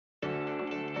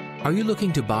Are you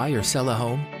looking to buy or sell a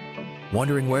home?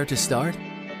 Wondering where to start?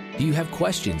 Do you have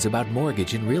questions about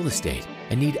mortgage and real estate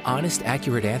and need honest,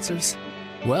 accurate answers?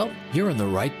 Well, you're in the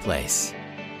right place.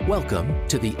 Welcome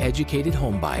to The Educated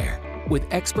Homebuyer with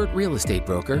expert real estate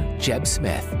broker Jeb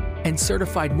Smith and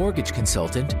certified mortgage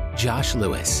consultant Josh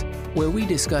Lewis, where we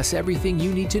discuss everything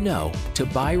you need to know to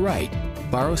buy right,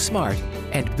 borrow smart,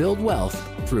 and build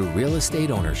wealth through real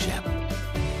estate ownership.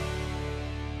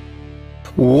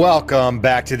 Welcome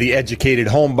back to The Educated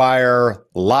Homebuyer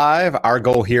Live. Our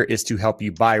goal here is to help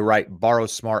you buy right, borrow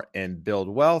smart, and build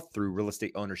wealth through real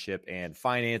estate ownership and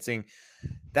financing.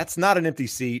 That's not an empty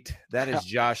seat. That is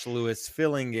Josh Lewis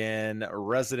filling in, a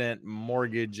resident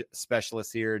mortgage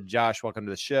specialist here. Josh, welcome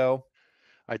to the show.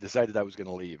 I decided I was going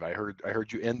to leave. I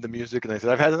heard you end the music, and I said,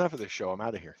 I've had enough of this show. I'm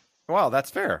out of here. Well, that's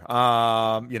fair.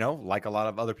 Like a lot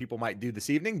of other people might do this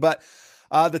evening, but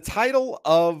the title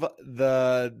of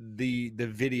the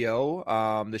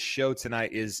video, the show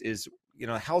tonight is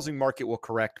housing market will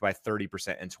correct by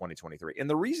 30% in 2023. And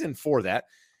the reason for that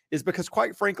is because,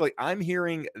 quite frankly, I'm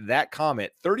hearing that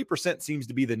comment. 30% seems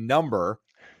to be the number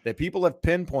that people have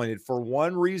pinpointed for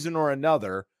one reason or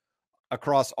another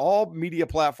across all media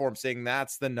platforms, saying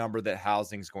that's the number that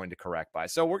housing is going to correct by.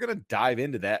 So we're going to dive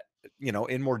into that,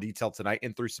 in more detail tonight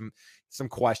and through some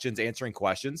questions, answering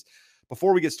questions.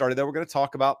 Before we get started, though, we're going to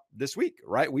talk about this week,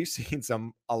 right? We've seen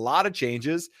a lot of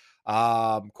changes.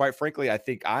 Quite frankly, I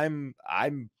think I'm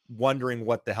wondering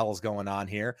what the hell is going on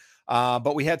here.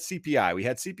 But we had CPI. We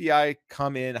had CPI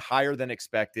come in higher than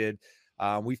expected.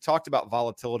 We've talked about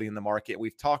volatility in the market.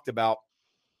 We've talked about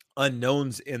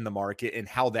unknowns in the market and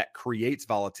how that creates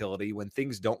volatility when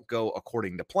things don't go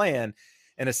according to plan.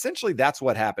 And essentially that's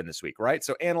what happened this week, right?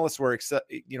 So analysts were,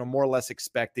 more or less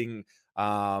expecting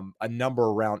a number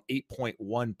around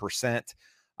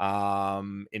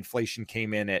 8.1%. Inflation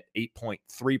came in at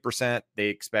 8.3%. They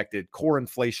expected core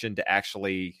inflation to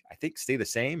actually, I think, stay the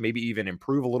same, maybe even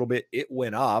improve a little bit. It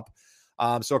went up.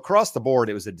 So across the board,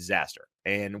 it was a disaster.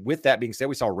 And with that being said,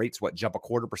 we saw rates, jump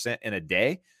 0.25% in a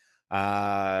day.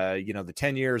 The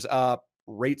 10 years up,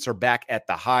 rates are back at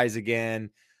the highs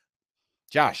again.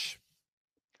 Josh,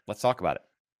 let's talk about it.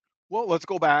 Well, let's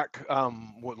go back.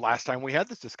 Last time we had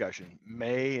this discussion,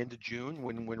 May into June,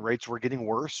 when rates were getting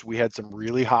worse, we had some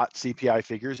really hot CPI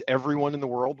figures. Everyone in the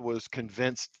world was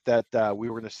convinced that we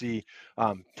were going to see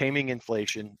taming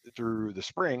inflation through the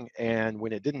spring. And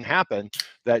when it didn't happen,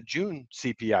 that June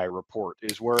CPI report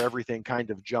is where everything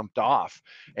kind of jumped off.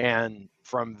 And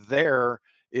from there,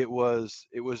 it was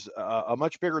a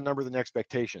much bigger number than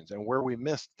expectations. And where we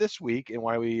missed this week and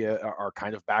why we are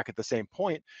kind of back at the same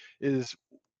point is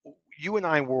you and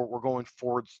I were going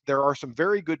forwards. There are some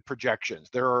very good projections.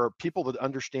 There are people that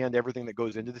understand everything that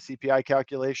goes into the CPI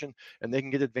calculation, and they can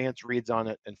get advanced reads on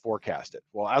it and forecast it.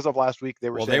 Well, as of last week,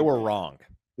 they were saying, they were wrong.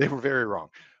 They were very wrong.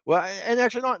 Well, and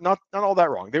actually not all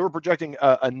that wrong. They were projecting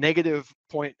a negative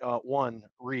 0.1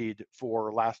 read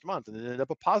for last month, and it ended up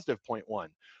a positive 0.1.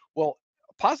 Well,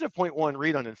 a positive 0.1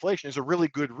 read on inflation is a really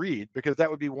good read because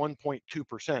that would be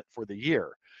 1.2% for the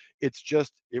year. It's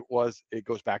just, it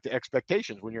goes back to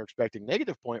expectations. When you're expecting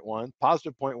negative 0.1,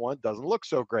 positive 0.1 doesn't look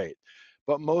so great.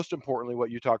 But most importantly,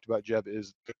 what you talked about, Jeb,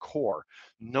 is the core.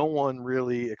 No one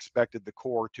really expected the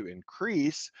core to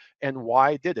increase. And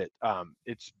why did it?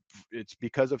 It's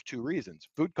because of two reasons.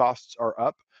 Food costs are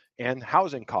up and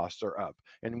housing costs are up.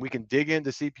 And we can dig into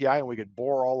CPI and we can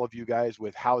bore all of you guys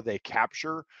with how they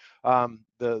capture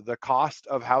the cost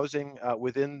of housing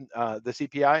within the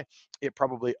CPI. It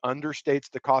probably understates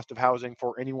the cost of housing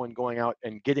for anyone going out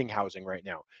and getting housing right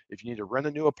now. If you need to rent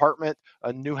a new apartment,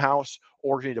 a new house,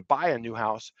 or if you need to buy a new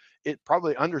house, it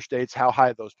probably understates how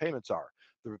high those payments are.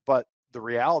 But the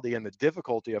reality and the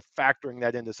difficulty of factoring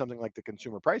that into something like the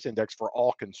consumer price index for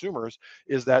all consumers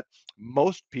is that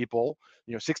most people,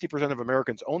 60% of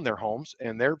Americans own their homes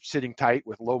and they're sitting tight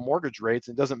with low mortgage rates.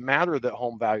 It doesn't matter that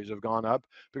home values have gone up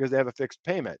because they have a fixed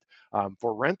payment.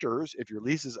 For renters, if your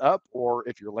lease is up or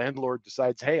if your landlord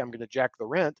decides, hey, I'm going to jack the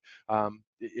rent,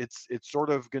 it's sort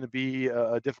of going to be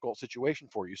a difficult situation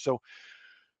for you. So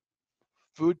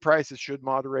food prices should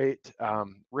moderate.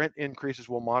 Rent increases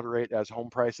will moderate as home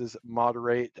prices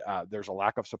moderate. There's a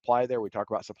lack of supply there. We talk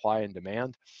about supply and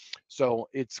demand. So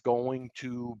it's going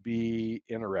to be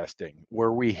interesting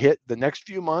where we hit the next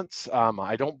few months.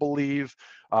 I don't believe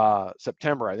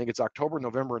September. I think it's October,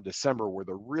 November, and December were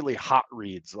the really hot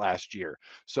reads last year.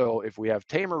 So if we have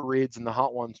tamer reads and the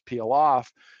hot ones peel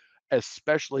off,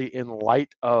 especially in light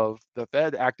of the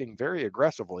Fed acting very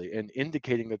aggressively and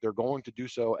indicating that they're going to do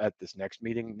so at this next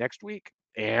meeting next week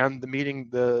and the meeting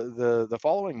the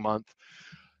following month,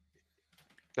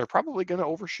 they're probably going to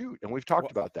overshoot. And we've talked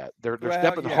about that. They're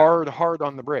stepping yeah. hard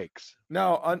on the brakes.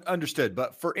 No, understood.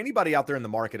 But for anybody out there in the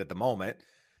market at the moment,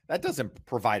 that doesn't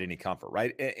provide any comfort,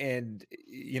 right? And,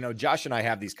 Josh and I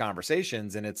have these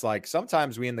conversations, and it's like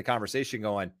sometimes we end the conversation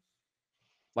going,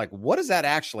 like, what does that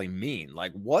actually mean?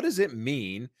 Like, what does it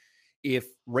mean if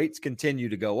rates continue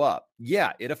to go up?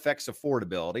 Yeah, it affects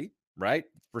affordability, right?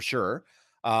 For sure.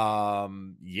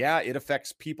 Yeah, it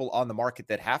affects people on the market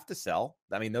that have to sell.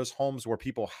 I mean, those homes where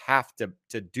people have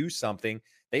to do something,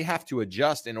 they have to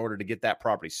adjust in order to get that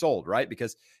property sold, right?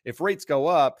 Because if rates go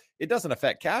up, it doesn't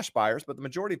affect cash buyers, but the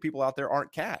majority of people out there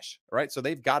aren't cash, right? So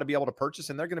they've got to be able to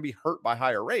purchase, and they're going to be hurt by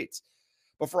higher rates.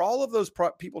 But for all of those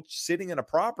people sitting in a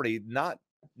property, not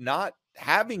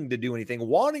having to do anything,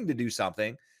 wanting to do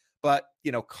something, but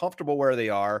comfortable where they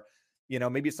are,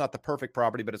 maybe it's not the perfect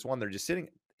property, but it's one they're just sitting.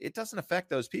 It doesn't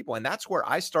affect those people. And that's where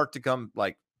I start to come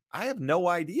like, I have no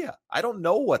idea. I don't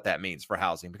know what that means for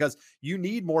housing, because you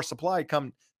need more supply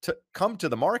come to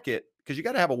the market, because you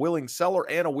got to have a willing seller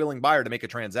and a willing buyer to make a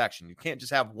transaction. You can't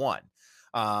just have one.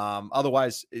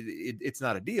 Otherwise it's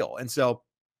not a deal. And so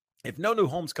if no new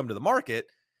homes come to the market,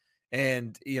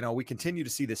 and we continue to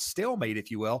see this stalemate, if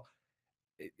you will,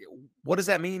 what does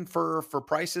that mean for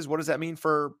prices? What does that mean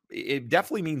for? It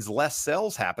definitely means less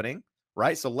sales happening,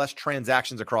 right? So less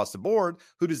transactions across the board.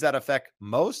 Who does that affect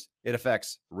most? It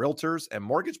affects realtors and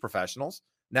mortgage professionals.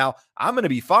 Now, I'm going to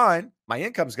be fine. My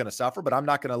income's going to suffer, but I'm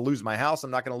not going to lose my house.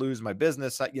 I'm not going to lose my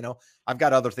business. I've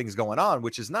got other things going on,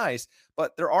 which is nice,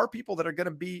 but there are people that are going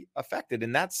to be affected.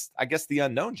 And that's, I guess, the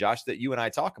unknown, Josh, that you and I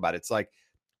talk about. It's like,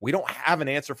 we don't have an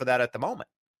answer for that at the moment.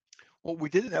 Well, we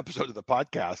did an episode of the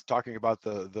podcast talking about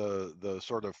the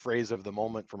sort of phrase of the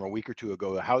moment from a week or two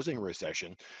ago, the housing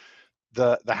recession.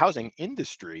 The housing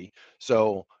industry,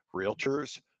 so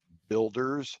realtors,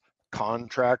 builders,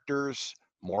 contractors,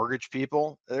 mortgage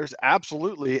people, there's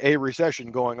absolutely a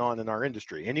recession going on in our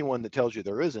industry. Anyone that tells you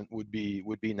there isn't would be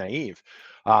naive.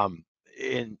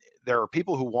 And there are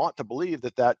people who want to believe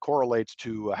that correlates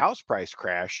to a house price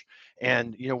crash.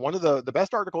 And one of the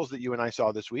best articles that you and I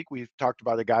saw this week, we've talked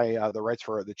about a guy that writes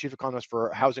for the chief economist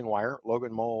for Housing Wire,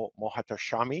 Logan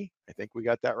Mohatashammy. I think we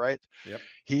got that right. Yep.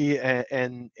 He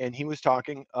and he was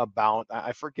talking about,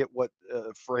 I forget what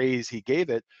phrase he gave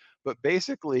it, but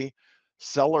basically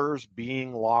sellers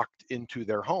being locked into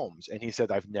their homes. And he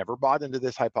said, I've never bought into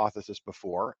this hypothesis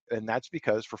before. And that's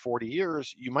because for 40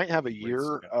 years, you might have a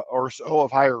year or so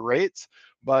of higher rates,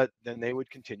 but then they would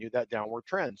continue that downward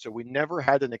trend. So we never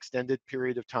had an extended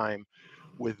period of time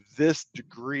with this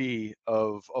degree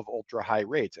of ultra high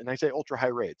rates. And I say ultra high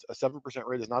rates, a 7%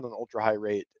 rate is not an ultra high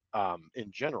rate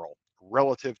in general.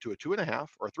 Relative to a 2.5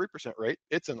 or 3% rate,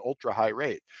 it's an ultra high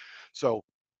rate. So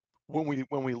when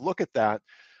we look at that,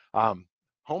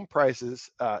 home prices,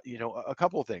 a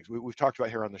couple of things we've talked about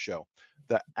here on the show.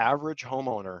 The average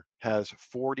homeowner has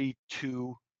 42%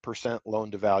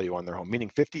 loan to value on their home, meaning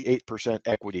 58%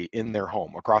 equity in their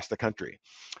home across the country.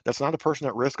 That's not a person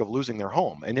at risk of losing their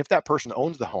home. And if that person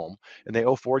owns the home and they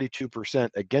owe 42%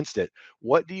 against it,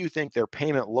 what do you think their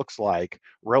payment looks like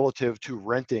relative to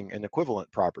renting an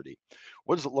equivalent property?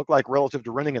 What does it look like relative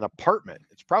to renting an apartment?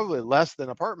 It's probably less than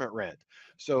apartment rent.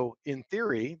 So in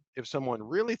theory, if someone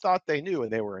really thought they knew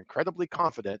and they were incredibly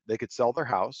confident, they could sell their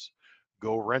house,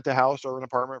 go rent a house or an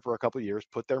apartment for a couple of years,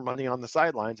 put their money on the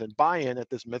sidelines and buy in at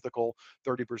this mythical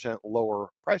 30% lower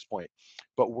price point.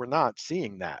 But we're not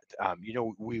seeing that.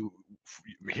 We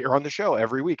here on the show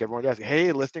every week, everyone asks,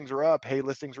 hey, listings are up. Hey,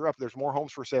 listings are up. There's more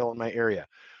homes for sale in my area.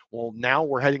 Well, now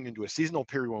we're heading into a seasonal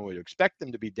period when we would expect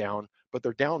them to be down, but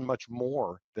they're down much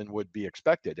more than would be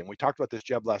expected. And we talked about this,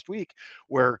 Jeb, last week,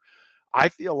 where I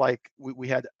feel like we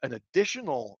had an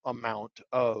additional amount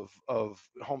of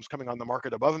homes coming on the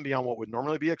market above and beyond what would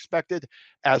normally be expected,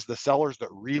 as the sellers that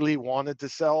really wanted to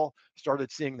sell started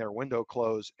seeing their window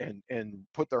close and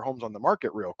put their homes on the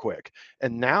market real quick.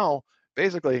 And now,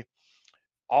 basically,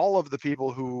 all of the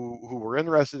people who were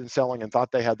interested in selling and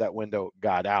thought they had that window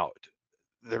got out.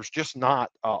 There's just not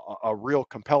a real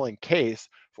compelling case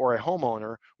for a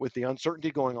homeowner with the uncertainty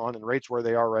going on and rates where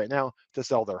they are right now to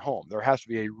sell their home. There has to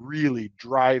be a really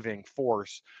driving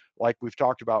force, like we've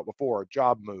talked about before: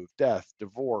 job move, death,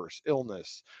 divorce,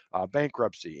 illness,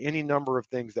 bankruptcy, any number of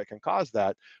things that can cause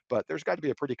that. But there's got to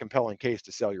be a pretty compelling case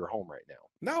to sell your home right now.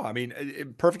 No, I mean, a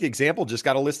perfect example, just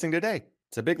got a listing today.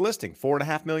 It's a big listing,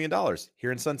 $4.5 million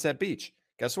here in Sunset Beach.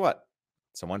 Guess what?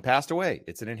 Someone passed away.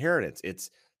 It's an inheritance.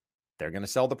 They're going to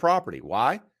sell the property.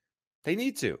 Why? They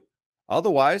need to.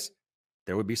 Otherwise,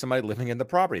 there would be somebody living in the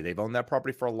property. They've owned that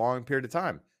property for a long period of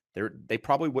time. They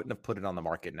probably wouldn't have put it on the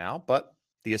market now, but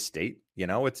the estate,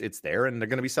 it's there and they're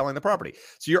going to be selling the property.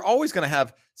 So you're always going to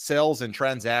have sales and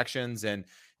transactions and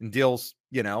deals,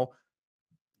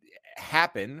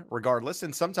 happen regardless.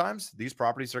 And sometimes these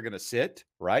properties are going to sit,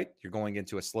 right? You're going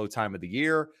into a slow time of the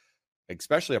year,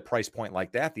 especially a price point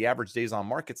like that. The average days on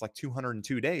market's like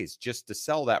 202 days just to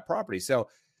sell that property. So,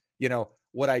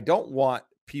 what I don't want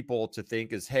people to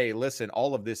think is, hey, listen,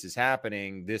 all of this is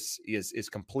happening. This is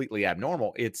completely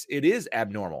abnormal. It is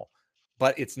abnormal,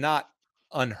 but it's not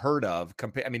unheard of.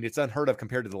 It's unheard of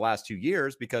compared to the last 2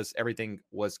 years because everything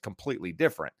was completely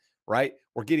different, right?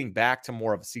 We're getting back to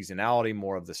more of a seasonality,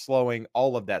 more of the slowing,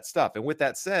 all of that stuff. And with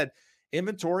that said,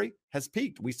 inventory has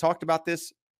peaked. We talked about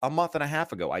this a month and a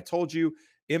half ago. I told you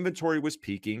inventory was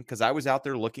peaking because I was out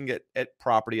there looking at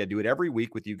property. I do it every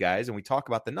week with you guys, and we talk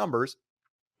about the numbers.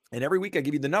 And every week I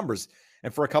give you the numbers.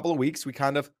 And for a couple of weeks, we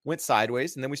kind of went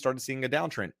sideways, and then we started seeing a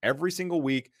downtrend. Every single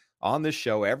week on this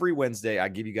show, every Wednesday, I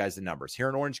give you guys the numbers. Here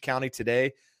in Orange County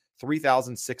today,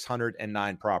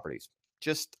 3,609 properties.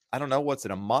 Just, I don't know, what's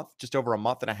it, a month, just over a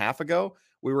month and a half ago,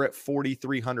 we were at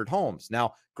 4,300 homes.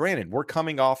 Now, granted, we're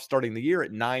coming off starting the year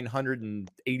at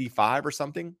 985 or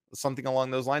something along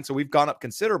those lines. So we've gone up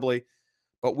considerably,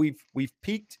 but we've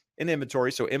peaked in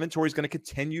inventory. So inventory is going to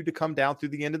continue to come down through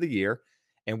the end of the year.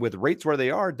 And with rates where they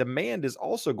are, demand is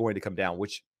also going to come down,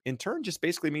 which in turn just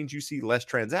basically means you see less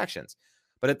transactions.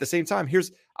 But at the same time,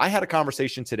 I had a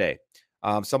conversation today.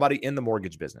 Somebody in the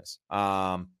mortgage business.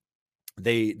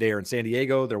 They are in San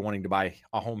Diego. They're wanting to buy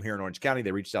a home here in Orange County.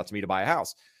 They reached out to me to buy a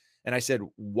house. And I said,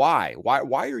 why?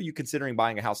 Why are you considering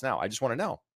buying a house now? I just want to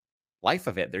know. Life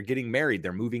of it. They're getting married.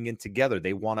 They're moving in together.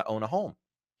 They want to own a home.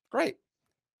 Great.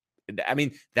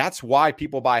 That's why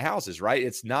people buy houses, right?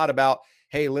 It's not about,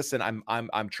 hey, listen,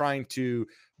 I'm trying to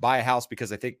buy a house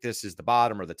because I think this is the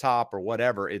bottom or the top or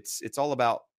whatever. It's all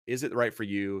about, is it right for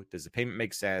you? Does the payment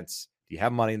make sense? Do you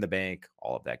have money in the bank?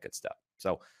 All of that good stuff.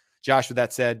 So, Josh, with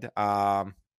that said,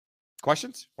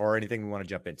 questions or anything we want to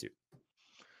jump into?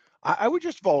 I would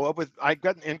just follow up with, I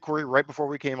got an inquiry right before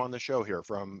we came on the show here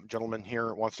from a gentleman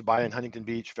here wants to buy in Huntington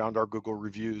Beach, found our Google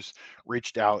reviews,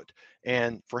 reached out.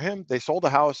 And for him, they sold a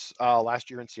house last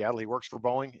year in Seattle. He works for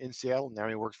Boeing in Seattle. Now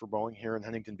he works for Boeing here in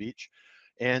Huntington Beach.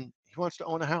 And he wants to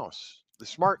own a house. The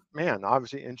smart man,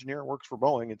 obviously engineer, works for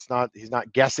Boeing. He's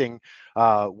not guessing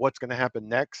what's going to happen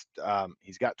next.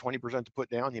 He's got 20% to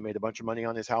put down. He made a bunch of money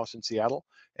on his house in Seattle,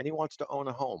 and he wants to own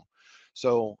a home.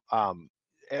 So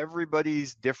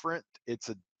everybody's different. It's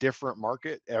a different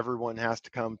market. Everyone has to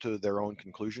come to their own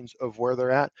conclusions of where they're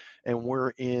at, and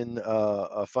we're in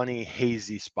a funny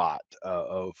hazy spot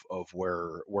of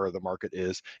where the market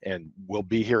is, and we'll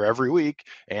be here every week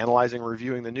analyzing,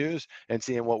 reviewing the news, and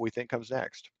seeing what we think comes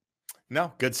next.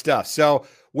 No, good stuff. So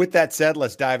with that said,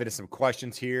 let's dive into some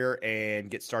questions here and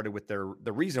get started with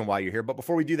the reason why you're here. But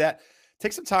before we do that,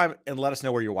 take some time and let us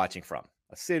know where you're watching from.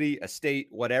 A city, a state,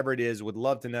 whatever it is. Would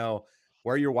love to know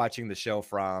where you're watching the show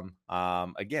from.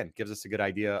 Again, gives us a good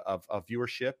idea of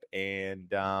viewership. And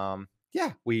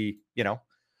we,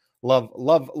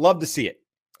 love to see it.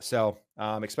 So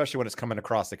especially when it's coming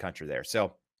across the country there.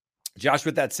 So Josh,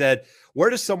 with that said, where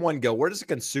does someone go? Where does a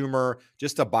consumer,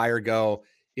 just a buyer, go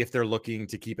if they're looking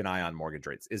to keep an eye on mortgage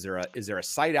rates? Is there a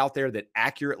site out there that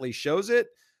accurately shows it?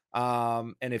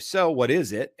 And if so, what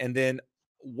is it? And then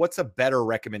what's a better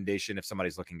recommendation if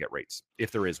somebody's looking at rates,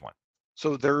 if there is one?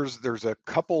 So there's a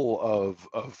couple of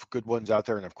good ones out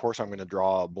there, and of course I'm going to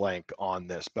draw a blank on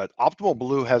this, but Optimal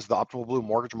Blue has the Optimal Blue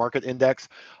Mortgage Market Index.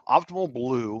 Optimal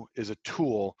Blue is a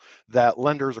tool that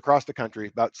lenders across the country,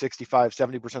 about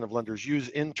 65-70% of lenders, use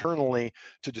internally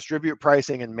to distribute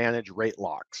pricing and manage rate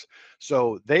locks.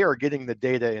 So they are getting the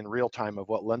data in real time of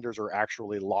what lenders are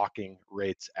actually locking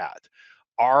rates at.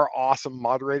 Our awesome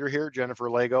moderator here,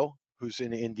 Jennifer Lego, who's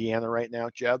in Indiana right now,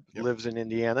 Jeb, yep, lives in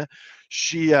Indiana.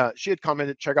 She had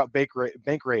commented, check out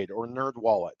Bankrate or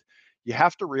NerdWallet. You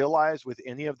have to realize with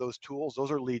any of those tools, those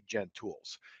are lead gen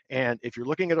tools. And if you're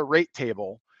looking at a rate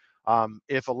table,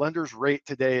 if a lender's rate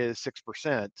today is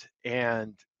 6%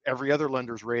 and every other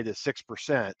lender's rate is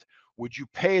 6%, would you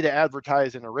pay to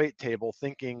advertise in a rate table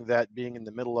thinking that being in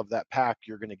the middle of that pack,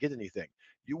 you're going to get anything?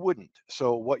 You wouldn't.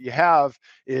 So what you have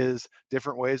is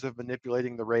different ways of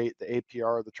manipulating the rate, the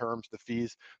APR, the terms, the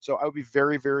fees. So I would be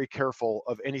very, very careful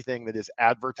of anything that is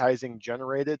advertising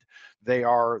generated. They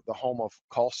are the home of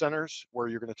call centers where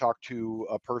you're going to talk to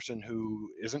a person who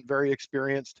isn't very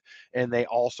experienced, and they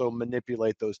also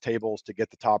manipulate those tables to get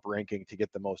the top ranking, to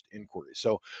get the most inquiries.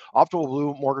 So Optimal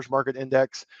Blue Mortgage Market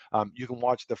Index, you can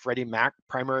watch the Freddie Mac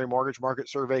Primary Mortgage Market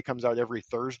Survey, comes out every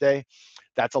Thursday.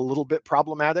 That's a little bit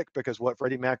problematic because what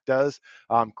Freddie Mac does,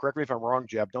 correct me if I'm wrong,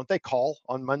 Jeb, don't they call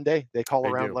on Monday? They call They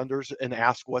around do lenders and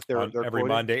ask what they're on every quoting.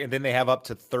 Monday, and then they have up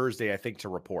to Thursday, I think, to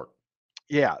report.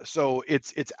 Yeah, so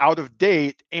it's out of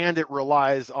date, and it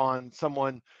relies on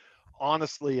someone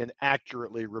honestly and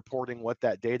accurately reporting what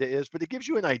that data is, but it gives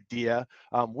you an idea.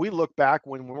 We look back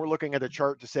when we're looking at a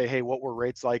chart to say, hey, what were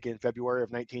rates like in February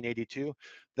of 1982?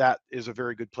 That is a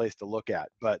very good place to look at.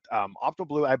 But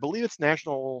OptoBlue, I believe it's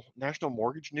National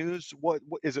Mortgage News. What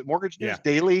is it? Mortgage News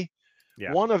Daily.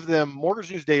 Yeah. One of them,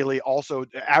 Mortgage News Daily, also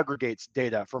aggregates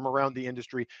data from around the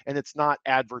industry, and it's not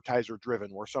advertiser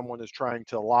driven where someone is trying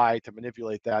to lie to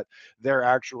manipulate that. They're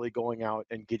actually going out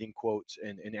and getting quotes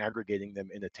and aggregating them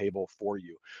in a table for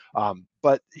you.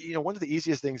 But one of the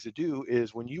easiest things to do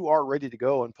is when you are ready to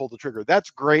go and pull the trigger. That's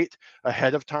great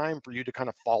ahead of time for you to kind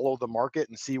of follow the market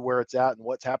and see where it's at and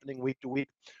what's happening week to week.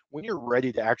 When you're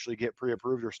ready to actually get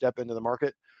pre-approved or step into the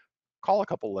market, call a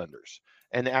couple lenders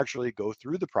and actually go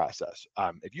through the process.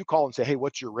 If you call and say, hey,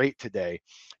 what's your rate today?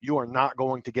 You are not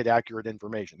going to get accurate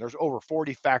information. There's over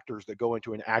 40 factors that go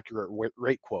into an accurate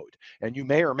rate quote, and you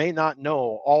may or may not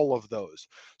know all of those.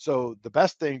 So the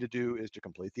best thing to do is to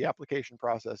complete the application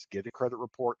process, get a credit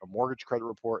report, a mortgage credit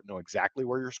report, know exactly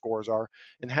where your scores are,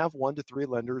 and have 1 to 3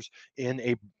 lenders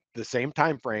in the same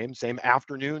time frame, same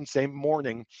afternoon, same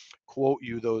morning, quote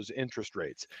you those interest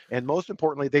rates. And most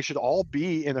importantly, they should all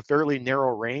be in a fairly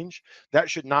narrow range. That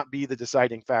should not be the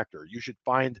deciding factor. You should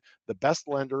find the best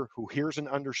lender who hears and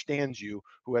understands you,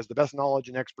 who has the best knowledge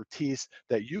and expertise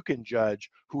that you can judge,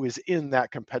 who is in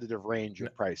that competitive range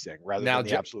of pricing rather than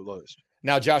the absolute lowest.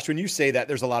 Now, Josh, when you say that,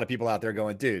 there's a lot of people out there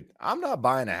going, dude, I'm not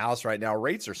buying a house right now.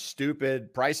 Rates are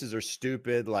stupid. Prices are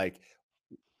stupid.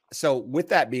 So with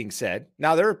that being said,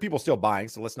 now there are people still buying,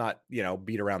 so let's not,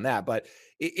 beat around that. But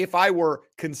if I were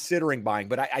considering buying,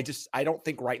 but I don't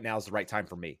think right now is the right time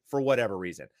for me for whatever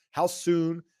reason. How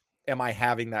soon am I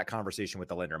having that conversation with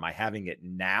the lender? Am I having it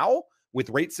now with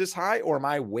rates this high, or am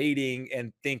I waiting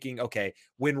and thinking, okay,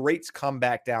 when rates come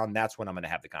back down, that's when I'm going to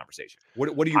have the conversation?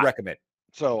 What do you recommend?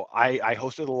 So I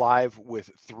hosted a live with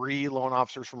 3 loan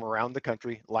officers from around the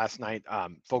country last night,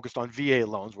 focused on VA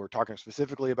loans. We're talking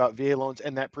specifically about VA loans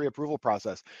and that pre-approval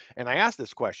process. And I asked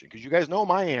this question because you guys know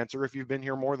my answer if you've been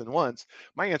here more than once.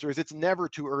 My answer is it's never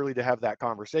too early to have that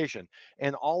conversation.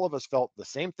 And all of us felt the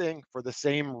same thing for the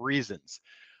same reasons.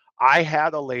 I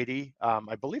had a lady,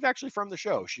 I believe actually from the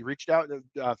show. She reached out,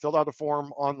 filled out a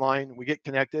form online. We get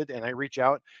connected, and I reach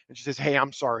out, and she says, "Hey,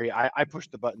 I'm sorry, I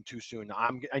pushed the button too soon.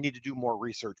 I need to do more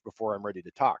research before I'm ready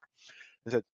to talk." I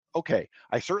said, "Okay,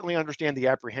 I certainly understand the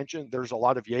apprehension. There's a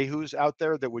lot of yahoos out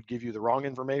there that would give you the wrong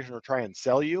information or try and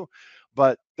sell you,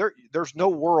 but there's no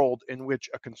world in which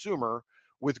a consumer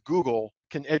with Google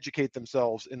can educate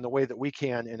themselves in the way that we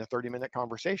can in a 30-minute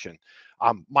conversation.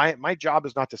 My job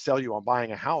is not to sell you on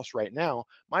buying a house right now.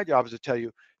 My job is to tell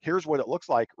you, here's what it looks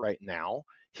like right now.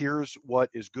 Here's what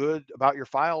is good about your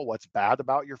file, what's bad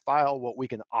about your file, what we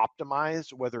can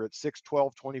optimize, whether it's 6,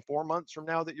 12, 24 months from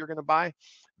now that you're going to buy.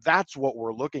 That's what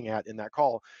we're looking at in that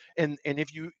call. And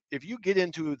if you get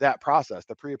into that process,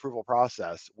 the pre-approval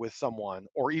process with someone,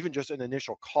 or even just an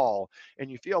initial call,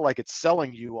 and you feel like it's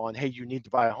selling you on, hey, you need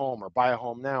to buy a home or buy a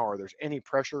home now, or there's any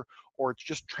pressure, or it's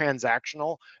just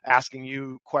transactional, asking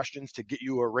you questions to get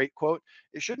you a rate quote,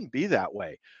 it shouldn't be that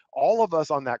way. All of us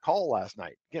on that call last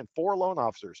night, again, 4 loan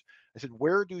officers, I said,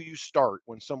 where do you start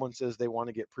when someone says they want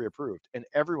to get pre-approved? And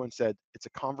everyone said it's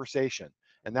a conversation.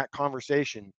 And that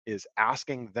conversation is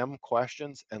asking them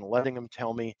questions and letting them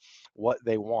tell me what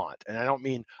they want. And I don't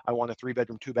mean I want a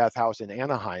 3-bedroom, 2-bath house in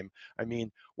Anaheim. I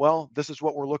mean, well, this is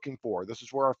what we're looking for. This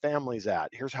is where our family's at.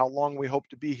 Here's how long we hope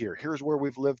to be here. Here's where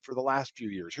we've lived for the last few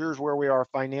years. Here's where we are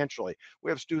financially. We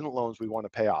have student loans we want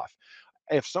to pay off.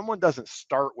 If someone doesn't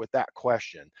start with that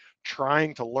question,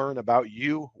 trying to learn about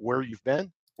you, where you've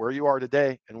been, where you are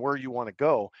today, and where you want to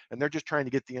go, and they're just trying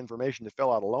to get the information to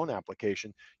fill out a loan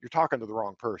application, you're talking to the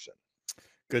wrong person.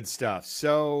 Good stuff.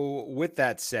 So with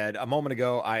that said, a moment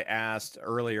ago, I asked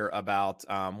earlier about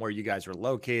where you guys are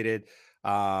located.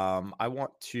 I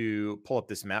want to pull up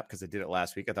this map because I did it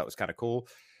last week. I thought it was kind of cool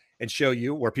and show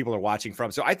you where people are watching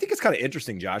from. So I think it's kind of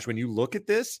interesting, Josh, when you look at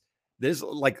this, there's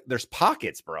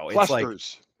pockets, bro.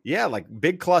 Clusters. It's like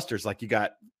big clusters. Like you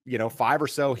got, 5 or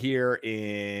so here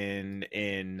in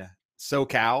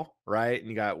SoCal, right? And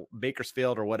you got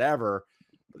Bakersfield or whatever.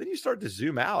 But then you start to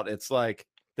zoom out. It's like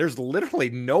there's literally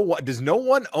no one. Does no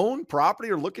one own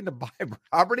property or looking to buy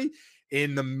property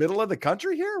in the middle of the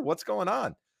country here? What's going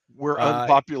on? We're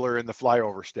unpopular in the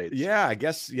flyover states. Yeah, I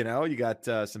guess, you got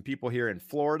some people here in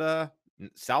Florida.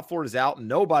 South Florida's out.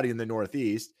 Nobody in the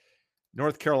Northeast.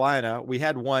 North Carolina. We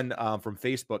had one from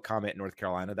Facebook comment in North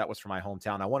Carolina. That was from my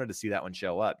hometown. I wanted to see that one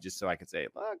show up just so I could say,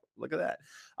 look at that.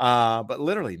 But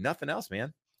literally nothing else,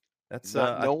 man. That's No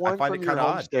I one find it from your kind of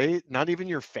home odd. state, not even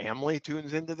your family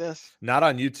tunes into this. Not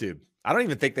on YouTube. I don't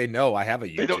even think they know I have a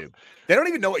They don't. YouTube. They don't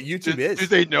even know what YouTube Do is.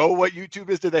 they know what YouTube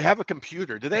is? Do they have a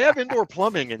computer? Do they have indoor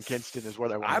plumbing in Kinston? Is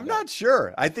what I want to I'm know. not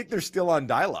sure. I think they're still on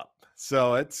dial-up.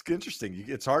 So it's interesting.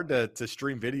 It's hard to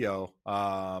stream video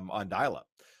on dial-up.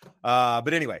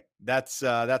 But anyway, that's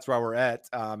where we're at.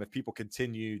 If people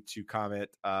continue to comment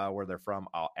where they're from,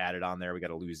 I'll add it on there. We got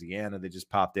a Louisiana that just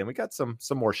popped in. We got some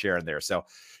more sharing there. So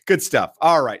good stuff.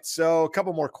 All right. So a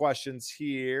couple more questions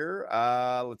here.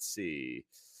 Let's see.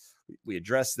 We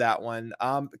addressed that one.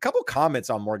 A couple comments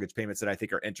on mortgage payments that I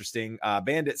think are interesting.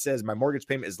 Bandit says, my mortgage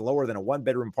payment is lower than a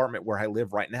 1-bedroom apartment where I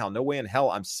live right now. No way in hell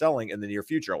I'm selling in the near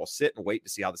future. I will sit and wait to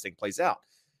see how this thing plays out.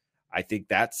 I think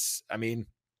that's,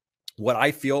 what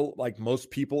I feel like most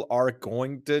people are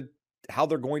how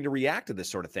they're going to react to this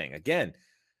sort of thing. Again,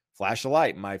 flash a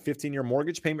light. My 15-year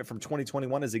mortgage payment from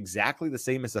 2021 is exactly the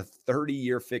same as a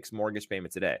 30-year fixed mortgage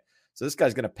payment today. So this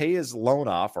guy's going to pay his loan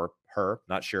off, or her,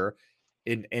 not sure,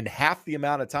 in half the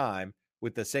amount of time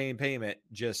with the same payment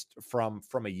just from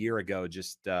a year ago,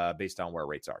 just based on where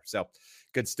rates are. So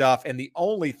good stuff. And the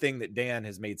only thing that Dan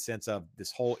has made sense of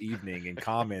this whole evening in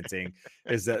commenting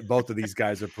is that both of these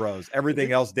guys are pros.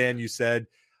 Everything else, Dan, you said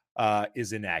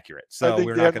is inaccurate. So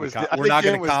we're not going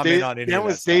to comment on any Dan of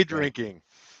was that day stuff, drinking.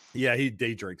 Yeah, he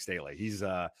day drinks daily. He's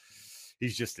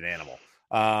just an animal.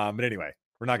 But anyway,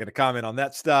 we're not going to comment on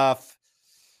that stuff.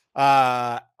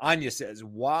 Anya says,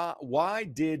 why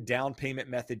did down payment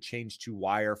method change to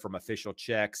wire from official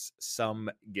checks? Some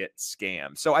get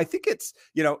scammed. So I think it's,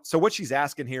 so what she's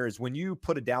asking here is, when you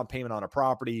put a down payment on a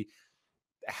property,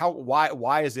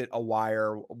 why is it a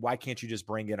wire? Why can't you just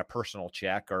bring in a personal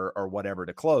check or whatever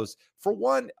to close? For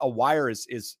one, a wire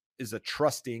is a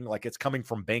trusting, like it's coming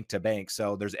from bank to bank.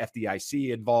 So there's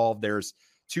FDIC involved. There's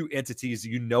two entities.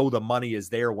 The money is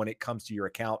there when it comes to your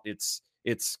account.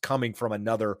 It's coming from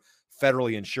another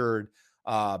federally insured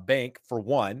bank, for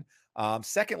one.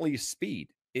 Secondly, speed.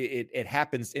 It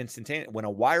happens instantaneously. When a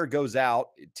wire goes out,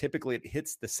 typically it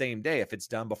hits the same day if it's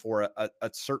done before a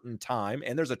certain time,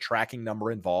 and there's a tracking number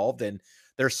involved, and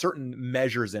there's certain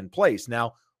measures in place.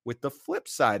 Now, with the flip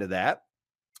side of that,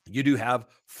 you do have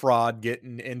fraud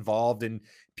getting involved in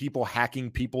people hacking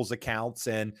people's accounts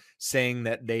and saying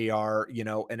that they are,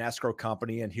 an escrow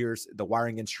company, and here's the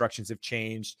wiring instructions have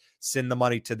changed, send the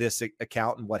money to this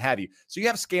account and what have you. So you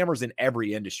have scammers in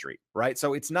every industry, right?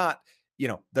 So it's not,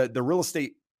 the real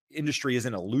estate industry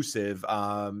isn't elusive,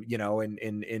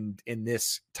 in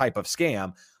this type of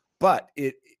scam, but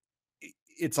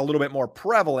it's a little bit more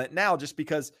prevalent now just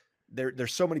because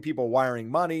there's so many people wiring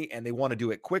money, and they want to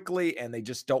do it quickly, and they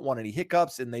just don't want any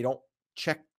hiccups, and they don't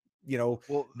check,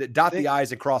 dot the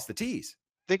I's and cross the T's.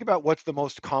 Think about what's the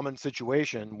most common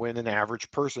situation when an average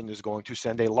person is going to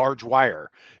send a large wire.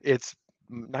 It's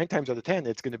 9 times out of 10,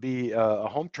 it's going to be a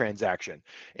home transaction.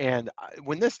 And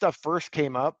when this stuff first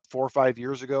came up 4 or 5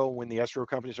 years ago, when the escrow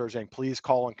company started saying, please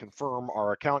call and confirm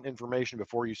our account information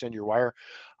before you send your wire,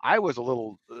 I was a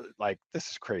little like, this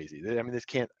is crazy. This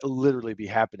can't literally be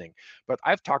happening. But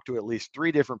I've talked to at least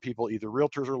 3 different people, either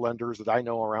realtors or lenders that I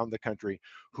know around the country,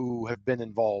 who have been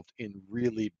involved in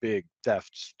really big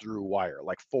thefts through wire,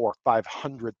 like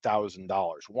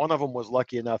 $400,000-$500,000. One of them was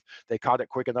lucky enough, they caught it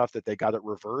quick enough that they got it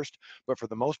reversed. But for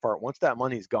the most part, once that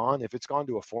money's gone, if it's gone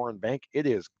to a foreign bank, it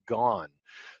is gone.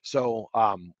 So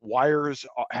wires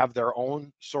have their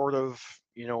own sort of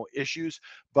issues,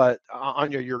 but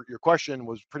Anya, your question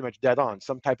was pretty much dead on.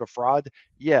 Some type of fraud,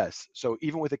 yes. So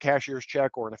even with a cashier's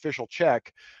check or an official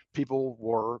check, people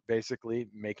were basically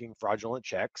making fraudulent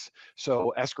checks.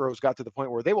 So escrows got to the point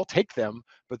where they will take them,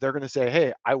 but they're going to say,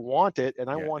 hey, I want it, and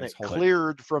I want it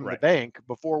cleared from the bank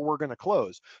before we're going to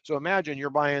close. So imagine you're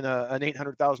buying an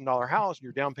 $800,000 house and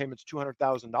your down payment's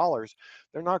 $200,000.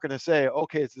 They're not going to say,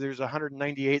 okay, so there's a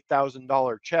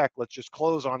 $198,000 check, let's just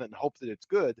close on it and hope that it's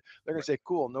good. They're going to say,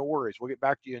 cool, no worries, we'll get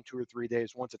back to you in 2 or 3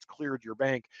 days once it's cleared your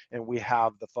bank and we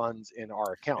have the funds in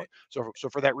our account. So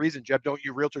for that reason, Jeb, don't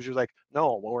you realtors, you're like,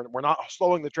 no, we're not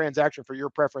slowing the transaction for your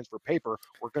preference for paper,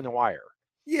 we're going to wire.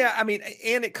 Yeah, and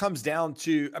it comes down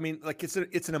to,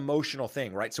 it's an emotional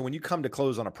thing, right? So when you come to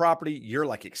close on a property, you're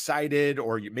like excited,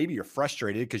 or maybe you're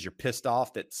frustrated because you're pissed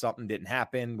off that something didn't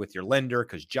happen with your lender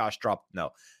because Josh dropped.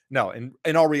 No.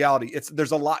 In all reality,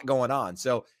 there's a lot going on.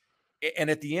 So, and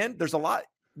at the end, there's a lot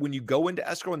when you go into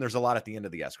escrow, and there's a lot at the end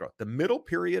of the escrow. The middle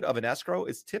period of an escrow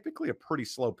is typically a pretty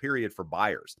slow period for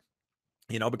buyers,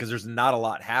 because there's not a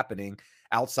lot happening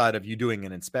outside of you doing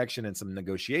an inspection and some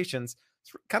negotiations.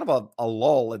 it's kind of a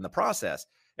lull in the process.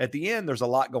 At the end, there's a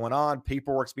lot going on.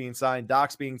 Paperwork's being signed,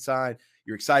 docs being signed.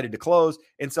 You're excited to close.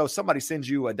 And so somebody sends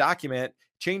you a document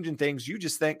changing things. You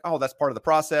just think, oh, that's part of the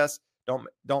process. Don't,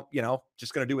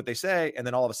 just going to do what they say. And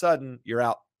then all of a sudden you're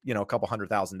out, a couple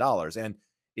 $100,000. And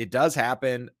it does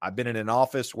happen. I've been in an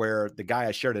office where the guy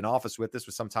I shared an office with, this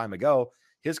was some time ago,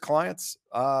 his clients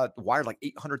wired like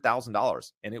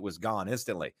 $800,000 and it was gone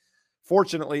instantly.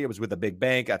 Fortunately, it was with a big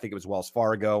bank. I think it was Wells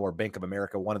Fargo or Bank of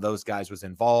America. One of those guys was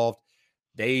involved.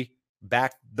 They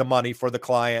backed the money for the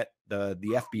client. The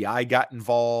FBI got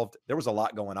involved. There was a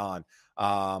lot going on.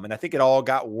 And I think it all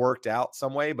got worked out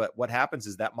some way. But what happens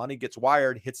is that money gets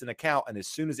wired, hits an account, and as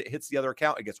soon as it hits the other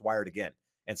account, it gets wired again.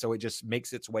 And so it just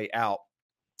makes its way out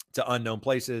to unknown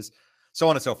places, so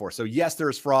on and so forth. So yes,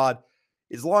 there's fraud.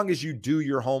 As long as you do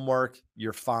your homework,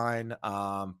 you're fine.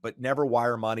 But never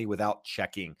wire money without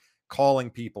checking, calling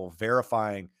people,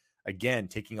 verifying, again,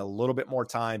 taking a little bit more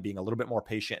time, being a little bit more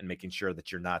patient, and making sure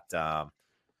that you're not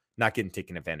getting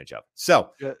taken advantage of.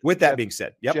 So with that being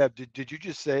said, Jeb, did you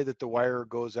just say that the wire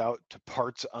goes out to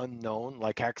parts unknown,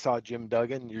 like Hacksaw Jim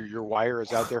Duggan? Your wire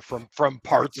is out there from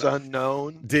parts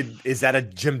unknown. Is that a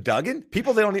Jim Duggan?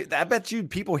 People, I bet you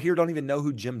people here don't even know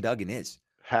who Jim Duggan is.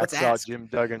 Hacksaw Jim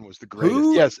Duggan was the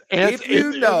greatest. Yes. If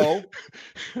you know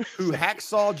who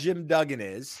Hacksaw Jim Duggan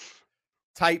is,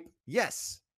 type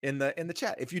yes in the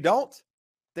chat. If you don't,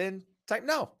 then type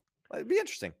no. It'd be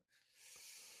interesting.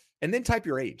 And then type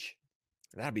your age.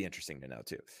 That'd be interesting to know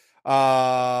too.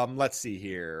 Let's see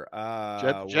here.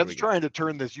 Jeb's trying to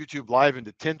turn this YouTube live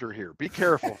into Tinder here. Be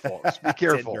careful, folks. Be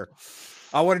careful. Tinder.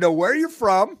 I want to know where you're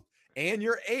from and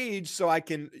your age so I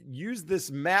can use this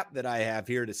map that I have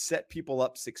here to set people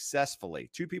up successfully.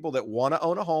 Two people that want to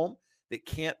own a home that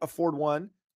can't afford one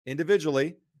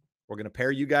individually. We're going to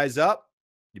pair you guys up.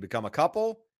 You become a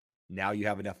couple. Now you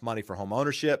have enough money for home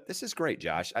ownership. This is great,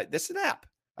 Josh. This is an app.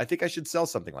 I think I should sell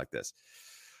something like this.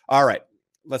 All right.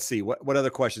 Let's see. What other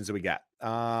questions do we got?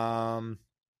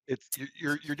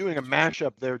 You're doing a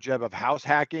mashup there, Jeb, of house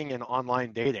hacking and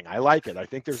online dating. I like it. I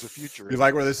think there's a future. You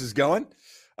like where this is going?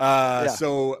 Yeah.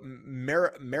 So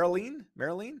Marilyn,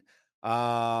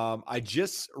 I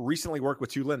just recently worked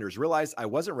with two lenders, realized I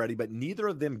wasn't ready, but neither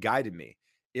of them guided me.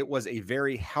 It was a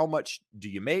very, how much do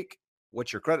you make?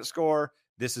 What's your credit score?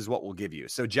 This is what we'll give you.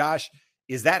 So Josh,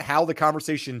 is that how the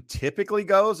conversation typically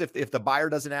goes if the buyer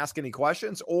doesn't ask any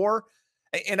questions? Or,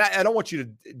 and I don't want you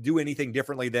to do anything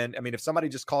differently than, if somebody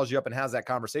just calls you up and has that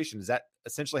conversation, is that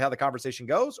essentially how the conversation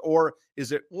goes? Or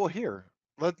is it? Well, here,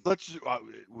 let's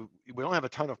we don't have a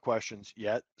ton of questions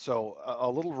yet. So a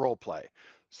little role play.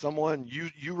 Someone,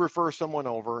 you refer someone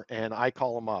over and I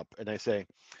call them up and I say,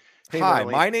 hey, hi,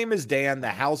 Marlene, my name is Dan. The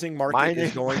housing market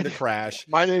is going to crash.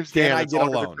 My name's Dan. Can I get a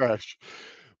loan?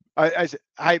 I said,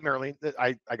 hi, Marilyn,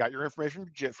 I got your information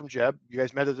from Jeb. You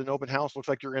guys met at an open house. Looks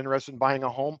like you're interested in buying a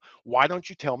home. Why don't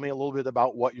you tell me a little bit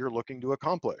about what you're looking to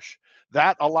accomplish?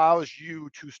 That allows you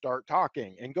to start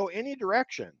talking and go any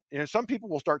direction. Some people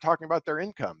will start talking about their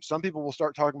income. Some people will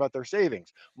start talking about their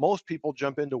savings. Most people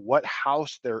jump into what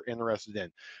house they're interested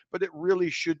in. But it really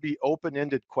should be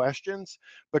open-ended questions,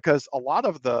 because a lot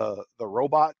of the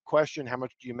robot question, how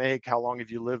much do you make? How long have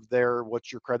you lived there?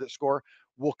 What's your credit score?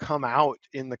 Will come out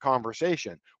in the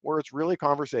conversation. Where it's really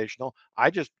conversational,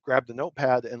 I just grab the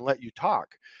notepad and let you talk.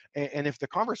 And if the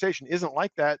conversation isn't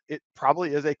like that, it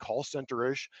probably is a call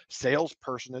center-ish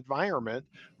salesperson environment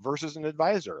versus an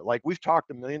advisor. Like we've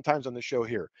talked a million times on the show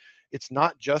here. It's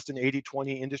not just an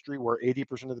 80-20 industry where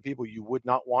 80% of the people you would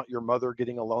not want your mother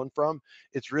getting a loan from.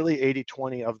 It's really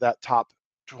 80-20 of that top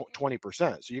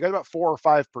 20%. So you got about 4 or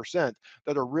 5%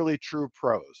 that are really true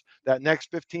pros. That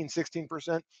next 15,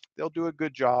 16%, they'll do a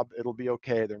good job. It'll be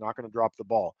okay. They're not going to drop the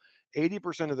ball.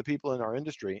 80% of the people in our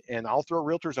industry, and I'll throw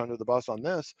realtors under the bus on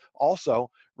this also,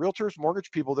 realtors, mortgage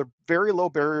people, they're very low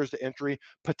barriers to entry,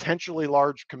 potentially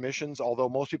large commissions, although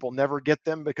most people never get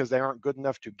them because they aren't good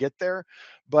enough to get there.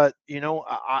 But,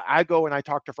 I go and I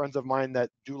talk to friends of mine that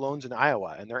do loans in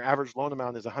Iowa, and their average loan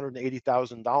amount is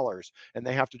 $180,000, and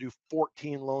they have to do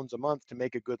 14 loans a month to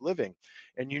make a good living.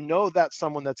 And that's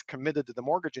someone that's committed to the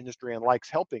mortgage industry and likes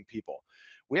helping people.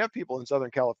 We have people in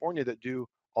Southern California that do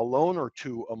a loan or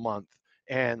two a month,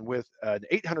 and with an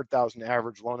 $800,000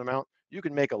 average loan amount, you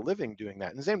can make a living doing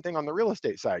that. And the same thing on the real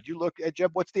estate side. You look at,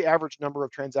 Jeb, what's the average number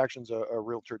of transactions a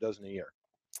realtor does in a year?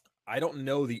 I don't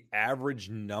know the average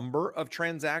number of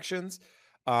transactions,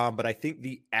 but I think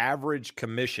the average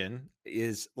commission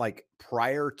is like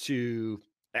prior to,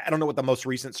 I don't know what the most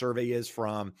recent survey is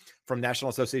from National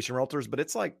Association of Realtors, but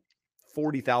it's like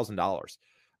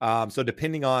 $40,000. So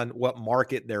depending on what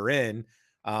market they're in,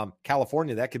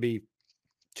 California, that could be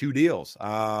 2 deals.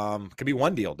 Could be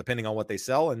 1 deal depending on what they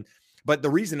sell. But the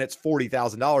reason it's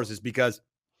 $40,000 is because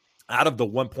out of the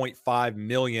 1.5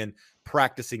 million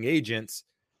practicing agents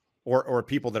or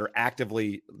people that are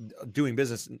actively doing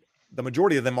business, the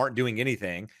majority of them aren't doing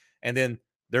anything. And then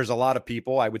there's a lot of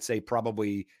people, I would say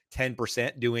probably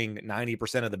 10% doing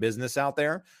 90% of the business out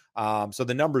there. So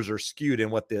the numbers are skewed in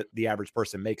what the average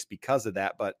person makes because of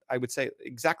that. But I would say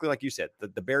exactly like you said,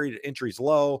 the barrier to entry is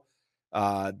low.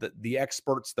 The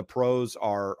experts, the pros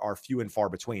are few and far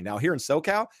between. Now here in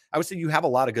SoCal, I would say you have a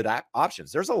lot of good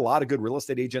options. There's a lot of good real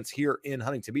estate agents here in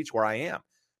Huntington Beach where I am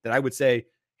that I would say,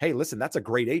 hey, listen, that's a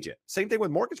great agent. Same thing with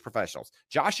mortgage professionals.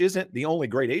 Josh isn't the only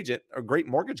great agent or great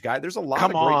mortgage guy. There's a lot of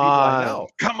great people I know.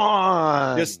 Come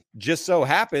on. Just so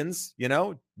happens,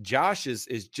 Josh is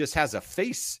just has a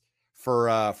face for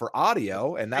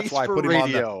audio, and that's why I put him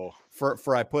radio.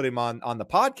 I put him on the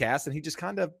podcast, and he just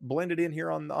kind of blended in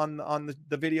here on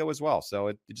the video as well. So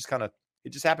it just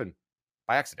happened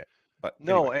by accident. But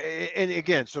no, anyway. and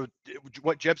again, so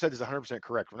what Jeb said is 100%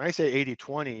 correct. When I say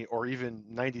 80-20 or even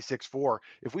 96-4,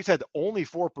 if we said only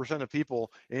 4% of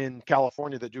people in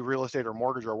California that do real estate or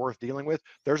mortgage are worth dealing with,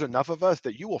 there's enough of us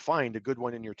that you will find a good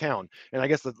one in your town. And I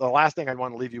guess the last thing I'd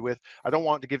want to leave you with, I don't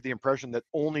want to give the impression that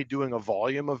only doing a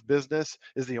volume of business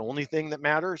is the only thing that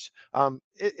matters.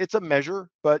 It's a measure,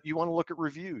 but you want to look at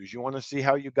reviews. You want to see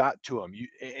how you got to them.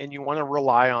 And you want to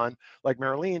rely on, like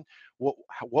Marilyn,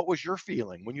 what was your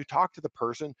feeling when you talked to the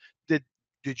person?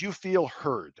 Did you feel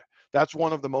heard? That's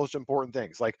one of the most important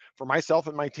things. Like for myself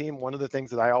and my team, one of the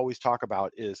things that I always talk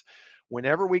about is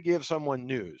whenever we give someone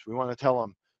news, we want to tell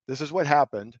them, this is what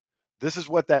happened, this is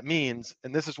what that means,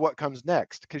 and this is what comes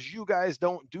next. Because you guys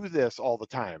don't do this all the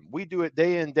time. We do it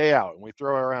day in, day out, and we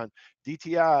throw around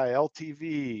DTI,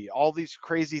 LTV, all these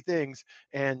crazy things.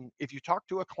 And if you talk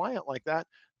to a client like that,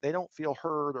 they don't feel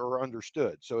heard or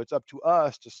understood. So it's up to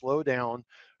us to slow down,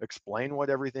 explain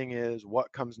what everything is,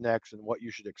 what comes next, and what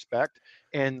you should expect.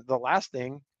 And the last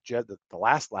thing, Jed, the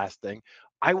last thing,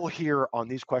 I will hear on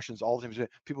these questions all the time.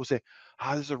 People say,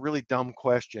 this is a really dumb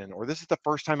question, or this is the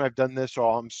first time I've done this, so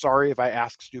I'm sorry if I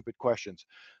ask stupid questions.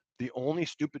 The only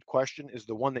stupid question is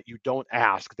the one that you don't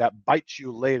ask that bites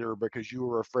you later because you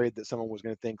were afraid that someone was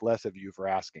going to think less of you for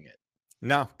asking it.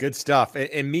 No, good stuff.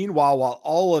 And meanwhile, while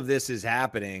all of this is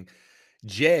happening,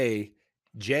 Jay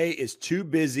is too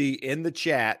busy in the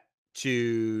chat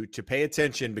to pay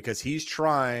attention because he's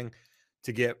trying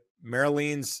to get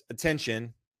Marilyn's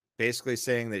attention, basically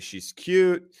saying that she's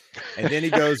cute. And then he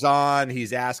goes on,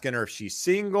 he's asking her if she's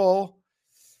single.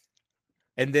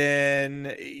 And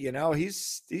then,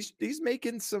 he's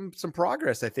making some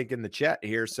progress, I think, in the chat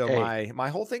here. So hey, my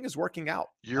whole thing is working out.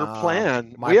 Your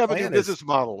plan. We have a new business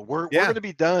model. We're going to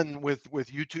be done with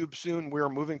YouTube soon. We're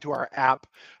moving to our app,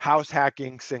 House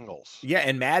Hacking Singles. Yeah,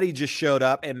 and Maddie just showed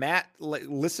up. And Matt,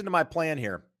 listen to my plan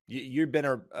here. You've been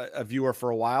a viewer for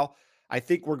a while. I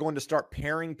think we're going to start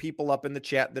pairing people up in the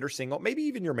chat that are single. Maybe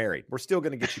even you're married. We're still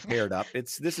going to get you paired up.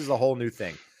 This is a whole new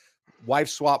thing. Wife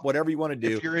swap, whatever you want to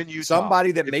do. If you're in Utah,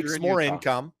 somebody that makes more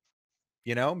income,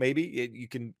 maybe you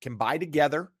can buy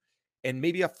together and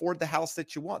maybe afford the house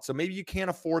that you want. So maybe you can't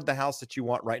afford the house that you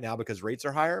want right now because rates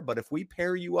are higher. But if we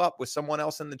pair you up with someone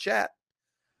else in the chat,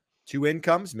 2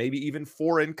 incomes, maybe even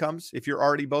 4 incomes, if you're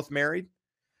already both married,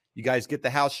 you guys get the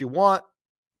house you want.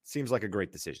 Seems like a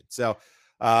great decision. So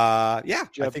Jeb,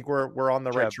 I think we're on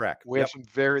the right track. We have some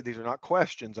these are not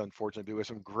questions, unfortunately, but we have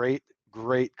some great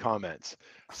comments.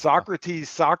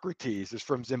 Socrates is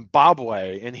from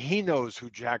Zimbabwe, and he knows who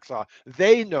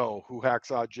they know who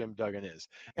Hacksaw Jim Duggan is,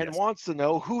 and wants to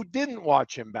know who didn't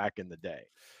watch him back in the day.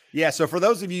 Yeah, so for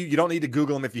those of you don't need to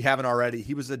Google him if you haven't already.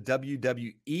 He was a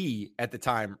WWE at the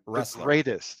time wrestler. The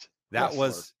greatest. That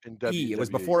was in WWE. It was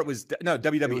before it was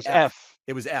WWF. It was F.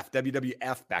 It was F.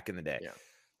 WWF back in the day. Yeah.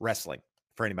 Wrestling.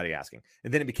 For anybody asking.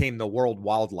 And then it became the World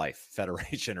Wildlife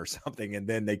Federation or something, and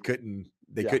then they couldn't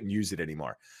use it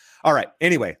anymore. All right.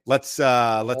 Anyway, let's move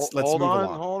along.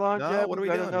 Hold on, Jeb. What are we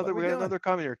got another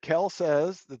comment here. Kel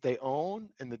says that they own,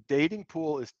 and the dating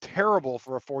pool is terrible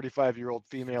for a 45-year-old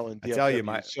female in DFW. I tell you,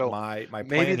 my plan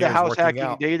maybe the house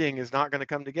hacking dating is not going to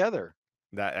come together.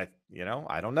 That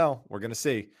I don't know. We're going to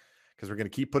see because we're going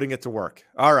to keep putting it to work.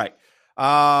 All right.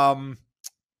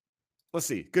 Let's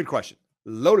see. Good question.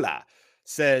 Lola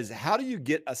says, how do you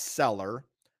get a seller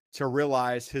to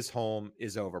realize his home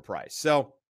is overpriced?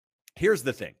 So here's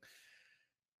the thing.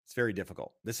 It's very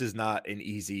difficult. This is not an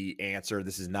easy answer.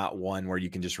 This is not one where you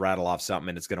can just rattle off something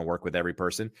and it's going to work with every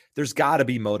person. There's got to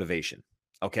be motivation.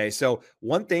 Okay. So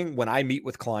one thing when I meet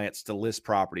with clients to list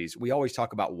properties, we always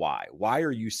talk about why. Why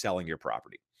are you selling your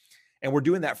property? And we're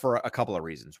doing that for a couple of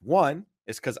reasons. One,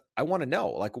 is because I want to know,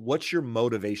 like, what's your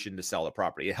motivation to sell a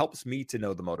property? It helps me to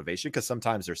know the motivation because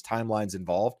sometimes there's timelines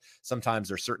involved. Sometimes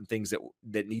there's certain things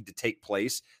that need to take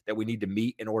place that we need to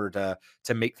meet in order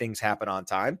to make things happen on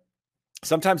time.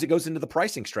 Sometimes it goes into the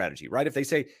pricing strategy, right? If they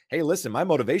say, hey, listen, my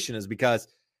motivation is because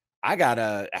I got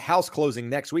a house closing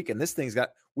next week and this thing's got,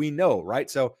 we know, right?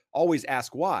 So always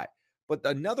ask why. But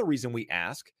another reason we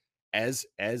ask as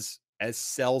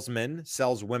salesmen,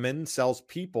 saleswomen,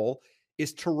 salespeople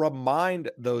is to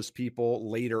remind those people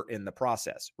later in the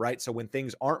process, right? So when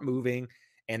things aren't moving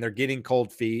and they're getting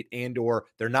cold feet and or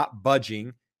they're not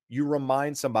budging, you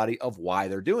remind somebody of why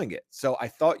they're doing it. So I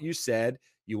thought you said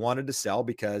you wanted to sell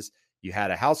because you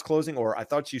had a house closing, or I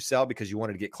thought you sell because you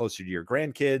wanted to get closer to your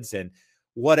grandkids and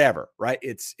whatever, right?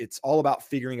 It's all about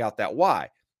figuring out that why.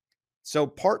 So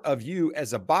part of you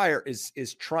as a buyer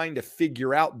is trying to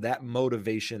figure out that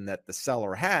motivation that the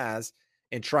seller has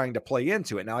and trying to play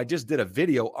into it. Now, I just did a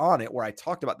video on it where I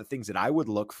talked about the things that I would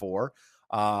look for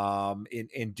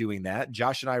in doing that.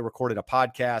 Josh and I recorded a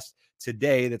podcast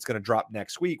today that's going to drop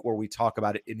next week where we talk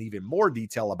about it in even more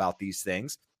detail about these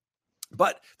things.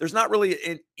 But there's not really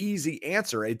an easy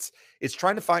answer. It's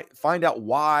trying to find out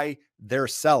why they're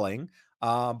selling.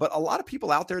 But a lot of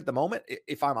people out there at the moment,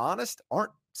 if I'm honest,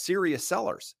 aren't serious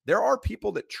sellers. There are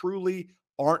people that truly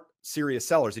aren't serious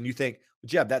sellers. And you think,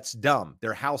 Jeb, that's dumb.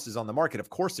 Their house is on the market. Of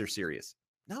course they're serious.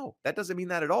 No, that doesn't mean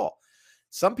that at all.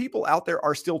 Some people out there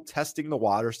are still testing the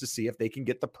waters to see if they can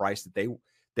get the price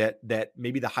that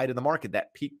maybe the height of the market,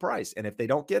 that peak price. And if they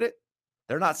don't get it,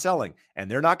 they're not selling, and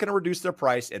they're not going to reduce their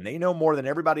price. And they know more than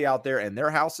everybody out there. And their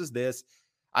house is this.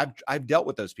 I've dealt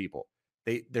with those people.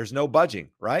 There's no budging,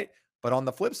 right? But on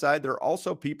the flip side, there are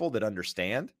also people that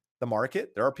understand the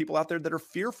market. There are people out there that are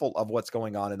fearful of what's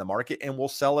going on in the market and will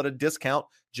sell at a discount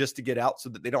just to get out so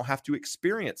that they don't have to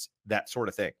experience that sort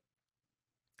of thing.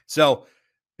 So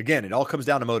again, it all comes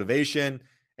down to motivation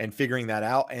and figuring that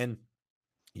out and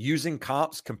using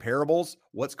comps, comparables,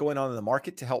 what's going on in the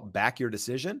market to help back your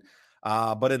decision.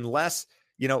 But unless,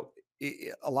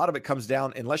 a lot of it comes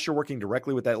down, unless you're working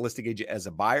directly with that listing agent as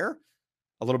a buyer,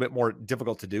 a little bit more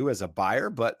difficult to do as a buyer,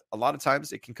 but a lot of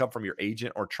times it can come from your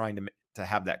agent or trying to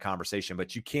have that conversation.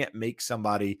 But you can't make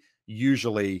somebody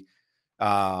usually,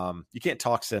 you can't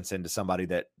talk sense into somebody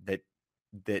that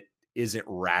isn't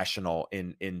rational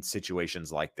in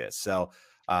situations like this. So,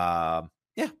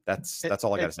 yeah, that's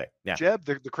all I got to say. Yeah. Jeb,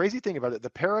 the crazy thing about it,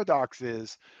 the paradox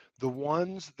is the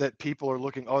ones that people are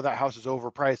looking, oh, that house is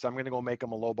overpriced, I'm going to go make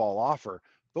them a lowball offer.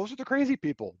 Those are the crazy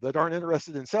people that aren't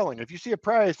interested in selling. If you see a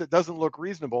price that doesn't look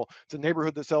reasonable, it's a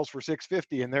neighborhood that sells for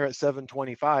 $650 and they're at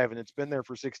 $725 and it's been there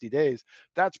for 60 days.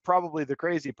 That's probably the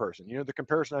crazy person. The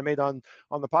comparison I made on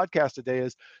the podcast today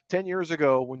is 10 years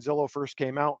ago when Zillow first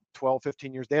came out, 12,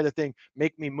 15 years, they had a thing,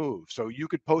 make me move. So you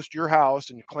could post your house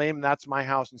and claim that's my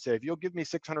house and say, if you'll give me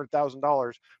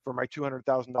 $600,000 for my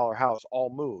 $200,000 house, I'll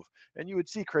move. And you would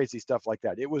see crazy stuff like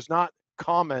that. It was not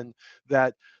common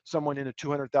that someone in a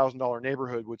 $200,000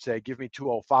 neighborhood would say, give me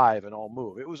 205 and I'll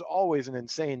move. It was always an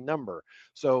insane number.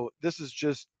 So this is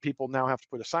just, people now have to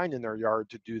put a sign in their yard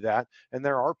to do that. And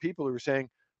there are people who are saying,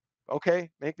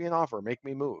 okay, make me an offer, make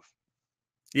me move.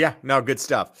 Yeah, no, good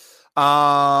stuff.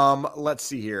 Let's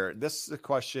see here. This is a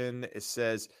question. It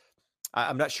says,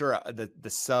 I'm not sure the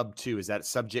sub to, is that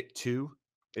subject to?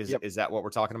 Is that what we're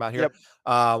talking about here?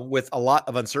 Yep. With a lot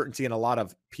of uncertainty and a lot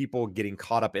of people getting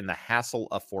caught up in the hassle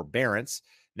of forbearance,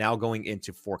 now going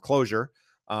into foreclosure,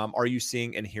 are you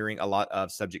seeing and hearing a lot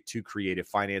of subject to creative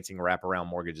financing, wraparound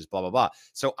mortgages, blah, blah, blah?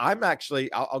 So I'm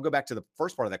actually, I'll go back to the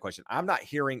first part of that question. I'm not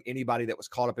hearing anybody that was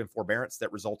caught up in forbearance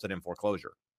that resulted in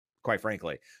foreclosure, quite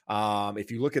frankly. If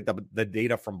you look at the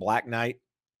data from Black Knight,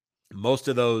 most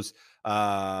of those,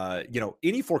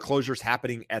 any foreclosures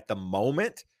happening at the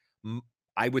moment,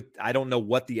 I don't know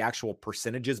what the actual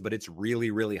percentage is, but it's really,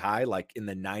 really high, like in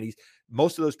the 90s.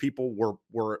 Most of those people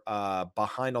were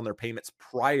behind on their payments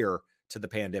prior to the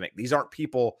pandemic. These aren't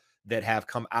people that have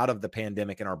come out of the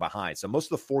pandemic and are behind. So most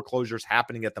of the foreclosures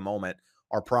happening at the moment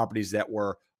are properties that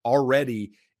were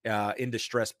already in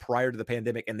distress prior to the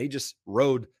pandemic, and they just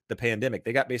rode the pandemic.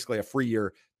 They got basically a free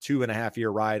year, 2.5-year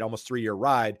ride, almost 3-year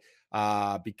ride,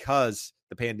 because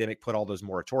the pandemic put all those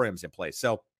moratoriums in place.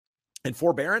 So, and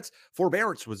forbearance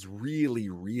was really,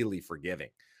 really forgiving.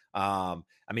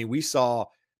 We saw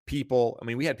people,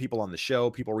 we had people on the show,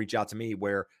 people reach out to me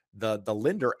where the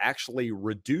lender actually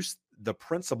reduced the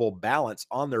principal balance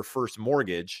on their first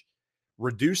mortgage,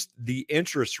 reduced the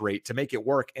interest rate to make it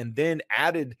work, and then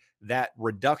added that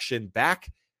reduction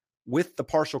back with the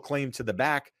partial claim to the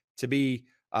back to be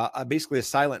basically a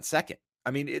silent second.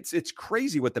 It's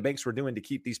crazy what the banks were doing to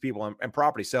keep these people in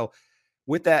property. So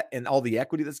with that and all the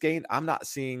equity that's gained, I'm not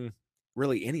seeing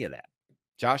really any of that.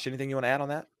 Josh, anything you want to add on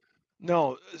that?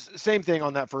 No, same thing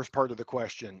on that first part of the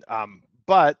question.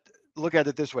 But look at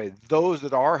it this way: those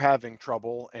that are having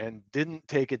trouble and didn't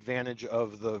take advantage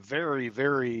of the very,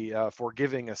 very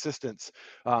forgiving assistance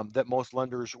that most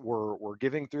lenders were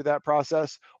giving through that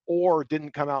process, or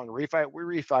didn't come out and refi, we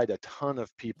refied a ton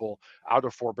of people out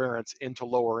of forbearance into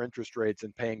lower interest rates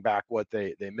and paying back what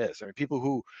they missed. I mean, people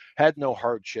who had no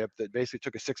hardship, that basically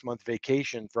took a 6-month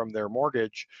vacation from their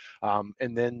mortgage,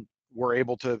 and then were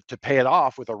able to pay it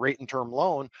off with a rate and term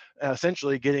loan,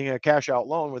 essentially getting a cash out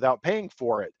loan without paying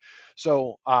for it.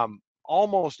 So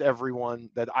almost everyone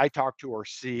that I talk to or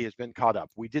see has been caught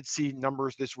up. We did see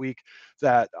numbers this week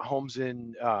that homes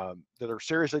in that are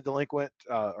seriously delinquent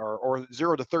or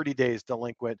 0 to 30 days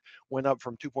delinquent went up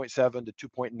from 2.7 to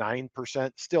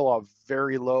 2.9%, still a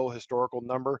very low historical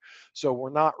number. So we're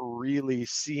not really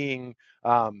seeing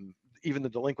even the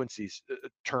delinquencies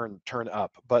turn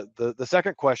up. But the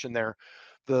second question there,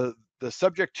 the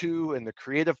subject to and the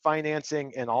creative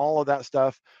financing and all of that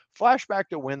stuff, flashback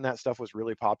to when that stuff was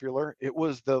really popular. It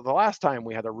was the last time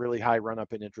we had a really high run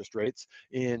up in interest rates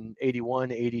in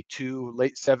 81, 82,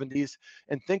 late 70s.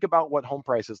 And think about what home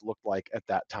prices looked like at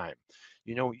that time.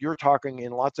 You know, you're talking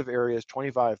in lots of areas,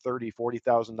 25, 30,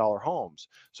 $40,000 homes.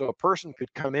 So a person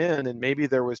could come in and maybe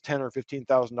there was $10 or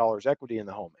 $15,000 equity in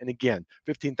the home. And again,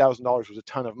 $15,000 was a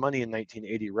ton of money in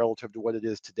 1980 relative to what it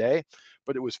is today,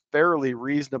 but it was fairly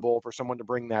reasonable for someone to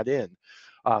bring that in.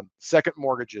 Second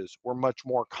mortgages were much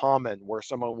more common, where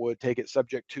someone would take it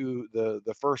subject to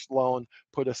the first loan,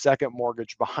 put a second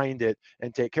mortgage behind it,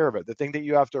 and take care of it. The thing that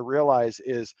you have to realize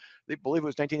is, they believe it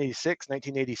was 1986,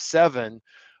 1987,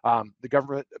 the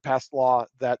government passed law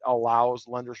that allows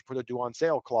lenders to put a due on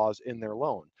sale clause in their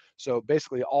loan. So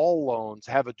basically, all loans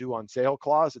have a due on sale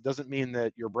clause. It doesn't mean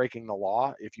that you're breaking the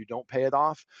law if you don't pay it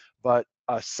off, but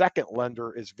a second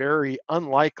lender is very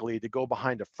unlikely to go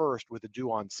behind a first with a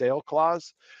due on sale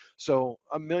clause. So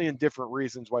a million different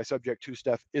reasons why subject to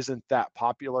stuff isn't that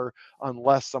popular,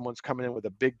 unless someone's coming in with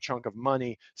a big chunk of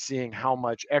money, seeing how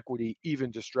much equity even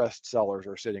distressed sellers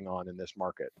are sitting on in this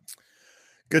market.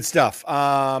 Good stuff.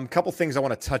 Couple things I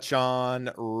want to touch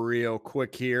on real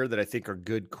quick here that I think are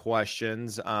good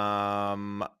questions.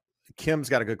 Kim's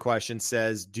got a good question.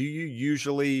 Says, do you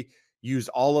usually use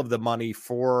all of the money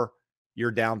for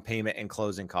your down payment and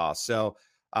closing costs? So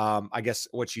I guess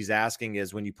what she's asking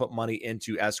is, when you put money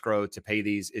into escrow to pay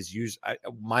these, is used.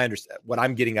 What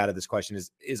I'm getting out of this question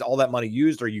is all that money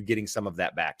used, or are you getting some of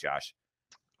that back, Josh?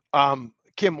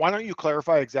 Kim, why don't you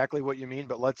clarify exactly what you mean,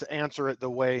 but let's answer it the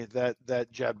way that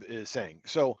Jeb is saying.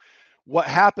 So what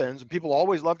happens, and people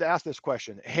always love to ask this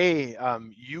question: hey,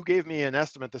 you gave me an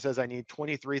estimate that says I need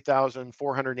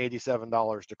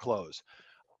 $23,487 to close.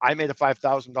 I made a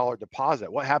 $5,000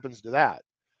 deposit. What happens to that?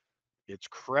 It's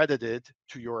credited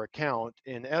to your account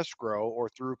in escrow or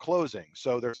through closing.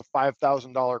 So there's a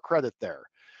 $5,000 credit there.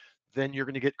 Then you're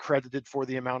going to get credited for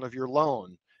the amount of your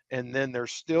loan. And then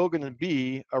there's still going to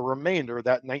be a remainder,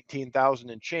 that 19,000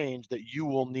 and change, that you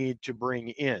will need to bring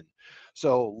in.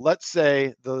 So let's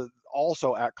say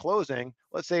also at closing,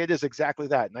 let's say it is exactly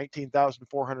that,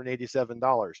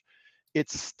 $19,487.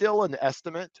 It's still an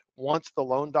estimate once the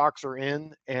loan docs are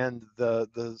in and the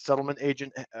settlement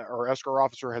agent or escrow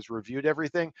officer has reviewed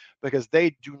everything, because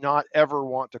they do not ever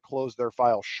want to close their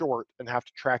file short and have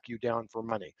to track you down for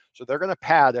money. So they're going to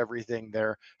pad everything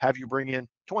there, have you bring in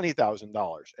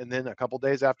 $20,000. And then a couple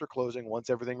days after closing, once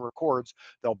everything records,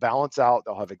 they'll balance out,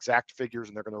 they'll have exact figures,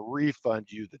 and they're going to refund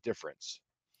you the difference.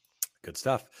 Good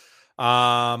stuff.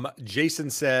 Jason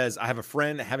says, I have a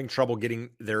friend having trouble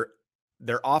getting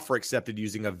their offer accepted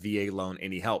using a VA loan.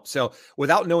 Any help? So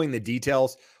without knowing the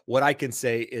details, what I can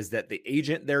say is that the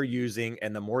agent they're using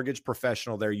and the mortgage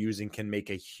professional they're using can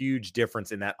make a huge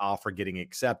difference in that offer getting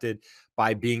accepted,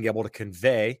 by being able to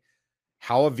convey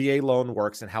how a VA loan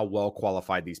works and how well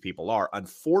qualified these people are.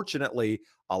 Unfortunately,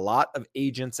 a lot of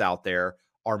agents out there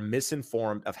are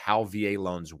misinformed of how VA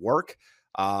loans work,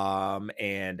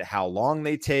 and how long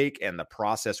they take, and the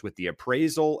process with the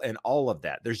appraisal and all of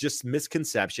that. There's just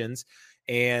misconceptions.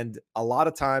 And a lot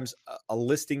of times a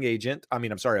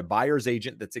buyer's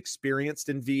agent that's experienced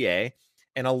in VA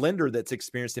and a lender that's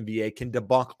experienced in VA can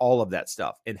debunk all of that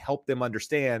stuff and help them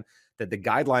understand that the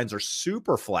guidelines are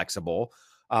super flexible,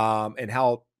 and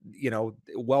how,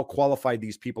 well qualified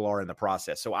these people are in the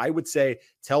process. So I would say,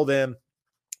 tell them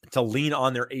to lean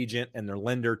on their agent and their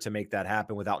lender to make that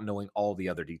happen without knowing all the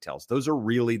other details. Those are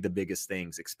really the biggest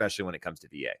things, especially when it comes to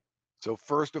VA. So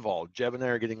first of all, Jeb and I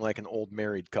are getting like an old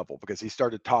married couple because he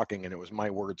started talking and it was my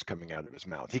words coming out of his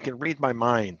mouth. He can read my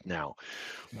mind now.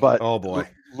 But Oh boy.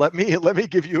 let me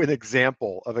give you an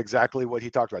example of exactly what he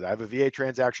talked about. I have a VA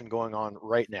transaction going on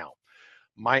right now.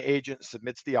 My agent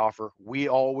submits the offer. We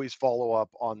always follow up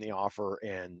on the offer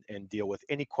and deal with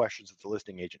any questions that the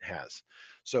listing agent has.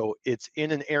 So it's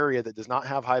in an area that does not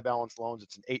have high balance loans.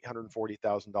 It's an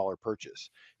 $840,000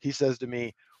 purchase. He says to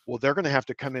me, well, they're going to have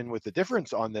to come in with the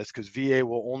difference on this because VA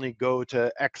will only go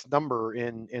to X number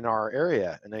in our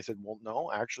area. And I said, well,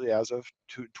 no, actually, as of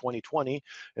 2020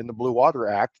 in the Blue Water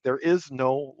Act, there is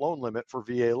no loan limit for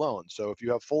VA loans. So if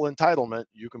you have full entitlement,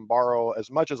 you can borrow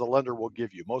as much as a lender will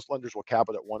give you. Most lenders will cap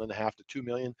it at 1.5 to 2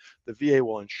 million. The VA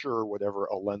will insure whatever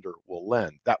a lender will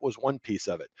lend. That was one piece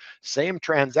of it. Same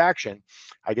transaction.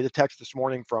 I get a text this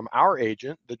morning from our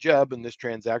agent, the Jeb, in this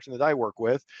transaction that I work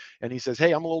with, and he says,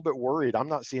 hey, I'm a little bit worried. I'm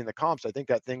not seeing the comps. I think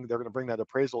that thing, they're going to bring that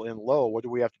appraisal in low. What do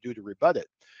we have to do to rebut it?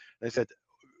 And I said,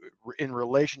 in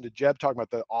relation to Jeb talking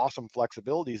about the awesome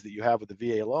flexibilities that you have with the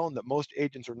VA loan that most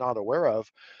agents are not aware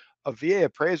of, a VA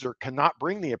appraiser cannot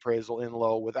bring the appraisal in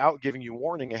low without giving you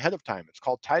warning ahead of time. It's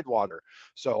called Tidewater.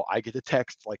 So I get a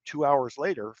text like 2 hours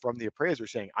later from the appraiser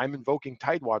saying, I'm invoking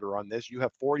Tidewater on this. You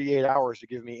have 48 hours to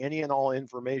give me any and all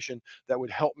information that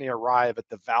would help me arrive at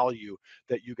the value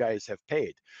that you guys have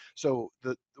paid. So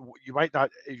you might not,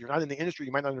 if you're not in the industry,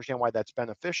 you might not understand why that's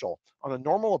beneficial. On a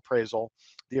normal appraisal,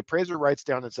 the appraiser writes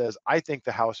down and says, I think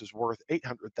the house is worth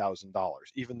 $800,000,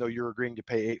 even though you're agreeing to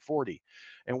pay $840,000.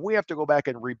 And we have to go back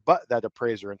and rebut that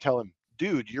appraiser and tell him,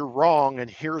 dude, you're wrong, and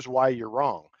here's why you're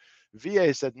wrong.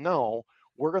 VA said, no,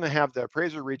 we're going to have the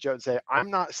appraiser reach out and say, I'm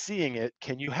not seeing it.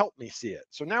 Can you help me see it?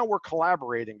 So now we're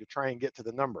collaborating to try and get to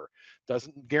the number.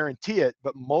 Doesn't guarantee it,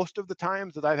 but most of the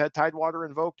times that I've had Tidewater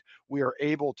invoked, we are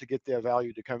able to get the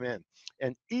value to come in.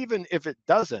 And even if it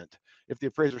doesn't, if the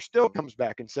appraiser still comes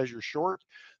back and says you're short,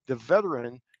 the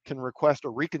veteran can request a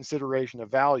reconsideration of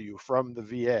value from the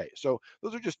VA. So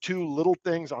those are just two little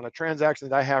things on a transaction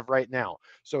that I have right now.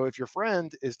 So if your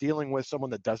friend is dealing with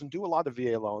someone that doesn't do a lot of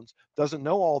VA loans, doesn't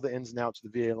know all the ins and outs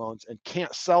of the VA loans, and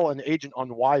can't sell an agent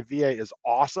on why VA is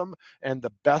awesome and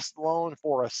the best loan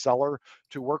for a seller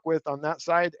to work with on that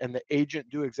side, and the agent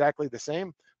do exactly the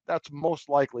same, that's most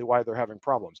likely why they're having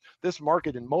problems. This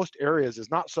market in most areas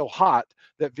is not so hot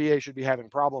that VA should be having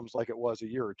problems like it was a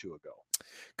year or two ago.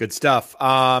 Good stuff.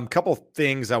 Couple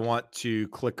things I want to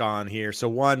click on here. So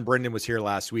one, Brendan was here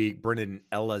last week. Brendan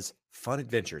Ella's Fun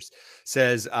Adventures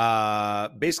says,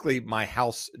 basically my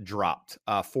house dropped,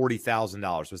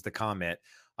 $40,000 was the comment.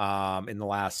 In the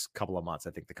last couple of months,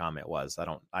 I think the comment was,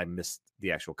 I missed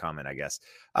the actual comment, I guess.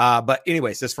 But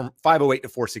anyway, it says from 508 to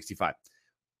 465.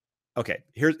 Okay,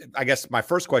 here's, I guess my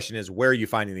first question is, where are you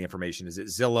finding the information? Is it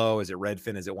Zillow? Is it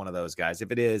Redfin? Is it one of those guys?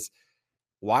 If it is,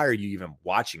 why are you even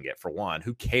watching it? For one,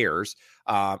 who cares?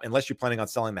 Unless you're planning on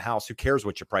selling the house, who cares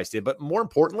what your price did? But more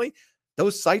importantly,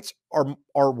 those sites are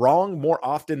wrong more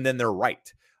often than they're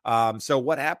right. So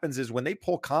what happens is when they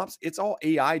pull comps, it's all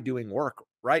AI doing work,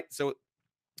 right? So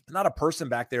not a person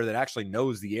back there that actually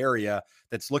knows the area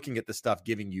that's looking at the stuff,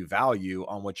 giving you value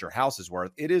on what your house is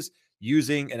worth. It is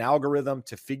using an algorithm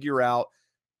to figure out,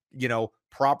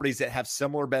 properties that have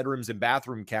similar bedrooms and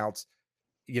bathroom counts,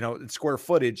 square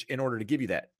footage in order to give you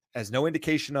that. Has no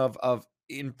indication of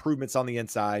improvements on the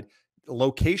inside.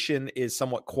 Location is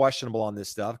somewhat questionable on this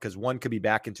stuff because one could be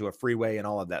back into a freeway and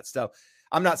all of that stuff.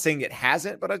 I'm not saying it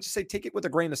hasn't, but I just say take it with a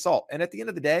grain of salt. And at the end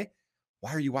of the day,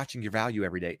 why are you watching your value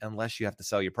every day unless you have to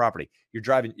sell your property? You're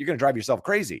going to drive yourself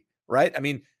crazy, right? I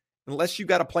mean, unless you've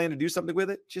got a plan to do something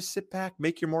with it, just sit back,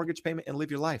 make your mortgage payment, and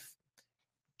live your life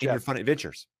in your fun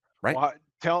adventures, right? Well,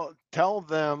 tell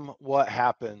them what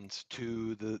happens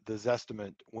to the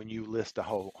Zestimate when you list a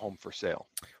home for sale.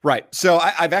 Right. So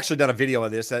I've actually done a video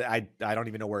of this. I don't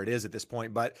even know where it is at this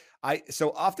point, but so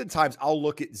oftentimes I'll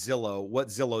look at Zillow, what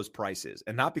Zillow's price is,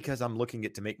 and not because I'm looking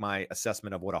at to make my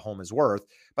assessment of what a home is worth,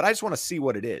 but I just want to see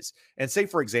what it is. And say,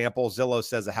 for example, Zillow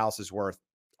says a house is worth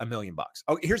 $1 million.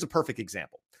 Oh, here's a perfect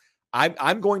example.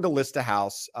 I'm going to list a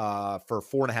house for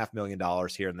 $4.5 million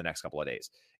here in the next couple of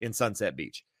days in Sunset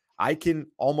Beach. I can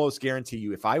almost guarantee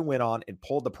you if I went on and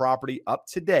pulled the property up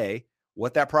today,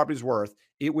 what that property is worth,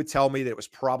 it would tell me that it was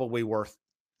probably worth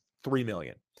 $3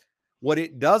 million. What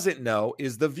it doesn't know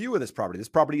is the view of this property. This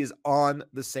property is on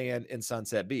the sand in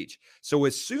Sunset Beach. So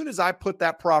as soon as I put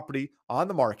that property on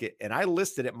the market and I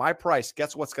listed at my price,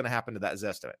 guess what's going to happen to that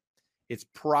Zestimate? It's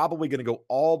probably going to go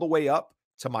all the way up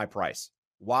to my price.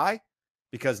 Why?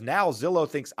 Because now Zillow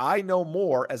thinks I know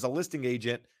more as a listing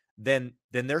agent than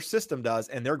their system does,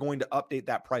 and they're going to update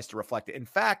that price to reflect it. In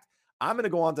fact, I'm going to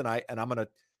go on tonight and I'm going to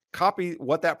copy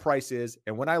what that price is.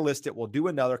 And when I list it, we'll do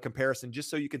another comparison just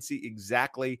so you can see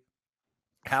exactly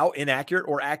how inaccurate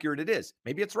or accurate it is.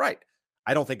 Maybe it's right.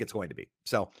 I don't think it's going to be.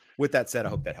 So with that said, I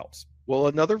hope that helps. Well,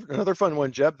 another fun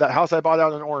one, Jeb. That house I bought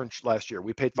out in Orange last year,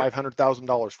 we paid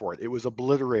 $500,000 for it. It was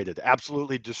obliterated,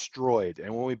 absolutely destroyed.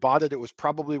 And when we bought it, it was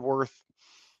probably worth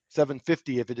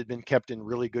 $750 if it had been kept in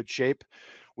really good shape.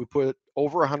 We put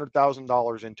over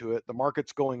 $100,000 into it. The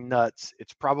market's going nuts.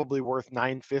 It's probably worth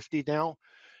 $950 now.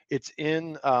 It's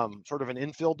in sort of an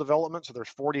infill development, so there's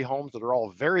 40 homes that are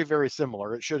all very, very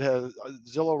similar. It should have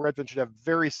Zillow Redfin should have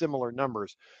very similar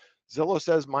numbers. Zillow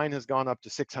says mine has gone up to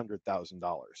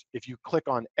 $600,000. If you click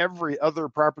on every other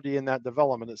property in that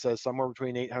development, it says somewhere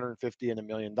between $850 and $1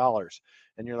 million.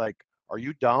 And you're like, are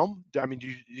you dumb? I mean,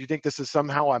 do you think this is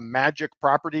somehow a magic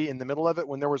property in the middle of it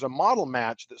when there was a model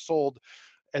match that sold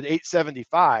at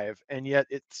 875 and yet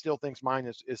it still thinks mine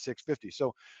is 650?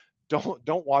 So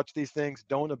don't watch these things.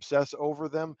 Don't obsess over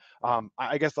them.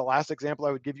 I guess the last example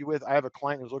I would give you with, I have a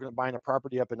client who's looking at buying a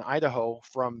property up in Idaho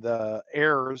from the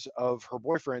heirs of her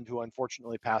boyfriend who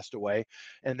unfortunately passed away.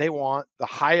 And they want the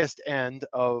highest end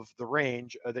of the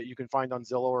range that you can find on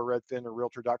Zillow or Redfin or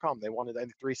Realtor.com. They wanted, I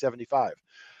think, 375.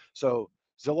 So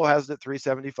Zillow has it at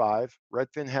 375.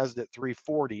 Redfin has it at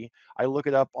 340. I look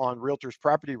it up on Realtor's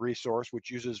Property Resource,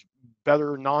 which uses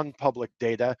better non-public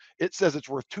data. It says it's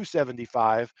worth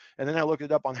 275. And then I looked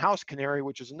it up on House Canary,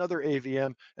 which is another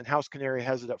AVM, and House Canary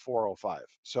has it at 405.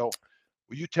 So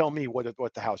will you tell me what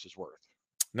the house is worth?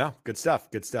 No, good stuff.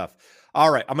 Good stuff.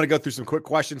 All right. I'm going to go through some quick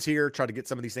questions here, try to get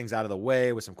some of these things out of the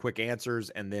way with some quick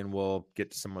answers, and then we'll get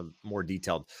to some more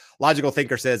detailed. Logical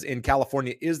Thinker says, in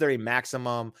California, is there a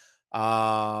maximum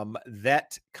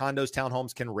that condos,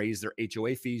 townhomes can raise their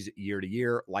HOA fees year to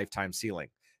year, lifetime ceiling?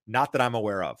 Not that I'm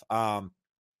aware of.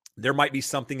 There might be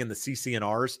something in the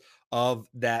CC&Rs of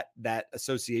that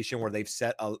association where they've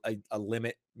set a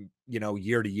limit,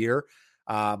 year to year.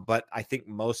 But I think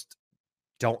most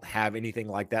don't have anything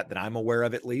like that I'm aware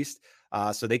of, at least.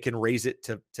 So they can raise it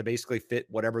to basically fit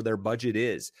whatever their budget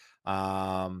is.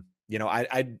 I've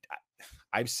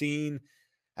seen,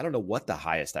 I don't know what the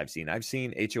highest I've seen. I've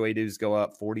seen HOA dues go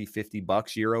up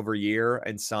 $40-$50 year over year.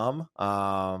 And some,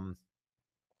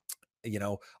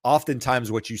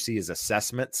 oftentimes what you see is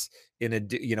assessments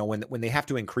when they have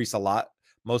to increase a lot.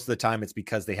 Most of the time it's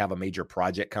because they have a major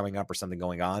project coming up or something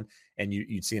going on, and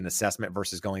you'd see an assessment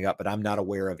versus going up, but I'm not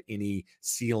aware of any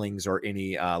ceilings or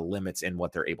any limits in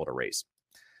what they're able to raise.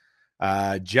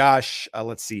 Josh,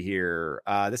 let's see here.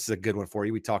 This is a good one for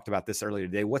you. We talked about this earlier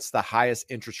today. What's the highest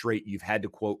interest rate you've had to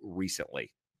quote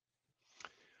recently?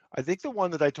 I think the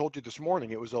one that I told you this morning,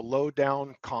 it was a low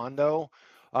down condo.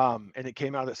 And it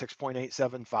came out at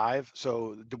 6.875.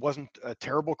 So it wasn't a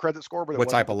terrible credit score, but what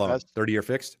type of loan? 30-year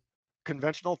fixed?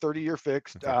 Conventional 30-year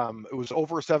fixed. Okay. It was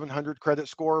over 700 credit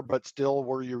score, but still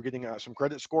where you were getting some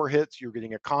credit score hits, you were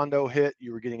getting a condo hit,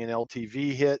 you were getting an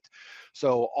LTV hit.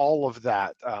 So all of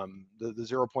that, the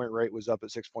 0 point rate was up at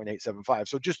 6.875.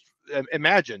 So just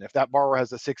imagine if that borrower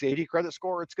has a 680 credit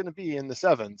score, it's going to be in the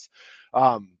sevens.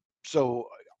 So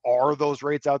are those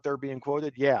rates out there being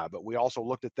quoted? Yeah, but we also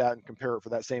looked at that and compare it for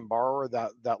that same borrower.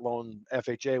 That loan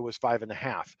FHA was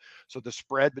 5.5. So the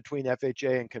spread between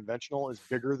FHA and conventional is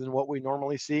bigger than what we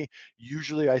normally see.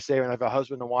 Usually I say when I have a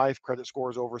husband and wife, credit score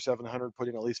is over 700,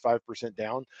 putting at least 5%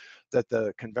 down, that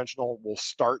the conventional will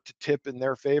start to tip in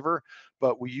their favor.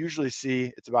 But we usually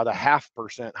see it's about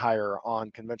 0.5% higher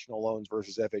on conventional loans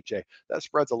versus FHA. That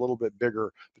spread's a little bit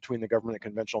bigger between the government and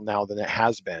conventional now than it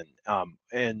has been.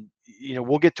 And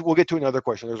we'll get to another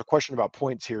question. There's a question about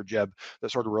points here, Jeb,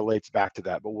 that sort of relates back to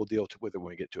that, but we'll deal with it when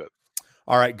we get to it.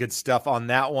 All right, good stuff on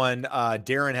that one.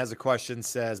 Darren has a question,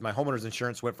 says, my homeowner's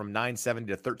insurance went from $970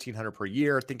 to $1,300 per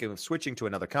year. Thinking of switching to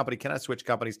another company. Can I switch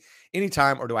companies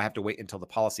anytime, or do I have to wait until the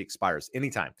policy expires?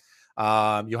 Anytime.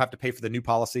 You'll have to pay for the new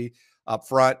policy up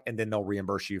front, and then they'll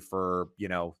reimburse you for,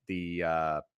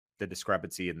 the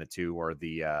discrepancy in the two, or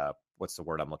the, what's the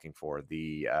word I'm looking for?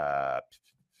 The,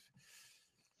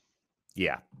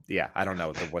 Yeah. I don't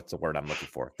know what's the word I'm looking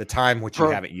for. The time which you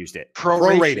haven't used it.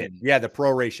 Prorated. Yeah, the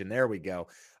proration. There we go.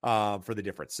 For the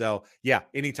difference. So yeah,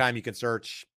 anytime you can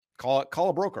search, call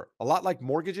a broker. A lot like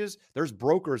mortgages, there's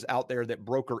brokers out there that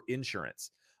broker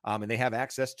insurance. And they have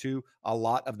access to a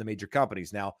lot of the major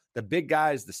companies. Now, the big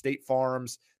guys, the State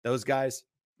Farms, those guys,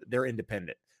 they're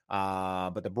independent.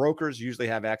 But the brokers usually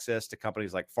have access to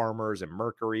companies like Farmers and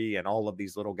Mercury and all of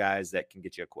these little guys that can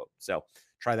get you a quote. So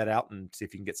try that out and see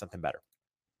if you can get something better.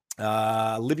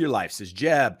 Live Your Life says,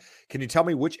 Jeb, can you tell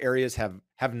me which areas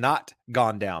have not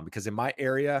gone down? Because in my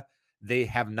area, they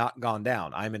have not gone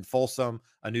down. I'm in Folsom,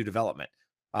 a new development.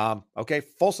 Okay,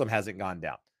 Folsom hasn't gone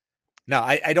down. No,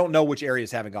 I don't know which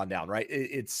areas haven't gone down, right?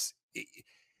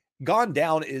 Gone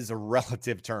down is a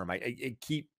relative term. I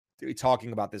keep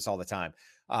talking about this all the time.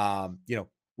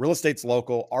 Real estate's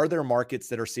local. Are there markets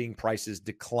that are seeing prices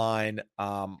decline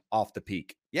off the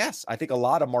peak? Yes, I think a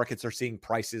lot of markets are seeing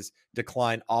prices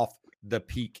decline off the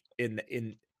peak in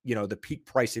the peak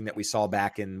pricing that we saw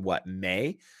back in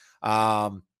May.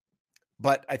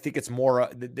 But I think it's more.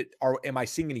 Am I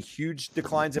seeing any huge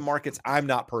declines in markets? I'm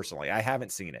not personally. I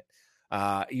haven't seen it.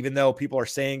 Even though people are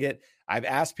saying it, I've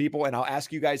asked people, and I'll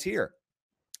ask you guys here.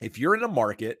 If you're in a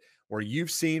market where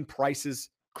you've seen prices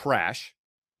crash,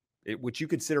 which you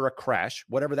consider a crash,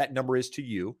 whatever that number is to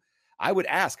you, I would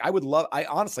ask. I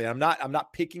honestly, I'm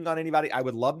not picking on anybody. I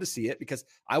would love to see it because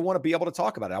I want to be able to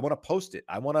talk about it. I want to post it.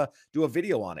 I want to do a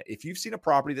video on it. If you've seen a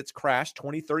property that's crashed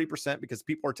 20, 30% because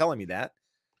people are telling me that,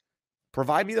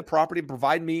 provide me the property,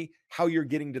 provide me how you're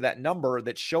getting to that number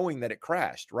that's showing that it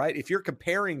crashed, right? If you're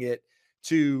comparing it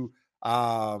to,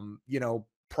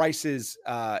 prices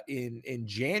in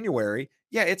January,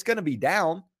 yeah, it's going to be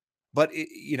down, but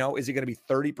is it going to be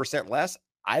 30% less?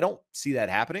 I don't see that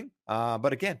happening.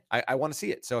 But again, I want to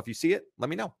see it. So if you see it, let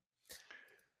me know.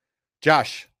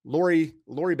 Josh, Lori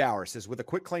Bauer says, with a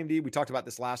quit claim deed, we talked about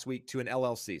this last week, to an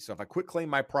LLC. So if I quit claim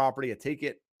my property, I take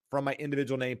it from my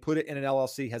individual name, put it in an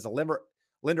LLC. Has a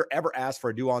lender ever asked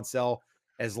for a due on sale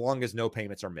as long as no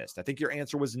payments are missed? I think your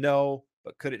answer was no,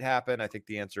 but could it happen? I think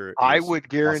the answer is I would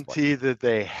guarantee possibly that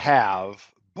they have,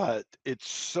 but it's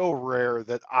so rare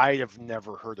that I have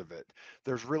never heard of it.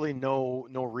 There's really no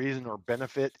reason or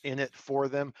benefit in it for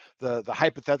them. The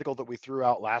hypothetical that we threw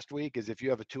out last week is if you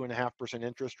have a 2.5%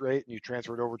 interest rate and you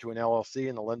transfer it over to an LLC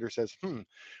and the lender says,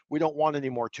 we don't want any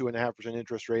more 2.5%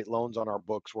 interest rate loans on our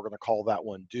books, we're going to call that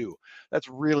one due. That's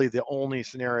really the only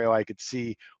scenario I could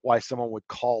see why someone would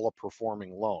call a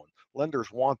performing loan.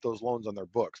 Lenders want those loans on their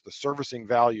books. The servicing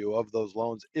value of those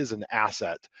loans is an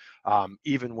asset,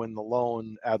 even when the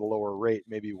loan at a lower rate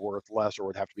may be worth less or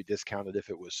would have to be discounted if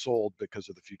it was sold because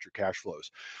of the future cash flows.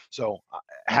 So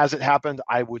has it happened?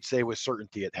 I would say with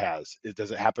certainty it has.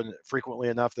 Does it happen frequently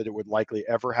enough that it would likely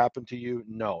ever happen to you?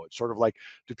 No. It's sort of like,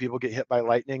 do people get hit by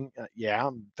lightning? Yeah,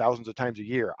 thousands of times a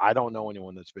year. I don't know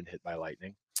anyone that's been hit by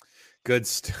lightning. Good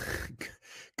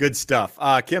stuff.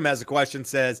 Kim has a question,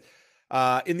 says,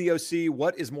 in the OC,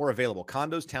 what is more available,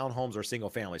 condos, townhomes, or single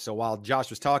family? So while Josh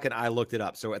was talking, I looked it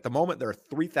up. So at the moment, there are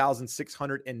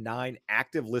 3,609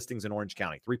 active listings in Orange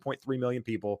County, 3.3 million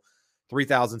people,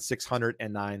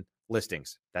 3,609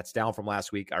 listings. That's down from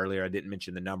last week. Earlier, I didn't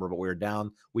mention the number, but we were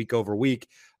down week over week,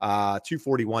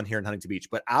 241 here in Huntington Beach.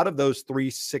 But out of those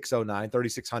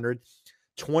 3,600,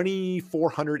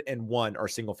 2,401 are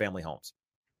single family homes.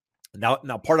 Now,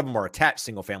 part of them are attached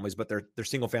single families, but they're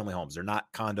single family homes. They're not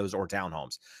condos or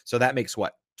townhomes. So that makes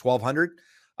what, 1,200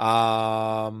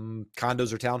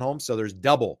 condos or townhomes. So there's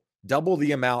double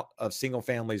the amount of single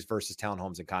families versus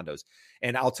townhomes and condos.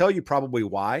 And I'll tell you probably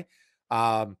why.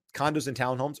 Condos and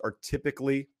townhomes are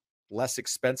typically less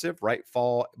expensive, right?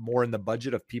 Fall more in the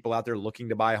budget of people out there looking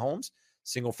to buy homes.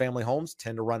 Single family homes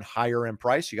tend to run higher in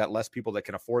price. You got less people that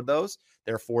can afford those.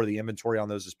 Therefore, the inventory on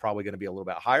those is probably going to be a little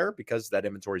bit higher because that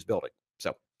inventory is building.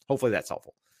 So hopefully that's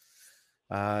helpful.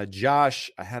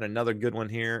 Josh, I had another good one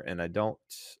here and I don't,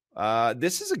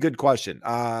 this is a good question.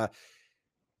 I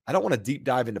don't want to deep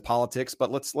dive into politics,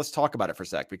 but let's talk about it for a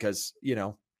sec because,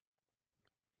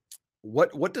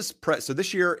 what does so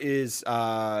this year is,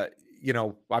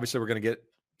 obviously we're going to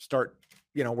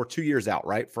we're 2 years out,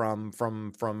 right?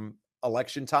 From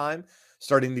election time,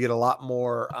 starting to get a lot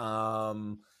more,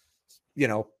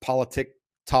 politic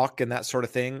talk and that sort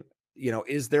of thing.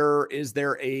 Is there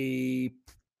a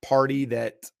party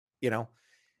that,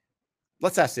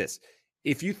 let's ask this.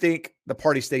 If you think the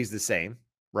party stays the same,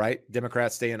 right?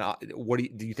 Democrats stay in,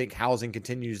 do you think housing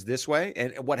continues this way?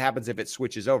 And what happens if it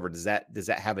switches over? Does that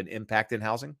have an impact in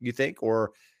housing, you think?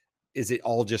 Or is it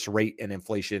all just rate and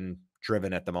inflation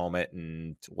driven at the moment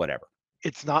and whatever?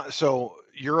 It's not. So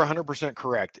you're 100%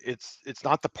 correct. It's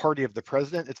not the party of the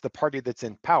president. It's the party that's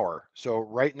in power. So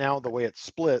right now, the way it's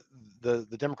split, the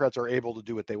Democrats are able to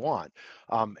do what they want,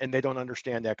 and they don't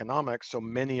understand economics. So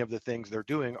many of the things they're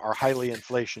doing are highly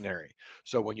inflationary.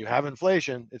 So when you have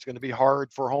inflation, it's going to be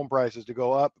hard for home prices to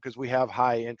go up because we have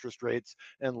high interest rates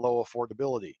and low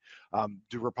affordability.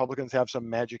 Do Republicans have some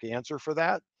magic answer for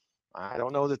that? I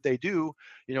don't know that they do.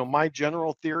 My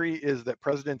general theory is that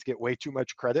presidents get way too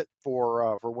much credit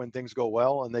for when things go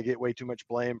well, and they get way too much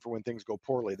blame for when things go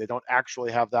poorly. They don't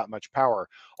actually have that much power.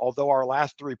 Although our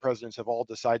last 3 presidents have all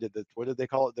decided that, what did they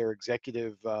call it? Their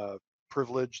executive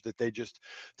privilege that they just Yeah,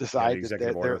 the decide that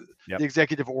executive they're order. Yep. the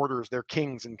executive orders, they're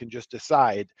kings and can just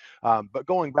decide. But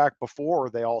going back before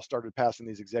they all started passing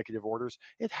these executive orders,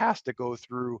 it has to go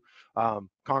through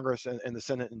Congress and the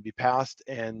Senate and be passed.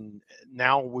 And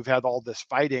now we've had all this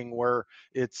fighting where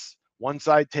it's one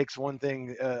side takes one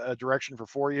thing, a direction for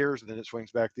 4 years, and then it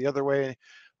swings back the other way.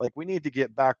 Like, we need to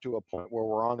get back to a point where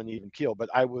we're on an even keel. But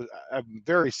I'm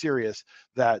very serious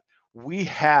that we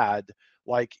had,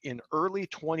 like, in early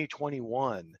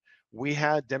 2021, we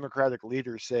had Democratic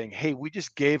leaders saying, hey, we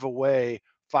just gave away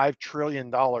 $5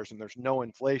 trillion and there's no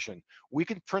inflation. We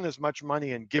can print as much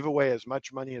money and give away as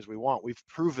much money as we want. We've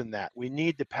proven that. We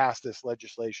need to pass this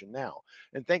legislation now.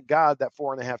 And thank God that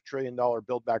 $4.5 trillion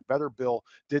Build Back Better bill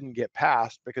didn't get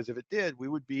passed, because if it did, we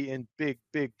would be in big,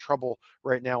 big trouble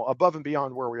right now, above and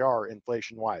beyond where we are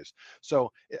inflation wise.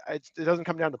 So it doesn't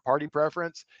come down to party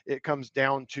preference. It comes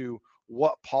down to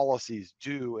what policies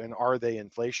do and are they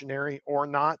inflationary or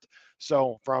not.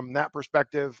 So from that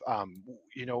perspective,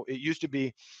 it used to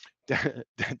be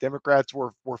Democrats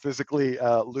were physically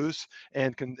loose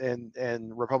and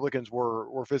Republicans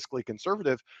were fiscally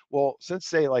conservative. Well, since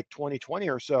say like 2020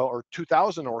 or so, or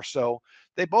 2000 or so,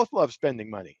 they both love spending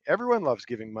money. Everyone loves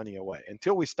giving money away.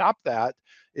 Until we stop that,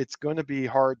 it's going to be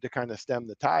hard to kind of stem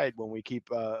the tide when we keep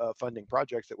funding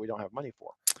projects that we don't have money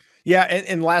for. Yeah,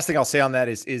 and last thing I'll say on that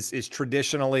is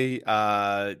traditionally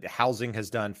housing has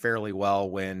done fairly well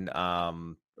when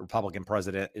Republican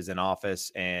president is in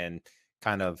office, and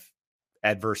kind of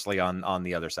adversely on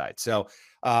the other side. So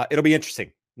it'll be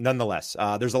interesting. Nonetheless,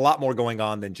 there's a lot more going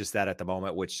on than just that at the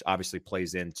moment, which obviously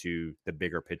plays into the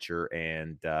bigger picture.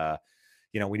 And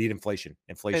we need inflation.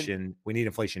 We need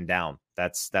inflation down.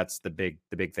 That's the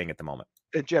big thing at the moment.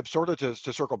 And Jeb, sort of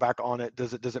to circle back on it,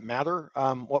 does it matter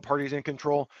what party's in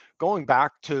control? Going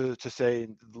back to say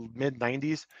the mid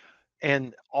 90s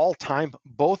and all time,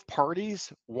 both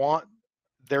parties want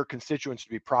their constituents to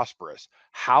be prosperous.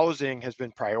 Housing has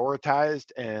been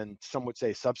prioritized and some would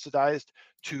say subsidized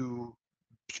to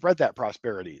spread that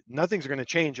prosperity. Nothing's going to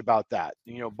change about that.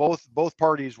 Both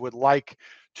parties would like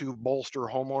to bolster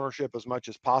homeownership as much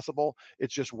as possible.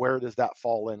 It's just, where does that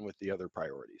fall in with the other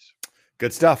priorities?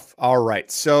 Good stuff. All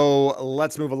right. So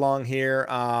let's move along here.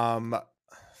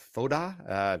 Foda,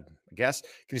 I guess.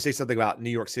 Can you say something about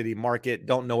New York City market?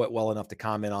 Don't know it well enough to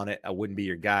comment on it. I wouldn't be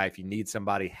your guy. If you need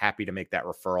somebody, happy to make that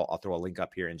referral. I'll throw a link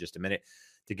up here in just a minute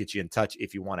to get you in touch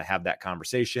if you want to have that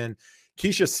conversation.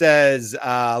 Keisha says,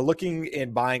 looking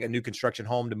and buying a new construction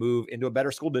home to move into a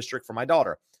better school district for my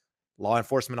daughter. Law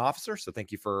enforcement officer. So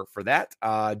thank you for that.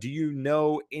 Do you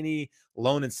know any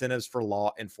loan incentives for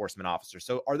law enforcement officers?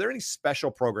 So are there any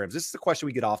special programs? This is a question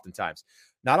we get oftentimes,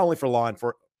 not only for law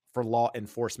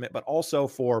enforcement, but also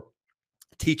for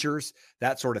teachers,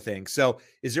 that sort of thing. So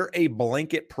is there a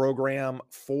blanket program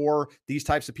for these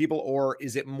types of people, or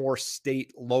is it more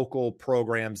state, local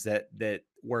programs that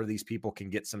where these people can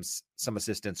get some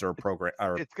assistance or program?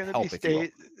 Or it's going to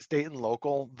be state and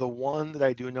local. The one that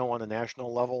I do know on a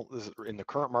national level in the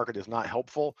current market is not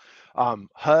helpful.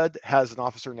 HUD has an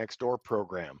officer next door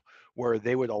program where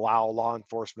they would allow law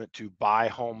enforcement to buy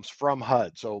homes from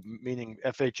HUD. So meaning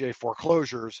FHA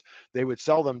foreclosures, they would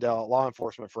sell them to law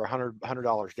enforcement for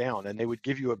 $100 down, and they would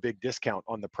give you a big discount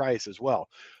on the price as well.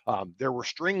 There were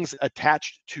strings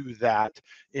attached to that,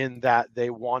 in that they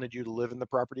wanted you to live in the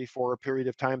property for a period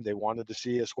of time. They wanted to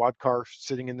see a squad car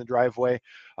sitting in the driveway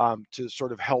to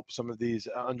sort of help some of these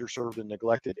underserved and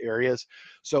neglected areas.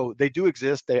 So they do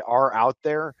exist. They are out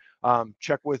there.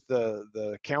 Check with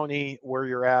the county where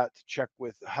you're at, check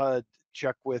with HUD,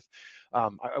 check with, I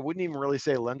wouldn't even really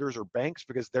say lenders or banks,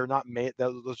 because they're not made,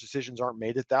 those decisions aren't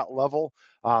made at that level.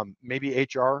 Maybe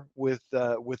HR with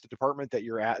the department that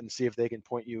you're at, and see if they can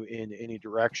point you in any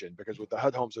direction, because with the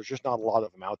HUD homes, there's just not a lot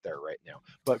of them out there right now.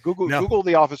 But Google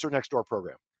the officer next door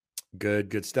program.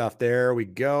 Good stuff. There we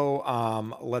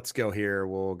go. Let's go here.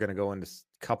 We're going to go into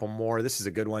a couple more. This is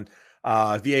a good one.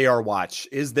 VAR watch.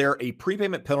 Is there a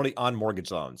prepayment penalty on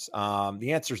mortgage loans?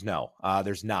 The answer is no.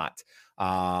 There's not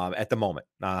at the moment.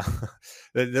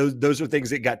 Those are things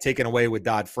that got taken away with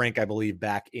Dodd-Frank, I believe,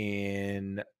 back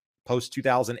in post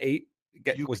 2008.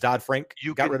 Was Dodd-Frank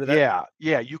got rid of that?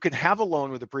 Yeah. You can have a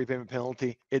loan with a prepayment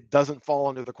penalty. It doesn't fall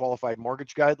under the qualified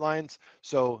mortgage guidelines.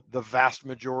 So the vast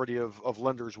majority of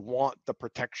lenders want the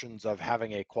protections of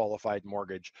having a qualified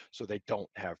mortgage, so they don't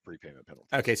have prepayment penalties.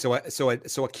 Okay, so a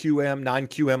QM,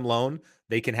 non-QM loan,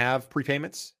 they can have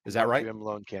prepayments. Is that right? QM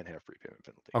loan can't have prepayment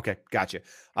penalty. Okay, gotcha.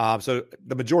 So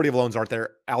the majority of loans out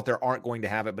there aren't going to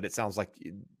have it, but it sounds like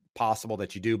possible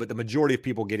that you do, but the majority of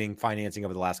people getting financing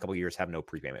over the last couple of years have no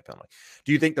prepayment penalty.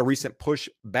 Do you think the recent push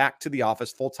back to the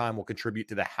office full-time will contribute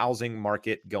to the housing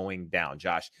market going down?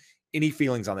 Josh, any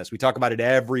feelings on this? We talk about it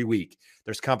every week.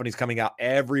 There's companies coming out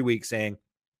every week saying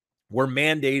we're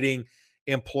mandating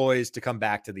employees to come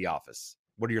back to the office.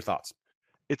 What are your thoughts?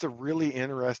 It's a really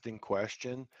interesting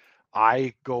question.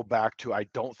 I go back to, I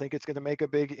don't think it's going to make a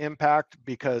big impact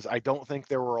because I don't think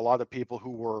there were a lot of people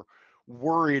who were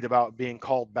worried about being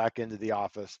called back into the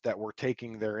office that were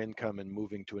taking their income and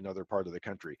moving to another part of the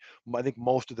country. I think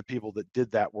most of the people that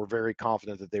did that were very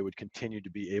confident that they would continue to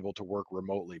be able to work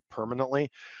remotely permanently.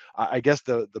 I guess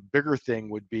the bigger thing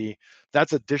would be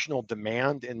that's additional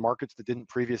demand in markets that didn't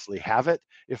previously have it.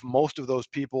 If most of those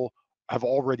people have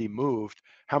already moved,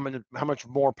 how much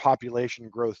more population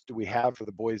growth do we have for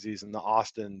the Boise's and the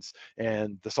Austins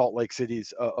and the Salt Lake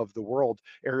cities of the world,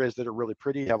 areas that are really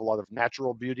pretty, have a lot of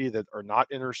natural beauty that are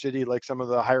not inner city like some of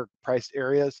the higher priced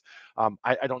areas.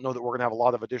 I don't know that we're going to have a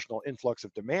lot of additional influx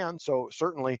of demand. So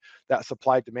certainly that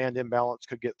supply demand imbalance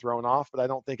could get thrown off, but I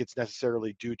don't think it's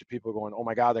necessarily due to people going, oh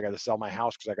my God, I got to sell my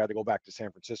house because I got to go back to San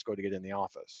Francisco to get in the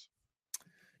office.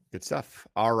 Good stuff.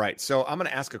 All right. So I'm going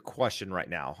to ask a question right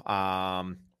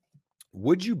now.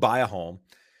 Would you buy a home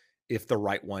if the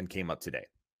right one came up today?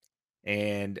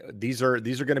 And these are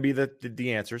going to be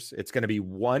the answers. It's going to be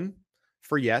 1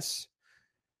 for yes,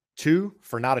 2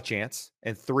 for not a chance,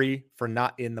 and 3 for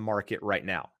not in the market right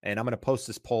now. And I'm going to post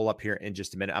this poll up here in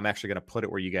just a minute. I'm actually going to put it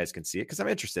where you guys can see it because I'm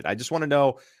interested. I just want to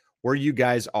know where you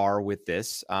guys are with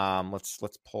this.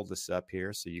 Let's pull this up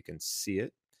here so you can see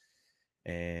it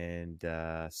and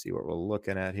see what we're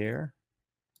looking at here.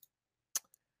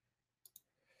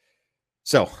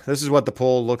 So this is what the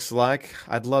poll looks like.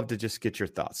 I'd love to just get your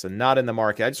thoughts. And not in the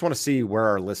market. I just want to see where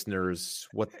our listeners,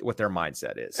 what their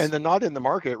mindset is. And the not in the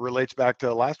market relates back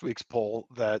to last week's poll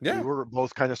that we were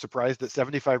both kind of surprised that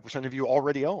 75% of you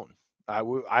already own. I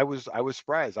was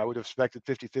surprised. I would have expected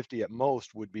 50-50 at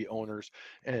most would be owners,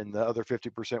 and the other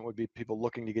 50% would be people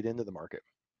looking to get into the market.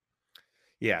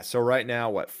 Yeah. So right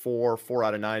now, 4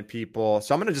 out of 9 people.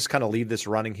 So I'm going to just kind of leave this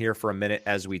running here for a minute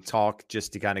as we talk,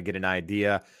 just to kind of get an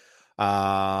idea.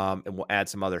 And we'll add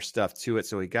some other stuff to it.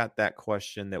 So we got that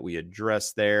question that we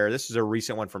addressed there. This is a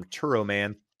recent one from Turo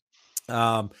Man.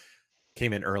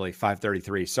 Came in early,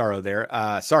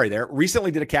 5:33. Sorry there. Recently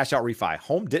did a cash out refi.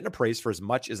 Home didn't appraise for as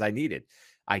much as I needed.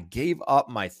 I gave up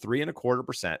my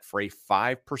 3.25% for a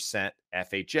 5%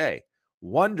 FHA.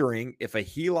 Wondering if a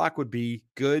HELOC would be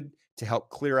good to help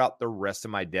clear out the rest of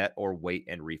my debt or wait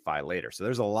and refi later. So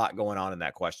there's a lot going on in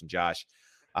that question, Josh.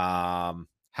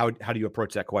 How do you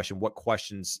approach that question? What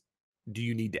questions do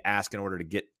you need to ask in order to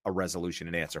get a resolution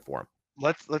and answer for him?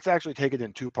 Let's actually take it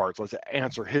in 2 parts. Let's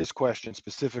answer his question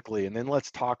specifically, and then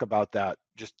let's talk about that.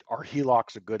 Just, are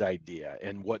HELOCs a good idea,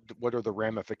 and what are the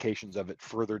ramifications of it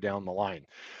further down the line?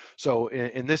 So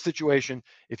in this situation,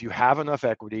 if you have enough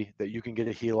equity that you can get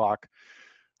a HELOC,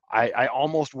 I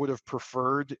almost would have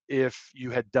preferred if you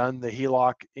had done the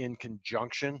HELOC in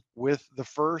conjunction with the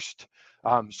first.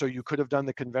 So you could have done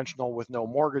the conventional with no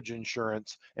mortgage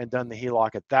insurance and done the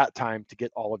HELOC at that time to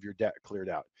get all of your debt cleared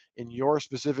out. In your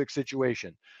specific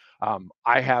situation,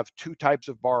 I have 2 types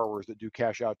of borrowers that do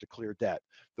cash out to clear debt.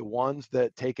 The ones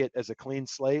that take it as a clean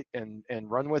slate and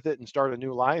run with it and start a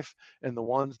new life, and the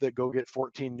ones that go get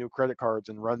 14 new credit cards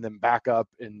and run them back up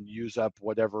and use up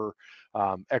whatever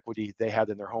equity they had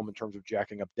in their home in terms of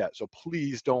jacking up debt. So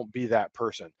please don't be that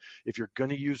person. If you're going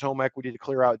to use home equity to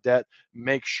clear out debt,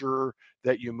 make sure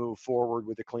that you move forward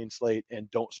with a clean slate and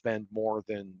don't spend more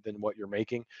than what you're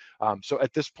making. So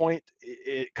at this point,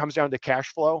 it comes down to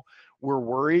cash flow. We're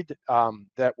worried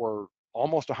that we're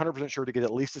almost 100% sure to get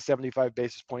at least a 75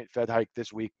 basis point Fed hike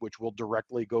this week, which will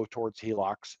directly go towards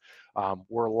HELOCs.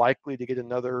 We're likely to get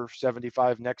another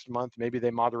 75 next month. Maybe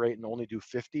they moderate and only do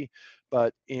 50,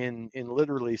 but in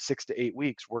literally 6 to 8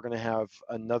 weeks, we're going to have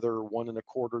another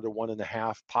 1.25 to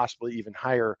 1.5, possibly even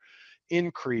higher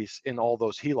increase in all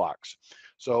those HELOCs.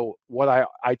 So what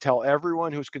I tell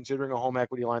everyone who's considering a home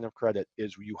equity line of credit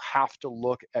is you have to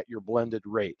look at your blended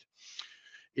rate.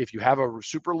 If you have a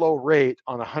super low rate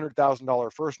on a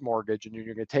 $100,000 first mortgage and you're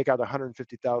going to take out a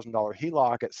 $150,000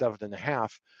 HELOC at 7.5,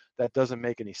 that doesn't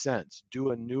make any sense.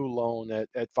 Do a new loan at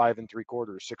 5.75,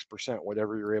 6%,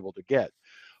 whatever you're able to get.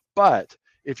 But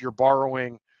if you're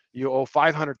borrowing, you owe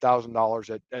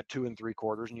 $500,000 at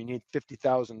 2.75, and you need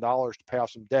 $50,000 to pay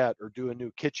off some debt or do a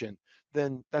new kitchen,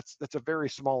 then that's a very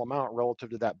small amount relative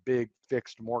to that big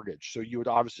fixed mortgage. So you would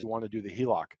obviously want to do the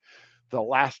HELOC. The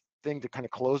last thing to kind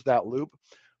of close that loop,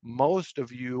 most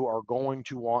of you are going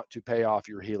to want to pay off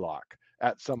your HELOC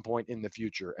at some point in the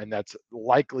future. And that's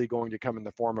likely going to come in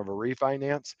the form of a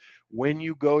refinance. When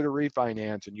you go to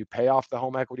refinance and you pay off the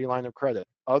home equity line of credit,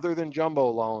 other than jumbo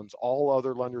loans, all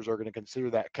other lenders are going to consider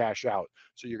that cash out.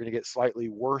 So you're going to get slightly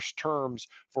worse terms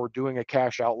for doing a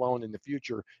cash out loan in the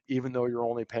future, even though you're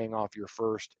only paying off your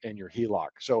first and your HELOC.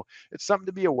 So it's something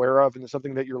to be aware of, and it's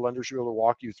something that your lender should be able to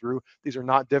walk you through. These are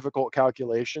not difficult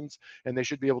calculations, and they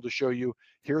should be able to show you,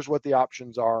 here's what the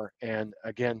options are. And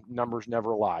again, numbers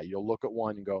never lie. You'll look at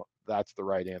one and go, that's the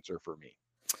right answer for me.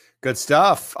 Good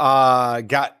stuff.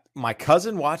 Got my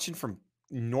cousin watching from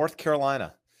North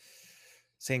Carolina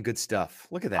saying good stuff.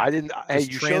 Look at that. I didn't. Hey,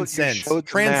 you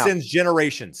transcends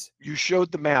generations. You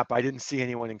showed the map. I didn't see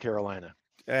anyone in Carolina.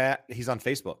 He's on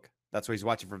Facebook. That's why he's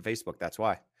watching from Facebook. That's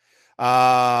why.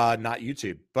 Not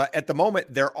YouTube. But at the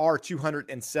moment, there are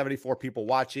 274 people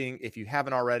watching. If you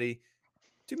haven't already,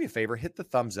 do me a favor, hit the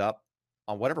thumbs up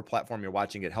on whatever platform you're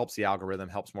watching. It helps the algorithm,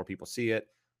 helps more people see it,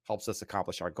 helps us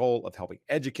accomplish our goal of helping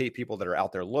educate people that are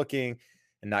out there looking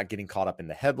and not getting caught up in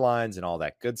the headlines and all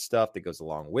that good stuff that goes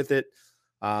along with it.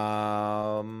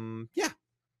 Yeah.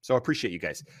 So I appreciate you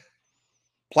guys.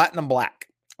 Platinum Black.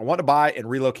 I want to buy and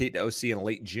relocate to OC in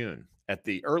late June at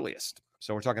the earliest.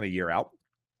 So we're talking a year out.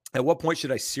 At what point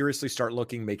should I seriously start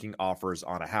making offers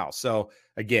on a house? So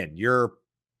again, you're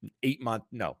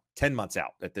 10 months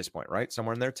out at this point, right?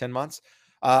 Somewhere in there, 10 months.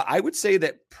 I would say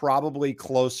that probably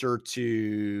closer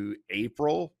to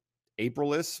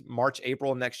March,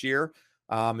 April of next year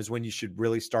is when you should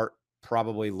really start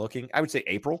probably looking. I would say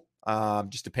April,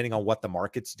 just depending on what the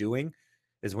market's doing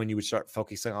is when you would start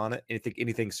focusing on it.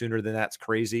 Anything sooner than that's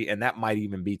crazy. And that might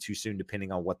even be too soon,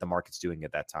 depending on what the market's doing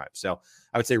at that time. So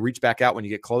I would say reach back out when you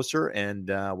get closer, and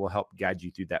we'll help guide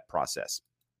you through that process.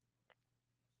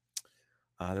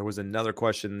 There was another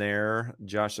question there,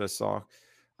 Josh, I saw.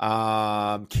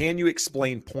 Can you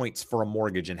explain points for a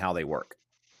mortgage and how they work?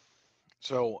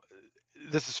 So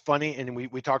this is funny, and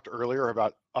we talked earlier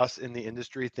about us in the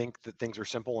industry think that things are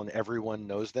simple and everyone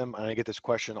knows them. And I get this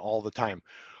question all the time.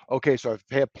 Okay, so I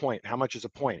pay a point. How much is a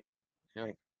point? You're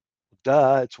like,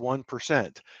 duh, it's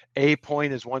 1%. A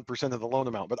point is 1% of the loan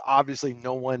amount, but obviously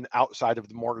no one outside of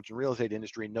the mortgage and real estate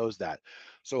industry knows that.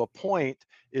 So a point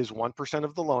is 1%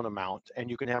 of the loan amount, and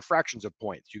you can have fractions of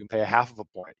points. You can pay a half of a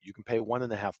point. You can pay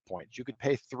 1.5 points. You could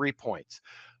pay 3 points.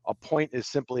 A point is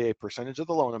simply a percentage of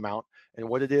the loan amount, and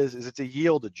what it is it's a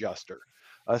yield adjuster.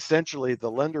 Essentially, the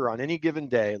lender on any given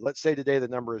day, let's say today the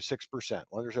number is 6%.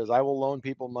 Lender says, I will loan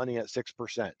people money at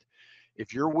 6%.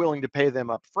 If you're willing to pay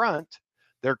them up front,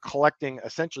 they're collecting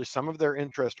essentially some of their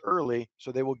interest early,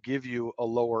 so they will give you a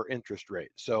lower interest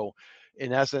rate. So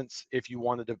in essence, if you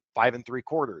wanted to 5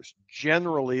 3/4,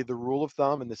 generally the rule of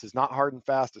thumb, and this is not hard and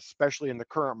fast, especially in the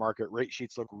current market, rate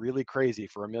sheets look really crazy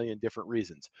for a million different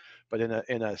reasons. But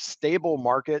in a stable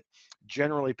market,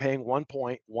 generally paying 1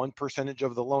 point, 1%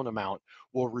 of the loan amount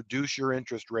will reduce your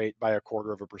interest rate by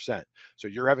 1/4%. So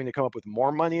you're having to come up with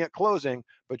more money at closing,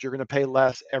 but you're going to pay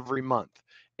less every month.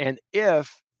 And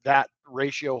if that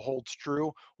ratio holds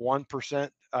true,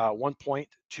 1%, 1 point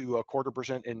to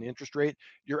 1/4% in interest rate,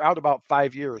 you're out about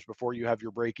 5 years before you have your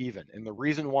break even. And the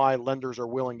reason why lenders are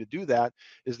willing to do that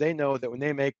is they know that when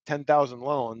they make 10,000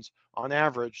 loans, on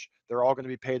average, they're all going to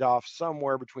be paid off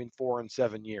somewhere between 4 and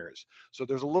 7 years. So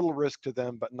there's a little risk to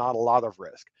them, but not a lot of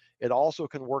risk. It also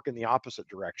can work in the opposite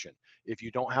direction. If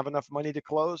you don't have enough money to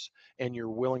close and you're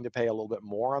willing to pay a little bit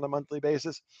more on a monthly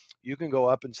basis, you can go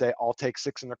up and say, I'll take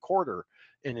 6 1/4.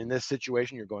 And in this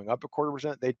situation, you're going up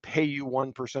 1/4%. They'd pay you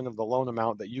 1% of the loan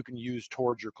amount that you can use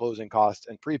towards your closing costs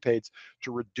and prepaids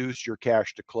to reduce your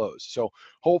cash to close. So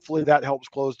hopefully that helps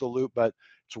close the loop, but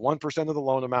it's 1% of the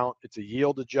loan amount. It's a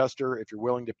yield adjuster. If you're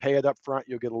willing to pay it up front,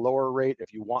 you'll get a lower rate.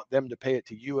 If you want them to pay it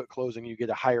to you at closing, you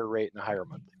get a higher rate and a higher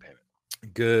monthly payment.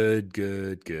 Good.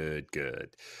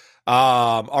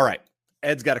 All right.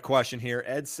 Ed's got a question here.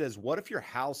 Ed says, what if your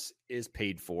house is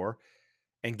paid for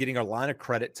and getting a line of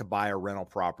credit to buy a rental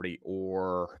property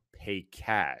or pay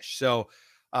cash? So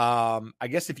I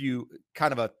guess if you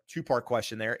kind of a two-part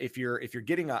question there, if you're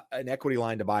getting an equity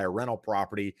line to buy a rental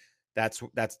property, that's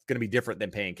going to be different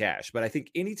than paying cash. But I think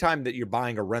anytime that you're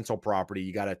buying a rental property,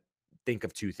 you got to think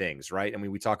of two things, right? I mean,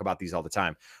 we talk about these all the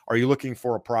time. Are you looking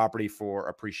for a property for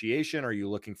appreciation? Or are you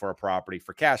looking for a property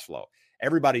for cash flow?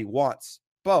 Everybody wants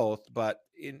both, but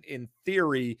in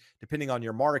theory, depending on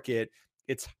your market,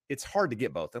 it's hard to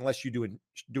get both unless you're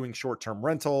doing short-term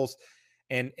rentals.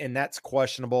 And that's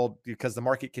questionable because the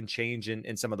market can change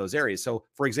in some of those areas. So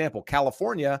for example,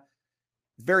 California,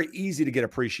 very easy to get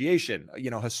appreciation.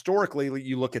 Historically,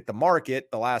 you look at the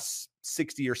market, the last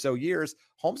 60 or so years,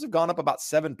 homes have gone up about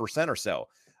 7% or so.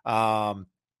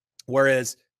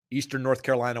 Whereas Eastern North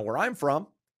Carolina, where I'm from,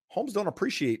 homes don't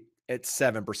appreciate at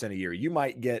 7% a year. You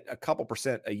might get a couple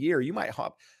percent a year. You might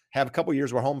have a couple of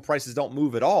years where home prices don't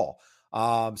move at all.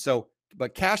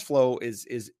 But cash flow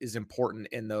is important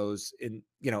in those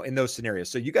scenarios.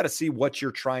 So you got to see what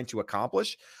you're trying to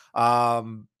accomplish.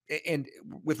 And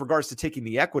with regards to taking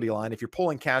the equity line, if you're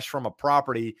pulling cash from a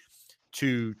property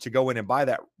to go in and buy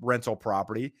that rental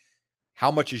property,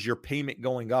 how much is your payment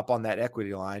going up on that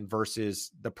equity line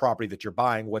versus the property that you're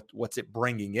buying? What's it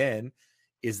bringing in?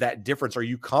 Is that difference? Are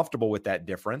you comfortable with that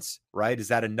difference, right? Is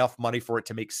that enough money for it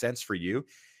to make sense for you?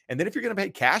 And then if you're going to pay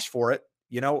cash for it,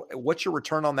 what's your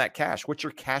return on that cash? What's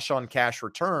your cash on cash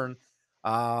return?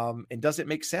 And does it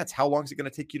make sense? How long is it going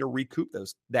to take you to recoup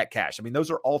that cash? I mean, those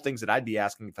are all things that I'd be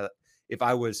asking if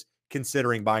I was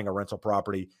considering buying a rental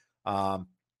property,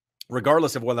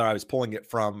 regardless of whether I was pulling it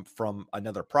from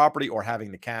another property or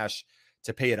having the cash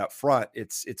to pay it up front.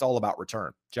 It's all about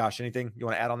return. Josh, anything you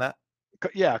want to add on that?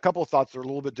 Yeah, a couple of thoughts that are a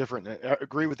little bit different. I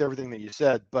agree with everything that you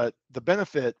said, but the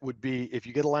benefit would be if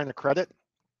you get a line of credit,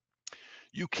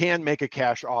 you can make a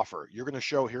cash offer. You're going to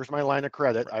show, here's my line of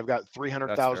credit. I've got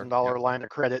 $300,000 line of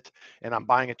credit, and I'm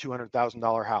buying a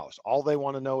 $200,000 house. All they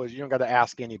want to know is you don't got to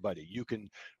ask anybody. You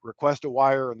can request a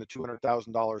wire, and the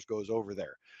 $200,000 goes over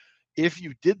there. If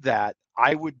you did that,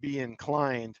 I would be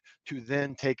inclined to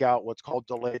then take out what's called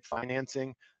delayed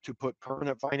financing to put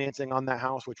permanent financing on that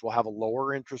house, which will have a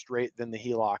lower interest rate than the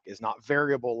HELOC, is not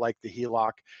variable like the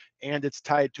HELOC, and it's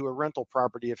tied to a rental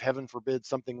property. If heaven forbid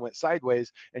something went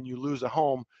sideways and you lose a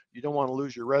home, you don't want to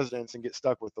lose your residence and get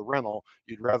stuck with the rental.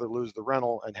 You'd rather lose the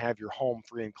rental and have your home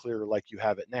free and clear like you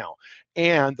have it now.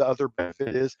 And the other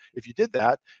benefit is if you did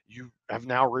that, you have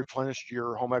now replenished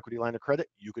your home equity line of credit.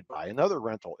 You could buy another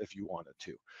rental if you wanted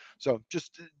to. So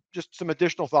just some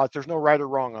additional thoughts. There's no right or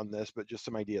wrong on this, but just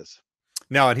some ideas.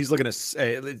 No, and he's looking at,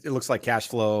 it looks like cash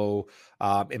flow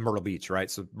in Myrtle Beach,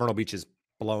 right? So Myrtle Beach has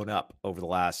blown up over the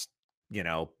last,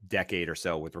 decade or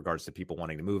so with regards to people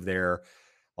wanting to move there.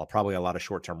 Well, probably a lot of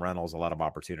short-term rentals, a lot of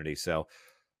opportunity. So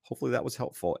hopefully that was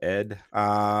helpful, Ed.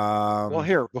 Well,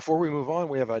 here, before we move on,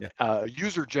 we have a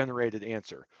user-generated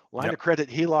answer. Line of credit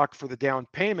HELOC for the down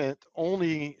payment,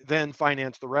 only then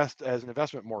finance the rest as an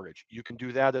investment mortgage. You can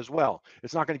do that as well.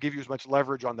 It's not going to give you as much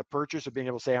leverage on the purchase of being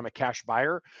able to say I'm a cash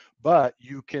buyer, but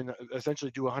you can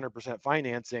essentially do 100%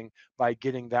 financing by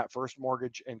getting that first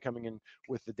mortgage and coming in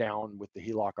with the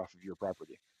HELOC off of your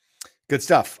property. Good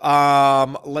stuff.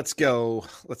 Let's go.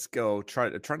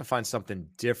 Trying to find something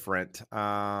different.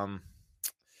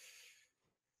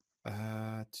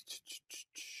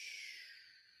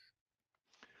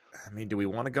 Do we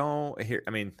want to go here?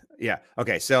 Yeah.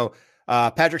 Okay. So,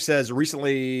 Patrick says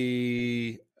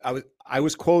recently, I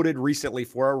was quoted recently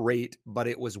for a rate, but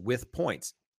it was with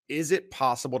points. Is it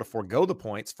possible to forego the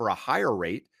points for a higher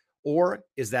rate, or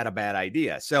is that a bad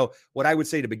idea? So what I would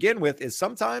say to begin with is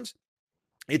sometimes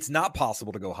it's not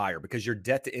possible to go higher because your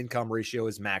debt to income ratio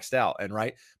is maxed out. And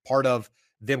part of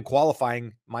them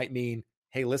qualifying might mean,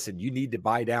 hey, listen, you need to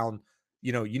buy down,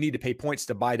 you need to pay points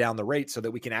to buy down the rate so that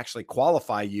we can actually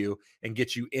qualify you and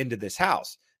get you into this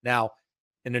house. Now,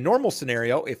 in a normal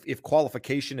scenario, if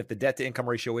the debt to income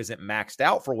ratio isn't maxed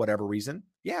out for whatever reason,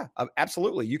 yeah,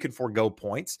 absolutely. You can forego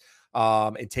points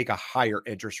and take a higher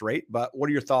interest rate. But what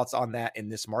are your thoughts on that in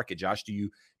this market, Josh? Do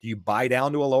you buy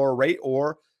down to a lower rate,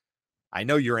 or I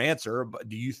know your answer, but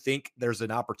do you think there's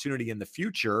an opportunity in the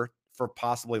future for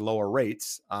possibly lower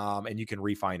rates and you can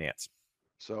refinance?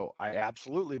 So I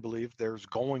absolutely believe there's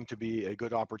going to be a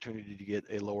good opportunity to get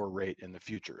a lower rate in the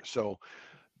future. So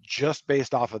just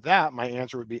based off of that, my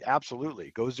answer would be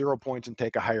absolutely go 0 points and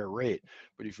take a higher rate.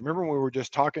 But if you remember when we were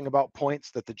just talking about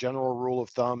points, that the general rule of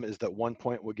thumb is that 1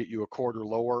 point will get you a quarter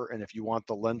lower. And if you want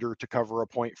the lender to cover a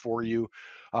point for you,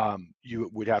 you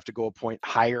would have to go a point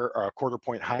higher or a quarter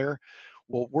point higher.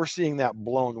 Well, we're seeing that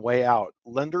blown way out.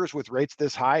 Lenders with rates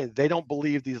this high, they don't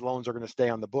believe these loans are going to stay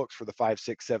on the books for the 5,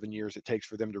 6, 7 years it takes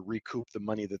for them to recoup the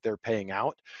money that they're paying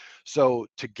out. So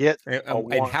to get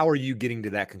and how are you getting to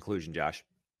that conclusion, Josh?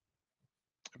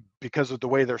 Because of the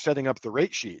way they're setting up the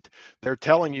rate sheet. They're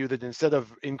telling you that instead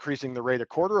of increasing the rate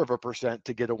 0.25%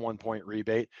 to get a 1 point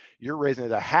rebate, you're raising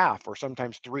it 0.5 or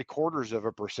sometimes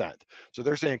 0.75%. So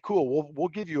they're saying, cool, we'll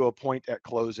give you a point at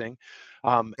closing.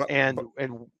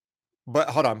 But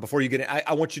hold on, before you get in,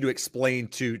 I want you to explain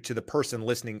to the person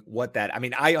listening what that,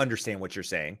 I understand what you're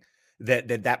saying,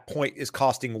 that point is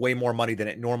costing way more money than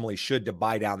it normally should to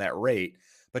buy down that rate,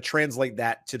 but translate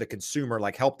that to the consumer,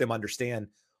 help them understand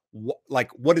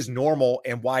what is normal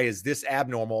and why is this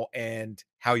abnormal and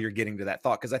how you're getting to that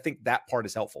thought. Cause I think that part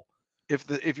is helpful.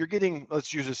 if you're getting,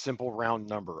 let's use a simple round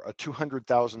number, a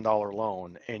 $200,000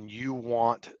 loan, and you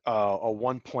want a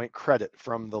 1 point credit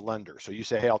from the lender, so you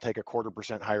say, hey, I'll take a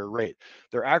 0.25% higher rate.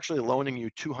 They're actually loaning you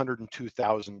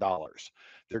 $202,000.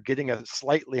 They're getting a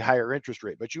slightly higher interest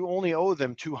rate, but you only owe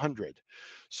them 200.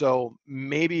 So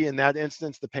maybe in that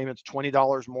instance, the payment's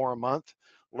 $20 more a month.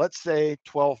 Let's say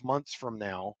 12 months from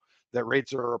now, that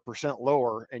rates are 1%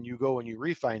 lower, and you go and you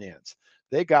refinance.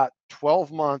 They got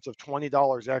 12 months of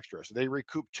 $20 extra. So they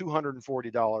recouped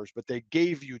 $240, but they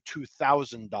gave you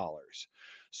 $2,000.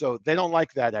 So they don't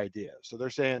like that idea. So they're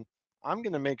saying, I'm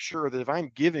going to make sure that if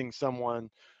I'm giving someone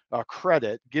a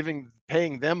credit,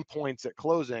 paying them points at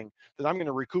closing, that I'm going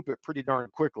to recoup it pretty darn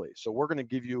quickly. So we're going to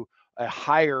give you a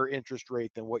higher interest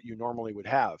rate than what you normally would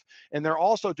have. And they're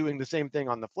also doing the same thing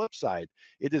on the flip side.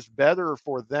 It is better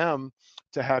for them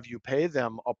to have you pay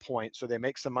them a point so they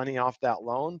make some money off that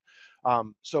loan.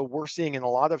 So we're seeing in a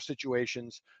lot of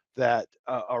situations that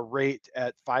a rate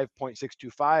at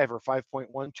 5.625 or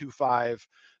 5.125,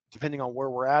 depending on where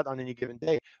we're at on any given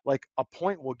day, like a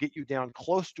point will get you down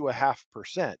close to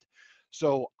 0.5%.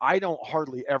 So I don't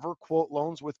hardly ever quote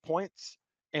loans with points.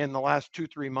 In the last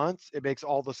 2-3 months, it makes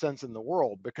all the sense in the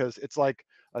world, because it's like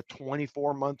a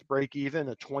 24-month break even,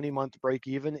 a 20-month break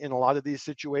even in a lot of these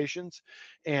situations.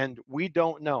 And we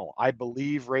don't know. I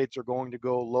believe rates are going to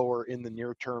go lower in the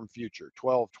near term future,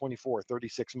 12, 24,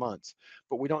 36 months,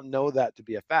 but we don't know that to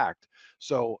be a fact.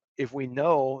 So if we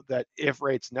know that if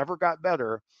rates never got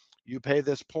better, you pay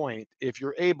this point, if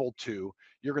you're able to,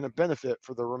 you're going to benefit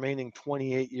for the remaining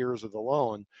 28 years of the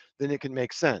loan, then it can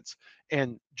make sense.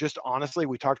 And just honestly,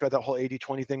 we talked about that whole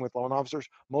 80-20 thing with loan officers.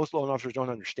 Most loan officers don't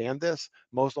understand this.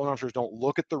 Most loan officers don't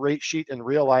look at the rate sheet and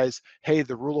realize, hey,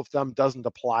 the rule of thumb doesn't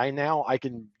apply now.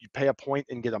 You pay a point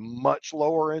and get a much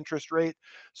lower interest rate.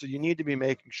 So you need to be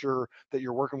making sure that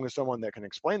you're working with someone that can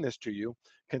explain this to you,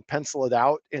 can pencil it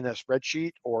out in a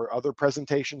spreadsheet or other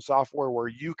presentation software where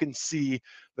you can see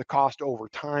the cost over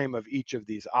time of each of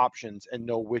these options and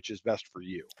know which is best for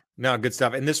you. No, good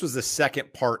stuff. And this was the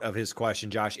second part of his question,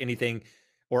 Josh. Anything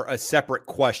or a separate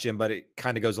question, but it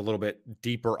kind of goes a little bit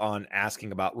deeper on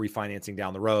asking about refinancing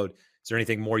down the road. Is there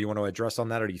anything more you want to address on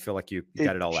that, or do you feel like you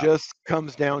got it all out? It just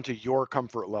comes down to your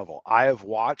comfort level. I have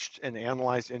watched and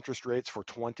analyzed interest rates for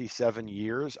 27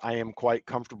 years. I am quite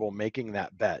comfortable making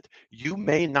that bet. You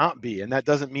may not be, and that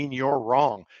doesn't mean you're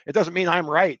wrong. It doesn't mean I'm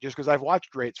right just because I've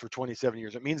watched rates for 27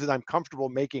 years. It means that I'm comfortable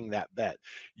making that bet.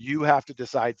 You have to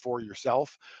decide for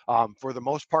yourself. For the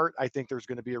most part, I think there's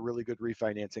going to be a really good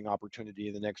refinancing opportunity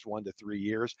in the next 1 to 3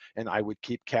 years, and I would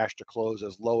keep cash to close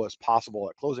as low as possible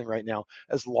at closing right now,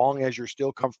 as long as you're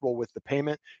still comfortable with the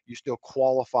payment, you still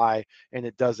qualify, and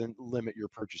it doesn't limit your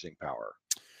purchasing power.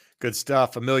 Good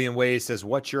stuff. A Million Ways says,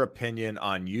 what's your opinion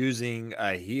on using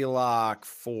a HELOC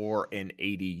for an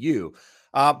ADU?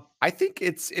 I think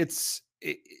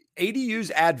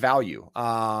ADUs add value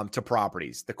to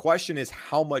properties. The question is,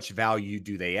 how much value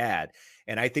do they add?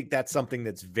 And I think that's something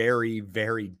that's very,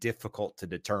 very difficult to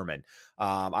determine.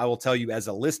 I will tell you, as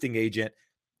a listing agent,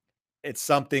 it's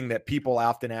something that people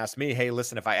often ask me, hey,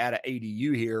 listen, if I add an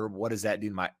ADU here, what does that do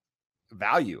to my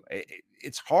value?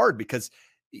 It's hard because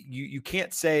you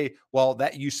can't say, well,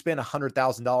 that you spent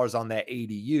 $100,000 on that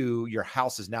ADU, your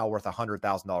house is now worth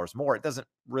 $100,000 more. It doesn't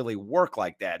really work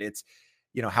like that. It's,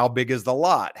 how big is the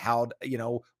lot?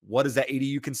 What does that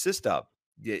ADU consist of?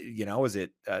 Is it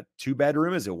a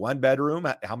 2-bedroom? Is it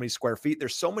 1-bedroom? How many square feet?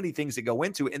 There's so many things that go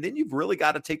into it. And then you've really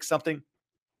got to take something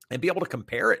and be able to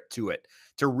compare it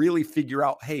to really figure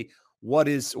out, hey, what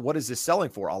is this selling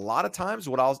for? A lot of times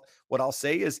what I'll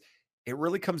say is, it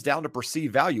really comes down to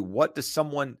perceived value. What does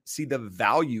someone see the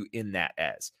value in that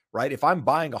as, right? If I'm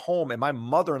buying a home and my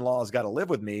mother-in-law has got to live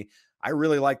with me, I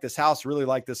really like this house, really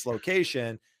like this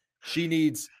location. She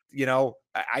needs,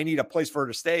 I need a place for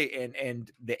her to stay,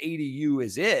 and the ADU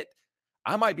is it.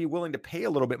 I might be willing to pay a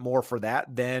little bit more for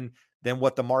that than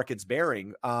what the market's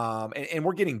bearing. And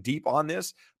we're getting deep on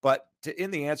this, but to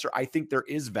end the answer, I think there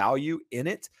is value in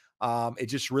it. It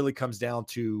just really comes down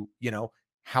to,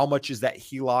 how much is that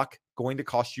HELOC going to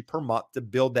cost you per month to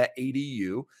build that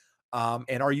ADU?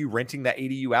 And are you renting that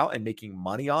ADU out and making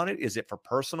money on it? Is it for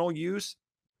personal use?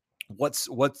 What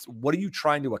are you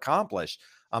trying to accomplish?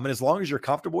 And as long as you're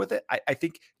comfortable with it, I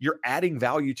think you're adding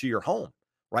value to your home,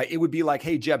 right? It would be like,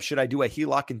 hey, Jeb, should I do a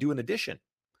HELOC and do an addition?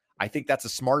 I think that's a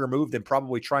smarter move than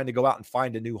probably trying to go out and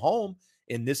find a new home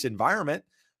in this environment,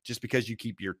 just because you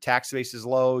keep your tax bases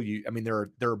low. There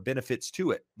are benefits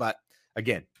to it, but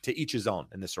again, to each his own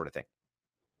in this sort of thing.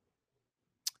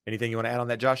 Anything you want to add on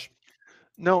that, Josh?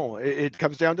 No, it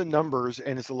comes down to numbers,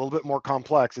 and it's a little bit more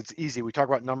complex. It's easy. We talk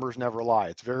about numbers never lie.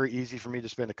 It's very easy for me to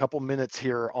spend a couple minutes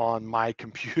here on my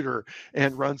computer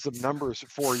and run some numbers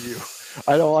for you.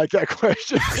 I don't like that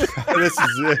question. This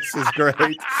is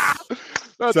great.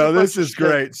 That's So a this bunch of is shit.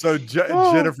 great. So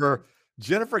Oh.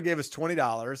 Jennifer gave us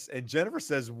 $20, and Jennifer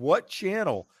says, "What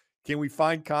channel can we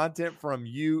find content from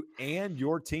you and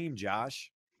your team,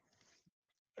 Josh?"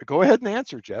 Go ahead and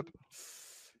answer, Jeb.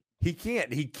 He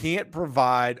can't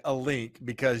provide a link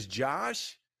because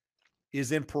Josh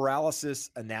is in paralysis.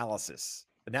 The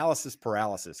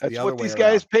That's other what way these around.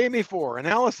 guys pay me for,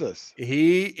 analysis.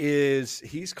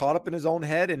 He's caught up in his own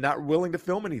head and not willing to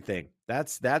film anything.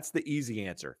 That's the easy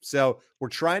answer. So we're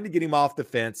trying to get him off the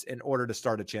fence in order to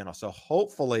start a channel. So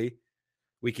hopefully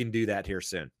we can do that here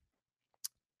soon.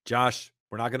 Josh,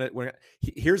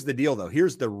 here's the deal though.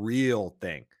 Here's the real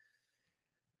thing.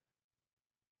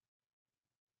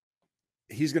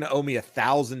 He's going to owe me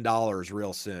 $1,000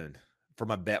 real soon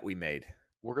from a bet we made.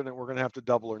 We're gonna have to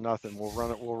double or nothing. We'll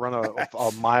run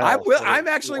a mile. I'm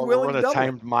actually we'll willing run to a double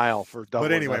timed mile for double.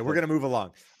 But anyway, or we're nothing. going to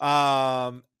move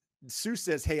along. Sue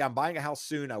says, "Hey, I'm buying a house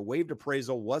soon. I waived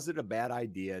appraisal. Was it a bad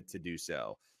idea to do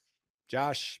so?"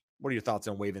 Josh, what are your thoughts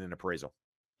on waiving an appraisal?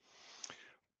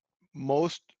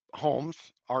 Most homes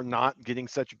are not getting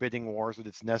such bidding wars that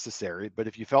it's necessary. But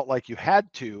if you felt like you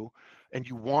had to, and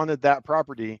you wanted that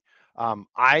property,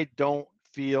 I don't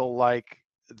feel like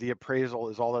the appraisal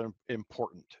is all that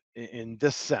important in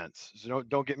this sense. So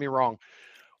don't get me wrong.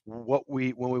 When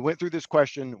we went through this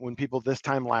question, when people this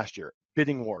time last year,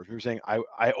 bidding wars, we were saying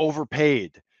I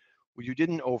overpaid. Well, you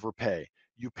didn't overpay.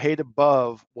 You paid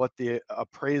above what the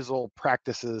appraisal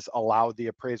practices allowed the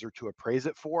appraiser to appraise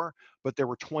it for, but there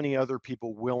were 20 other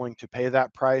people willing to pay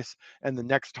that price, and the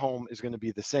next home is going to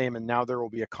be the same, and now there will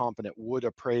be a competent would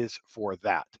appraise for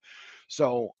that.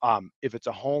 So if it's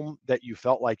a home that you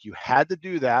felt like you had to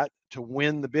do that to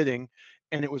win the bidding,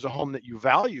 and it was a home that you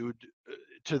valued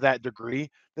to that degree,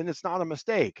 then it's not a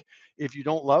mistake. If you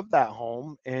don't love that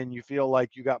home and you feel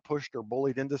like you got pushed or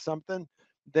bullied into something,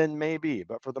 then maybe.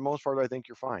 But for the most part, I think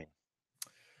you're fine.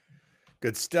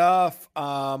 Good stuff.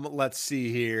 Let's see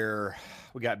here.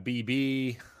 We got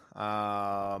BB.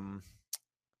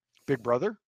 Big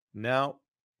brother? No,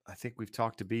 I think we've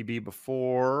talked to BB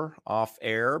before off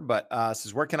air, but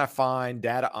says, where can I find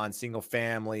data on single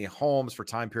family homes for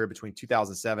time period between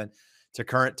 2007 to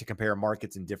current to compare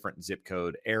markets in different zip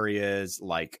code areas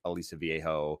like Aliso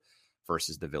Viejo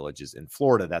versus the villages in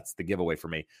Florida? That's the giveaway for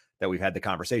me that we've had the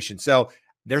conversation. So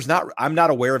I'm not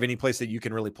aware of any place that you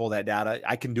can really pull that data.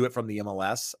 I can do it from the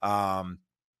MLS,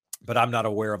 but I'm not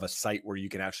aware of a site where you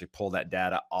can actually pull that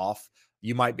data off.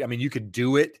 You could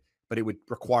do it, but it would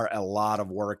require a lot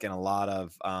of work and a lot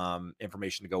of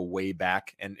information to go way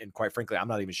back. And quite frankly, I'm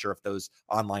not even sure if those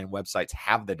online websites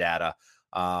have the data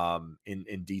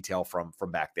in detail from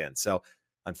back then. So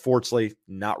unfortunately,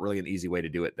 not really an easy way to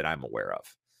do it that I'm aware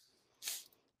of.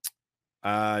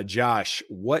 Josh,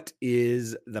 what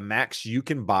is the max you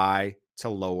can buy to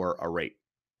lower a rate?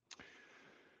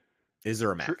 Is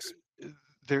there a max?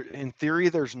 There, in theory,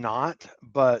 there's not,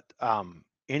 but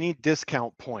any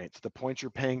discount points, the points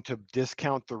you're paying to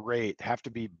discount the rate, have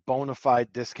to be bona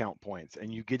fide discount points.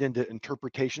 And you get into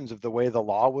interpretations of the way the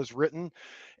law was written,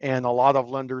 and a lot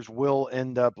of lenders will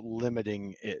end up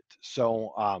limiting it.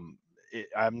 So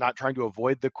I'm not trying to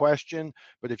avoid the question,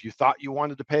 but if you thought you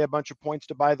wanted to pay a bunch of points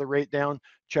to buy the rate down,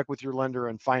 check with your lender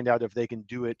and find out if they can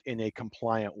do it in a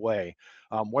compliant way.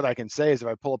 What I can say is if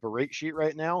I pull up a rate sheet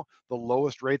right now, the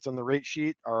lowest rates on the rate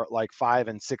sheet are like 5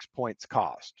 and 6 points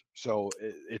cost. So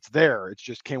it's there. It's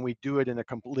just, can we do it in a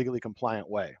legally compliant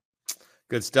way?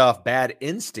 Good stuff. Bad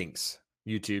Instincts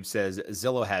YouTube says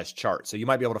Zillow has charts. So you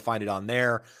might be able to find it on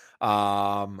there.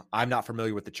 I'm not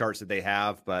familiar with the charts that they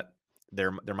have, but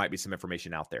there might be some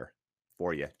information out there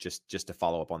for you just to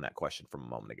follow up on that question from a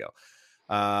moment ago.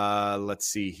 Let's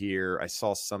see here. I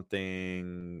saw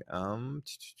something.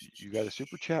 You got a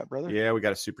super chat, brother? Yeah, we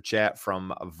got a super chat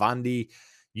from Vandi.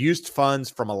 Used funds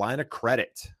from a line of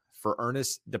credit for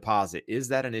earnest deposit. Is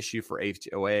that an issue for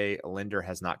HOA? A lender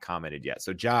has not commented yet.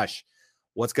 So Josh,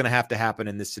 what's going to have to happen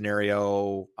in this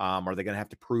scenario? Are they going to have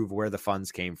to prove where the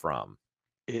funds came from?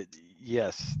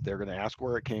 Yes, they're going to ask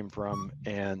where it came from,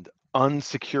 and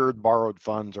unsecured borrowed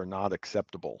funds are not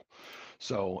acceptable.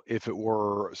 So if it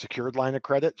were a secured line of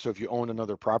credit, so if you own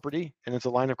another property and it's a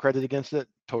line of credit against it,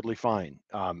 totally fine.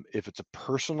 If it's a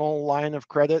personal line of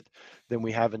credit, then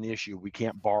we have an issue. We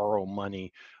can't borrow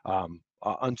money,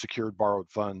 unsecured borrowed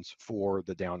funds for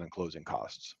the down and closing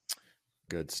costs.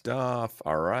 Good stuff.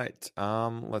 All right.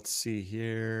 Let's see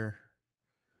here.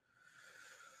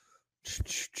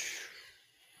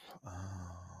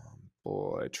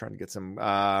 Boy, trying to get some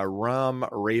Rum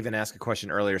Raven asked a question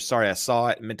earlier. Sorry, I saw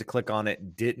it, meant to click on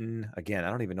it, didn't. Again,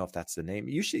 I don't even know if that's the name.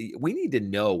 We need to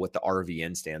know what the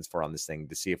RVN stands for on this thing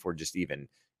to see if we're just even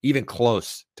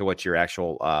close to what your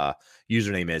actual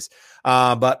username is.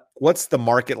 But what's the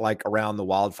market like around the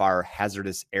wildfire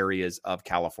hazardous areas of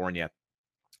California?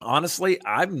 Honestly,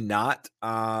 I'm not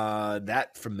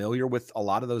that familiar with a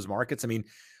lot of those markets. I mean,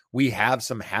 we have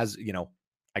some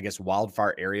I guess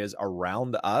wildfire areas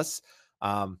around us.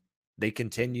 They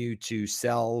continue to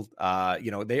sell.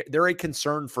 They're a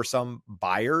concern for some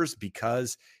buyers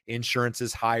because insurance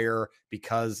is higher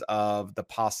because of the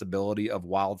possibility of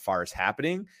wildfires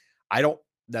happening. I don't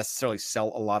necessarily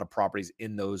sell a lot of properties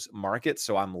in those markets,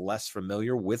 so I'm less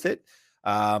familiar with it.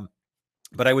 But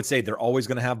I would say they're always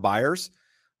going to have buyers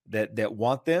that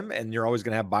want them, and you're always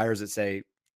going to have buyers that say,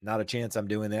 not a chance I'm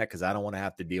doing that because I don't want to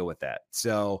have to deal with that.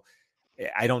 So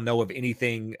I don't know of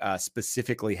anything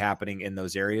specifically happening in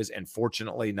those areas. And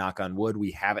fortunately, knock on wood,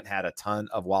 we haven't had a ton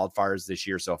of wildfires this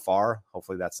year so far.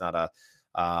 Hopefully that's not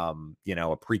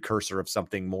a precursor of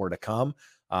something more to come.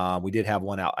 We did have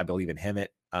one out, I believe, in Hemet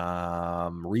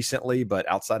recently, but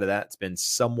outside of that, it's been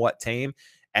somewhat tame.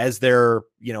 As they're,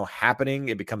 happening,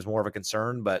 it becomes more of a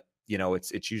concern, but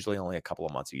it's usually only a couple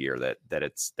of months a year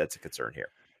that's a concern here.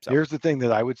 So here's the thing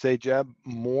that I would say, Jeb,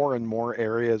 more and more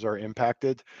areas are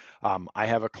impacted. I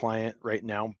have a client right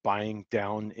now buying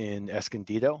down in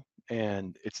Escondido,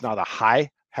 and it's not a high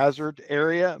hazard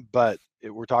area, but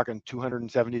we're talking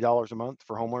 $270 a month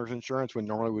for homeowners insurance when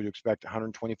normally we'd expect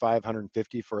 $125,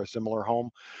 $150 for a similar home.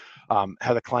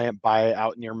 Had a client buy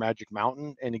out near Magic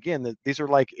Mountain. And again, these are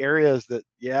like areas that,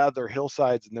 they're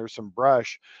hillsides and there's some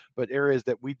brush, but areas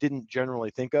that we didn't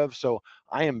generally think of. So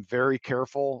I am very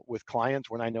careful with clients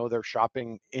when I know they're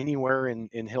shopping anywhere in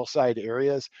hillside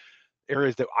areas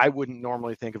that I wouldn't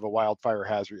normally think of a wildfire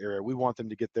hazard area. We want them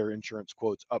to get their insurance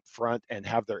quotes up front and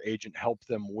have their agent help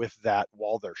them with that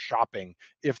while they're shopping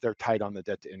if they're tight on the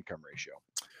debt to income ratio.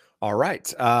 All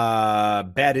right.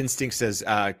 Bad Instinct says,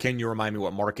 can you remind me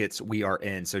what markets we are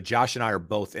in? So Josh and I are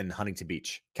both in Huntington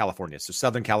Beach, California. So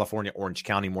Southern California, Orange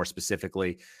County, more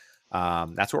specifically.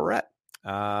 That's where we're at.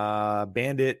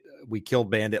 Bandit, we killed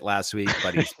Bandit last week,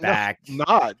 but he's back.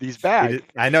 He's back.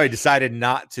 I know he decided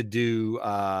not to do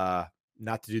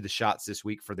the shots this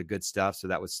week for the good stuff. So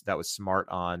that was smart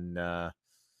on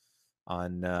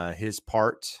his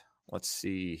part. Let's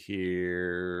see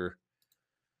here.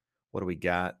 What do we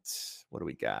got?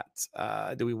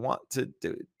 Do we want to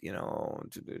do,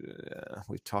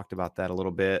 we've talked about that a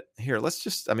little bit here.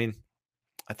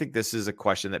 I think this is a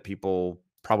question that people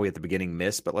probably at the beginning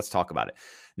missed, but let's talk about it.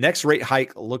 Next rate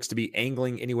hike looks to be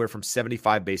angling anywhere from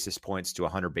 75 basis points to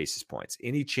 100 basis points.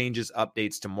 Any changes,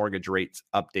 updates to mortgage rates,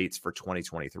 updates for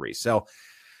 2023? So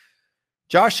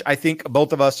Josh, I think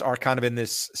both of us are kind of in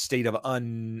this state of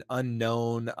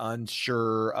unknown,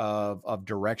 unsure of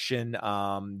direction.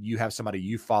 You have somebody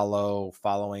you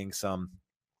following some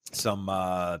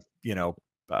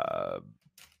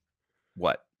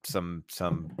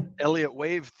Elliott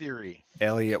wave theory.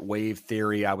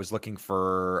 I was looking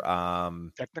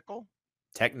for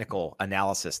technical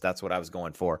analysis. That's what I was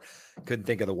going for. Couldn't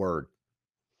think of the word.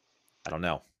 I don't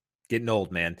know. Getting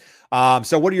old, man.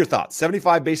 So what are your thoughts?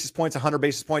 75 basis points, 100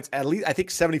 basis points. At least I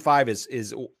think 75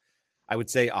 is I would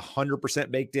say 100%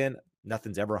 baked in.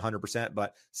 Nothing's ever 100%,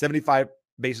 but 75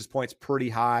 basis points, pretty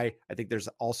high. I think there's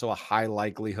also a high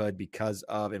likelihood because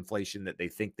of inflation that they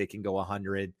think they can go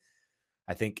 100.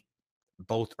 I think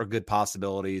both are good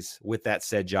possibilities. With that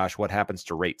said, Josh, what happens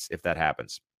to rates if that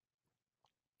happens?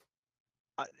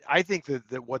 I think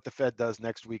that what the Fed does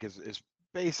next week is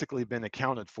basically been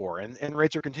accounted for, and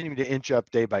rates are continuing to inch up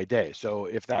day by day. So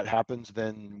if that happens,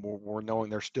 then we're knowing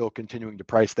they're still continuing to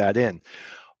price that in.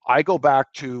 I go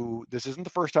back to, this isn't the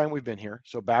first time we've been here.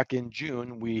 So back in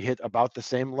June, we hit about the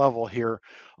same level here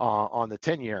on the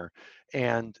 10-year.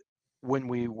 And when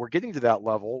we were getting to that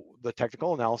level, the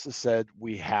technical analysis said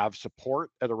we have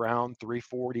support at around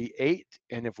 348.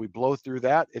 And if we blow through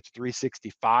that, it's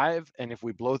 365. And if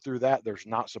we blow through that, there's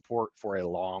not support for a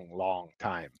long, long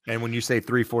time. And when you say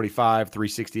 345,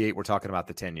 368, we're talking about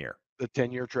the 10-year. The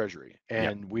 10-year treasury.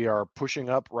 And we are pushing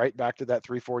up right back to that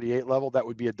 348 level. That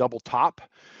would be a double top.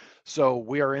 So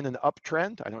we are in an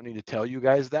uptrend. I don't need to tell you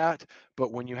guys that,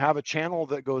 but when you have a channel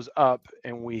that goes up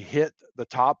and we hit the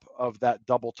top of that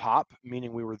double top,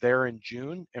 meaning we were there in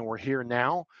June and we're here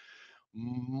now,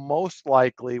 most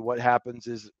likely what happens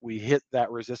is we hit that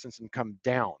resistance and come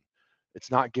down. It's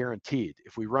not guaranteed.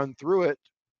 If we run through it,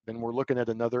 then we're looking at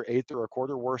another eighth or a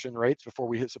quarter worse in rates before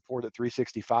we hit support at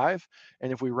 365.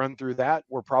 And if we run through that,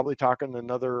 we're probably talking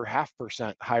another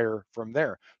 0.5% higher from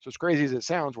there. So as crazy as it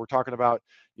sounds, we're talking about,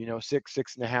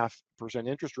 6.5%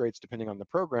 interest rates, depending on the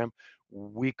program.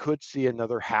 We could see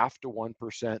another 0.5 to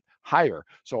 1% higher.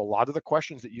 So a lot of the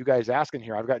questions that you guys ask in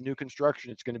here, I've got new construction,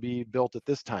 it's going to be built at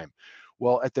this time.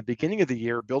 Well, at the beginning of the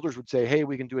year, builders would say, hey,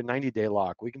 we can do a 90-day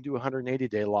lock. We can do a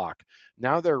 180-day lock.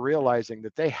 Now they're realizing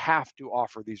that they have to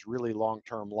offer these really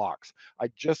long-term locks. I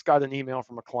just got an email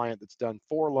from a client that's done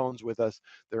 4 loans with us.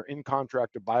 They're in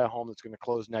contract to buy a home that's going to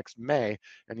close next May.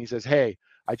 And he says, hey,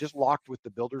 I just locked with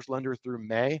the builder's lender through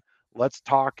May. Let's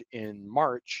talk in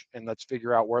March and let's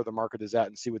figure out where the market is at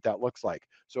and see what that looks like.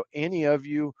 So any of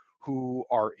you who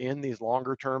are in these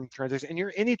longer term transactions, and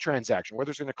you're any transaction,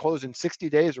 whether it's going to close in 60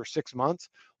 days or 6 months,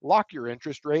 lock your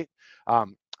interest rate.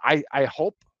 I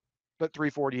hope that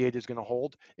 348 is going to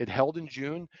hold. It held in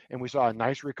June, and we saw a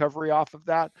nice recovery off of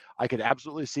that. I could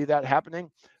absolutely see that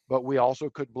happening, but we also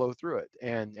could blow through it.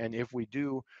 And if we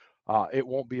do, it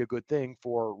won't be a good thing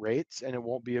for rates, and it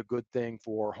won't be a good thing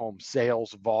for home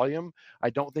sales volume. I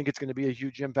don't think it's going to be a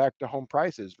huge impact to home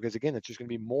prices because, again, it's just going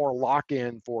to be more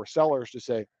lock-in for sellers to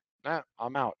say,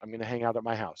 I'm out. I'm going to hang out at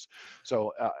my house.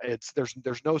 So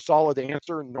there's no solid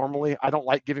answer. Normally, I don't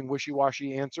like giving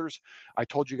wishy-washy answers. I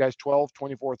told you guys 12,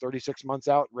 24, 36 months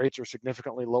out, rates are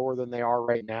significantly lower than they are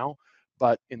right now.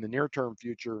 But in the near-term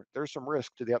future, there's some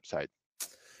risk to the upside.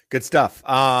 Good stuff.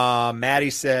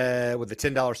 Maddie said with the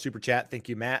 $10 super chat, thank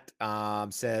you, Matt,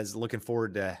 says, looking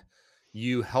forward to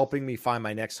you helping me find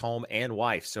my next home and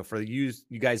wife. So for you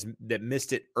guys that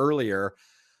missed it earlier,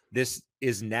 this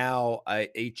is now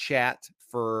a chat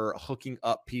for hooking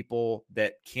up people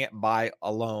that can't buy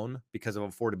alone because of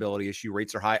affordability issue.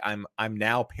 Rates are high. I'm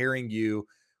now pairing you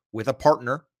with a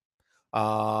partner,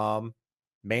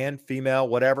 man, female,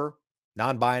 whatever,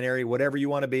 non-binary, whatever you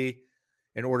want to be,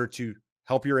 in order to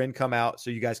help your income out so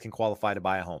you guys can qualify to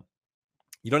buy a home.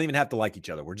 You don't even have to like each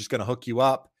other. We're just going to hook you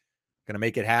up, going to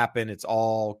make it happen. It's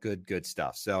all good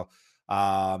stuff. So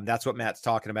that's what Matt's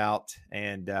talking about.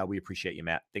 And we appreciate you,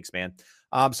 Matt. Thanks, man.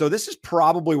 So this is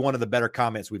probably one of the better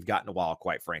comments we've gotten in a while,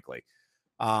 quite frankly.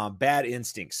 Bad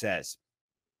Instinct says,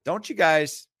 don't you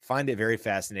guys find it very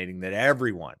fascinating that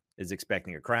everyone is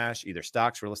expecting a crash, either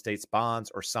stocks, real estate, bonds,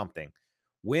 or something?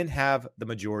 When have the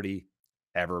majority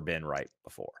ever been right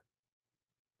before?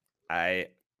 I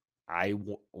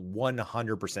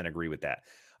 100% agree with that.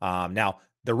 Now,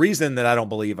 the reason that I don't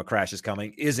believe a crash is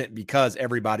coming isn't because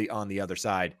everybody on the other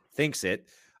side thinks it.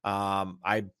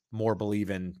 I more believe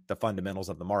in the fundamentals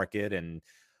of the market and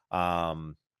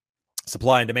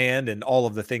supply and demand and all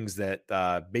of the things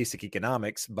that basic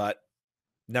economics. But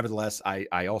nevertheless,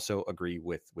 I also agree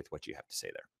with what you have to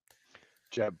say there.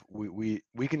 Jeb, we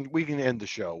can end the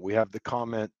show. We have the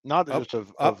comment, not just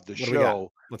of the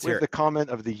show. We have the comment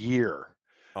of the year.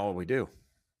 Oh, we do.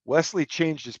 Wesley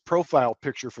changed his profile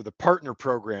picture for the partner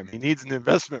program. He needs an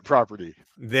investment property.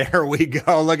 There we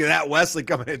go. Look at that, Wesley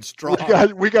coming in strong.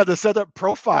 We got to set up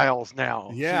profiles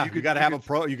now. Yeah, so you got to have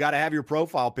you got to have your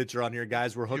profile picture on here,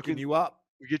 guys. We're hooking you up.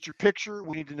 We get your picture.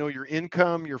 We need to know your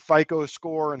income, your FICO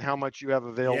score, and how much you have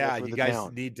available. Yeah, for you the guys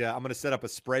town. need to. I'm going to set up a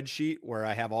spreadsheet where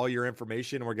I have all your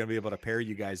information. We're going to be able to pair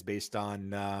you guys based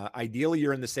on. Ideally,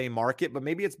 you're in the same market, but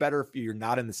maybe it's better if you're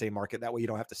not in the same market. That way, you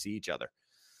don't have to see each other.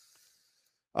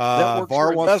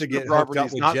 VAR wants to get hooked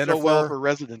up with Jennifer. So well for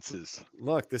residences.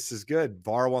 Look, this is good.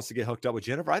 VAR wants to get hooked up with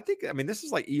Jennifer. I mean, this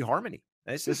is like eHarmony.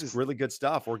 This is really good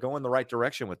stuff. We're going the right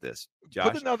direction with this.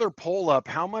 Josh, put another poll up.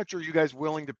 How much are you guys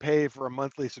willing to pay for a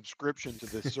monthly subscription to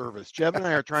this service? Jeb and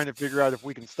I are trying to figure out if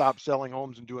we can stop selling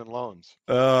homes and doing loans.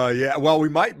 Yeah. Well, we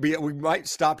might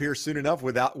stop here soon enough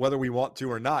without whether we want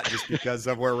to or not, just because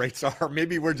of where rates are.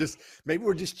 Maybe we're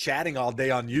just chatting all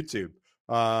day on YouTube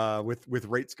with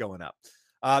rates going up.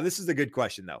 This is a good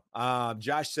question, though.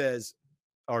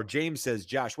 James says,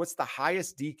 Josh, what's the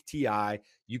highest DTI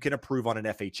you can approve on an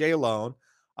FHA loan?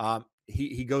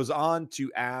 He goes on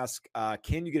to ask,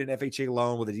 can you get an FHA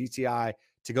loan with a DTI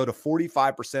to go to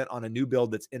 45% on a new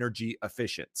build that's energy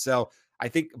efficient? So I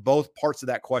think both parts of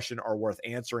that question are worth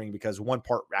answering because one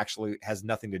part actually has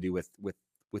nothing to do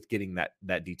with getting that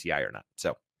DTI or not.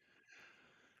 So.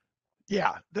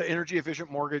 Yeah, the energy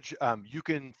efficient mortgage, you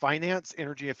can finance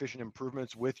energy efficient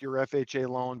improvements with your FHA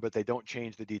loan, but they don't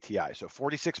change the DTI. So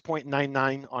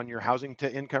 46.99 on your housing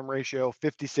to income ratio,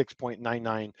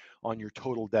 56.99 on your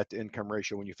total debt to income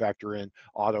ratio when you factor in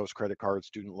autos, credit cards,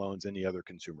 student loans, any other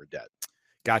consumer debt.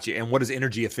 Gotcha. And what is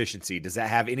energy efficiency? Does that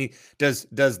have any, does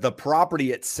the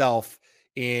property itself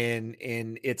in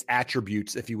its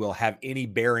attributes, if you will, have any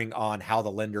bearing on how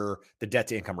the debt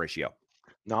to income ratio?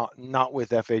 Not with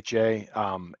FHA,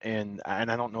 and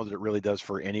I don't know that it really does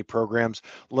for any programs.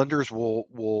 Lenders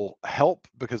will help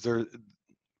because they're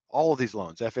all of these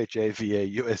loans, FHA,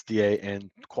 VA, USDA, and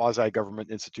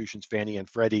quasi-government institutions, Fannie and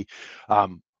Freddie.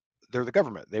 They're the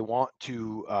government. They want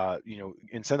to,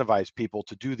 incentivize people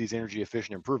to do these energy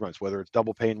efficient improvements, whether it's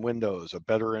double pane windows, a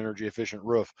better energy efficient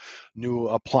roof, new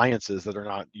appliances that are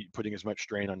not putting as much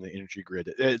strain on the energy grid.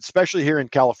 Especially here in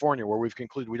California, where we've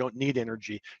concluded we don't need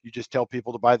energy. You just tell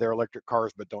people to buy their electric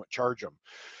cars, but don't charge them.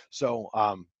 So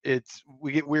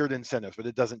we get weird incentives, but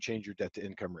it doesn't change your debt to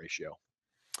income ratio.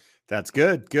 That's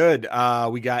good. Good.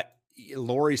 We got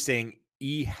Lori saying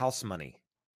house money.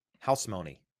 House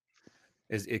money.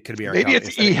 It could be our maybe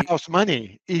it's e-house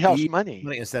money. E-house money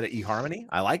instead of eHarmony.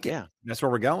 I like it. Yeah, that's where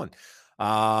we're going.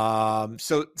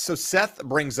 So Seth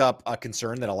brings up a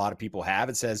concern that a lot of people have.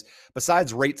 It says,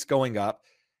 besides rates going up,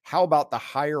 how about the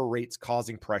higher rates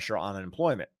causing pressure on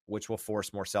unemployment, which will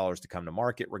force more sellers to come to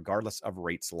market regardless of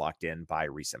rates locked in by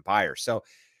recent buyers? So,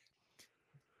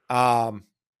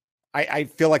 I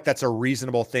feel like that's a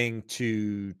reasonable thing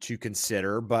to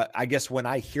consider. But I guess when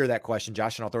I hear that question,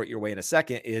 Josh, and I'll throw it your way in a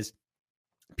second, is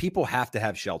people have to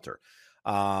have shelter.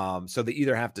 So they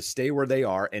either have to stay where they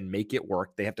are and make it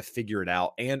work. They have to figure it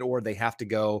out, and or they have to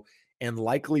go and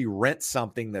likely rent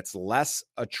something that's less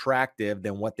attractive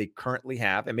than what they currently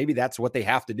have. And maybe that's what they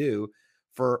have to do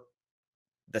for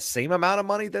the same amount of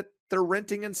money that they're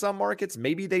renting in some markets.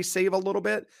 Maybe they save a little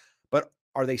bit, but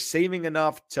are they saving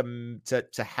enough to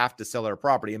have to sell their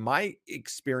property? In my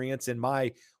experience,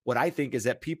 what I think is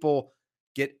that people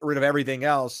get rid of everything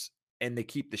else and they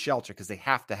keep the shelter because they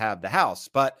have to have the house.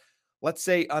 But let's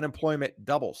say unemployment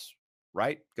doubles,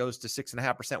 right? Goes to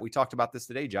 6.5%. We talked about this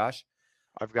today, Josh.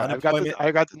 I got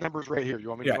the numbers right here. You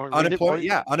want me to unemployment?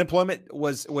 Yeah, unemployment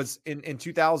was in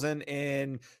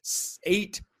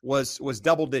 2008 was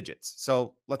double digits.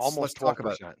 So let's talk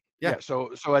about it. Yeah.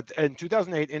 So in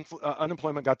 2008,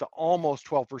 unemployment got to almost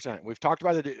 12%. We've talked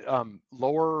about it.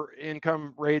 Lower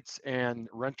income rates and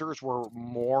renters were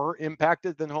more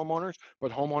impacted than homeowners, but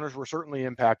homeowners were certainly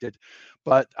impacted.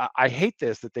 But I hate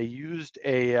this that they used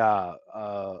an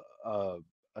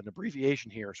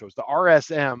abbreviation here. So it's the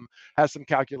RSM has some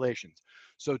calculations.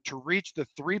 So to reach the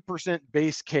 3%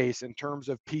 base case in terms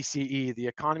of PCE, the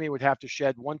economy would have to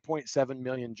shed 1.7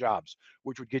 million jobs,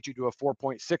 which would get you to a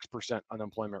 4.6%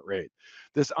 unemployment rate.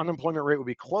 This unemployment rate would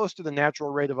be close to the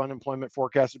natural rate of unemployment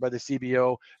forecasted by the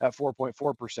CBO at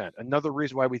 4.4%. Another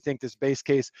reason why we think this base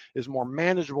case is more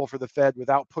manageable for the Fed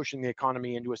without pushing the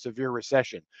economy into a severe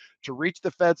recession. To reach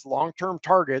the Fed's long-term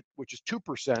target, which is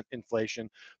 2% inflation,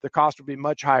 the cost would be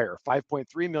much higher,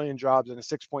 5.3 million jobs and a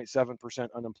 6.7%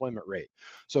 unemployment rate.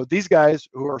 So these guys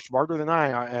who are smarter than I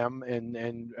am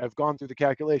and have gone through the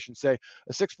calculation say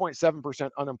a 6.7%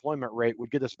 unemployment rate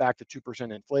would get us back to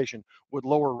 2% inflation, would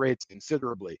lower rates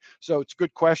considerably. So it's a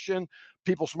good question.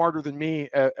 People smarter than me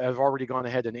have already gone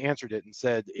ahead and answered it and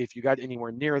said, if you got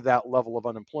anywhere near that level of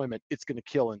unemployment, it's going to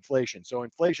kill inflation. So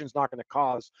inflation is not going to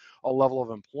cause a level of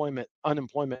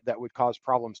unemployment that would cause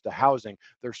problems to housing.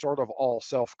 They're sort of all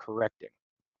self-correcting.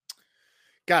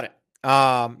 Got it.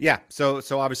 Yeah. So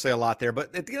obviously a lot there,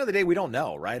 but at the end of the day, we don't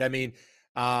know, right? I mean,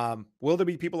 will there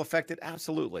be people affected?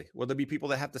 Absolutely. Will there be people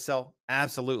that have to sell?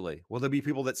 Absolutely. Will there be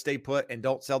people that stay put and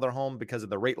don't sell their home because of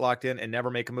the rate locked in and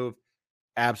never make a move?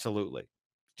 Absolutely.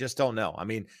 Just don't know. I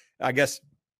mean, I guess,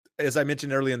 as I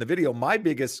mentioned earlier in the video, my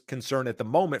biggest concern at the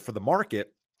moment for the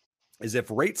market is if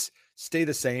rates stay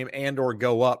the same and or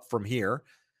go up from here,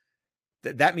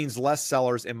 that means less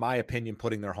sellers, in my opinion,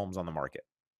 putting their homes on the market.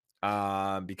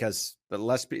 Because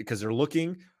they're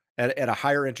looking at a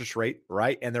higher interest rate,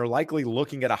 right? And they're likely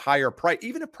looking at a higher price.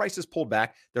 Even if prices pulled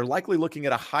back, they're likely looking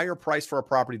at a higher price for a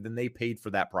property than they paid for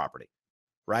that property,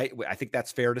 right? I think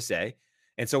that's fair to say.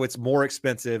 And so it's more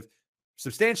expensive,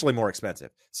 substantially more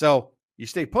expensive. So you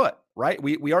stay put, right?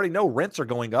 We already know rents are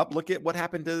going up. Look at what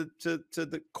happened to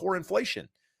the core inflation,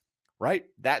 right?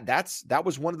 That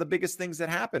was one of the biggest things that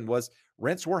happened was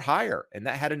rents were higher, and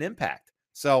that had an impact.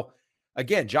 So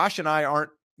again, Josh and I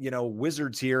aren't,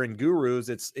 wizards here and gurus.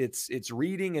 It's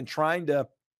reading and trying to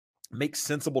make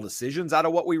sensible decisions out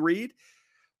of what we read.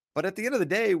 But at the end of the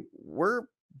day, we're,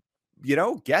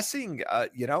 guessing,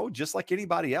 just like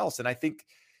anybody else. And I think,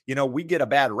 we get a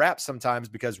bad rap sometimes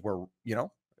because we're,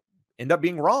 end up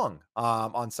being wrong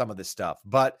on some of this stuff.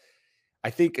 But I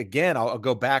think, again, I'll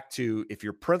go back to if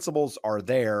your principles are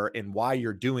there and why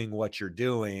you're doing what you're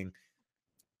doing,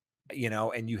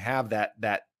 and you have that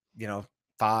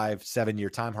 5-7 year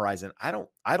time horizon, I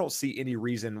don't see any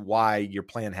reason why your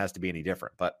plan has to be any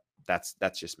different, but that's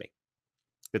just me.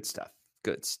 Good stuff.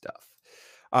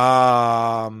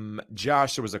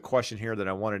 Josh, there was a question here that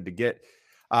I wanted to get.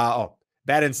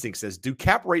 Bad Instinct says, do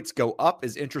cap rates go up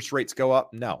as interest rates go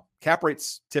up? No, cap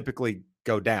rates typically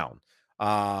go down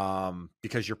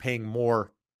because you're paying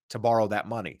more to borrow that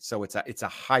money. So it's a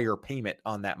higher payment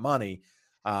on that money.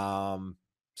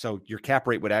 So your cap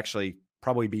rate would actually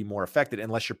probably be more affected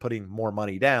unless you're putting more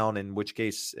money down, in which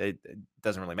case it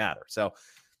doesn't really matter. So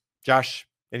Josh,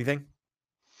 anything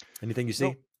you see?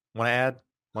 Nope. Want to add?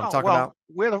 Want to talk about?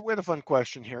 We had a fun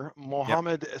question here.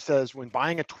 Mohammed says, when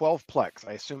buying a 12-plex,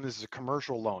 I assume this is a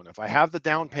commercial loan. If I have the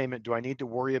down payment, do I need to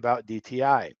worry about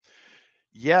DTI?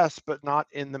 Yes, but not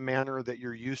in the manner that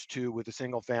you're used to with a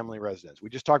single family residence. We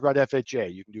just talked about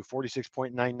FHA. You can do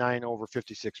 46.99 over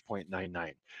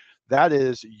 56.99. That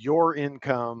is your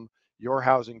income, your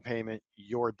housing payment,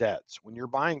 your debts. When you're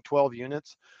buying 12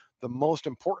 units, the most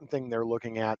important thing they're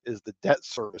looking at is the debt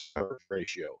service coverage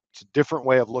ratio. It's a different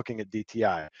way of looking at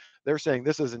DTI. They're saying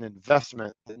this is an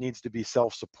investment that needs to be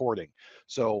self-supporting.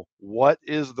 So what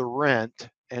is the rent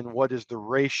and what is the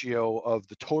ratio of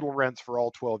the total rents for all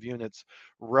 12 units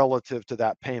relative to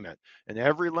that payment? And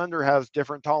every lender has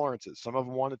different tolerances. Some of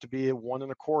them want it to be a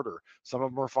 1.25. Some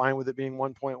of them are fine with it being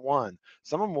 1.1.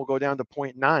 Some of them will go down to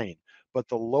 0.9. But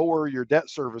the lower your debt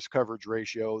service coverage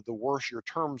ratio, the worse your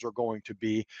terms are going to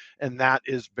be. And that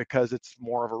is because it's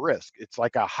more of a risk. It's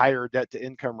like a higher debt to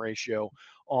income ratio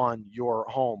on your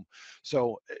home.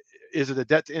 So is it a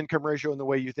debt to income ratio in the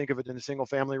way you think of it in a single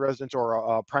family residence or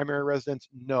a primary residence?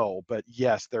 No, but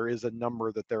yes, there is a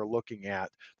number that they're looking at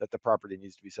that the property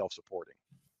needs to be self-supporting.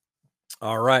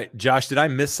 All right. Josh, did I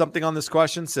miss something on this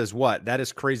question? Says what? That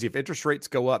is crazy. If interest rates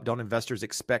go up, don't investors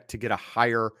expect to get a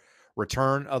higher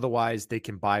return? Otherwise, they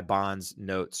can buy bonds,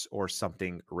 notes, or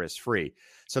something risk-free.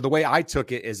 So the way I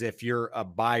took it is if you're a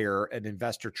buyer, an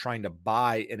investor trying to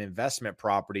buy an investment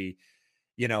property,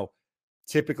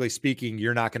 typically speaking,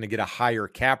 you're not going to get a higher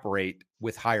cap rate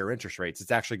with higher interest rates. It's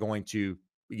actually going to,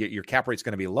 your cap rate's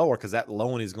going to be lower because that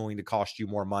loan is going to cost you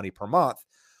more money per month.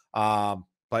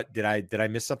 But did I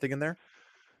miss something in there?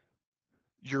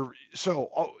 Your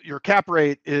cap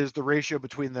rate is the ratio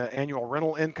between the annual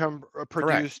rental income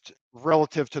produced Correct.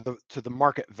 relative to the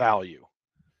market value.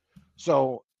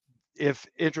 So if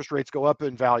interest rates go up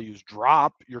and values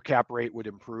drop, your cap rate would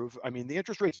improve. I mean, the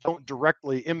interest rates don't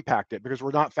directly impact it because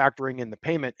we're not factoring in the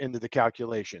payment into the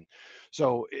calculation.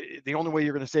 So the only way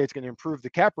you're going to say it's going to improve the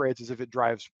cap rates is if it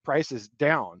drives prices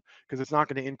down, because it's not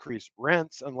going to increase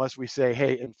rents unless we say,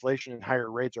 hey, inflation and higher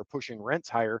rates are pushing rents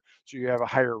higher. So you have a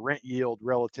higher rent yield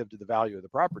relative to the value of the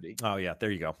property. Oh, yeah.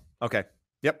 There you go. Okay.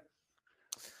 Yep.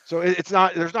 So there's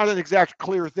not an exact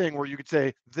clear thing where you could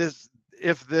say this,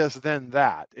 if this, then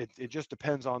that. It just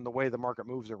depends on the way the market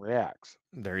moves and reacts.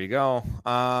 There you go.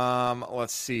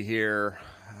 Let's see here.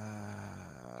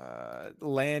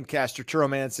 Lancaster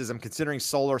Turoman says, I'm considering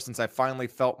solar since I finally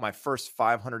felt my first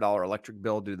 $500 electric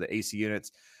bill due to the AC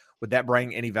units. Would that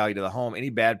bring any value to the home?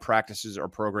 Any bad practices or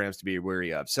programs to be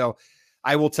wary of? So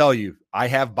I will tell you, I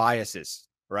have biases,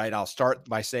 right? I'll start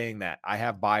by saying that I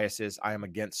have biases. I am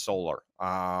against solar.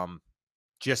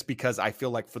 Just because I feel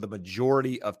like for the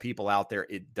majority of people out there,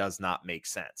 it does not make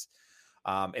sense.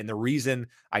 And the reason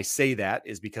I say that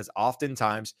is because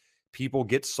oftentimes people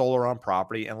get solar on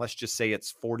property, and let's just say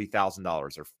it's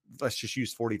 $40,000, or let's just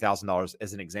use $40,000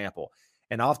 as an example.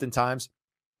 And oftentimes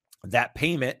that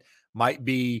payment might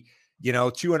be,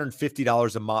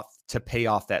 $250 a month to pay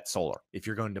off that solar if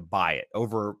you're going to buy it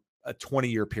over a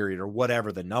 20-year period or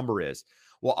whatever the number is.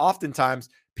 Well, oftentimes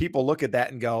people look at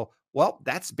that and go, well,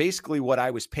 that's basically what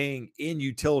I was paying in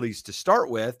utilities to start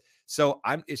with. So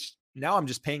I'm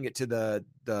just paying it to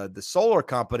the solar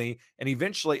company, and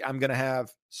eventually I'm going to have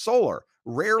solar.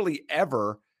 Rarely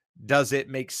ever does it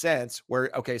make sense where,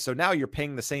 okay, so now you're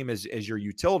paying the same as your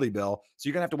utility bill. So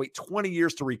you're going to have to wait 20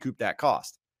 years to recoup that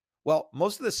cost. Well,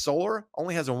 most of the solar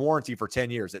only has a warranty for 10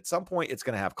 years. At some point, it's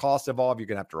going to have costs involved. You're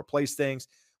going to have to replace things.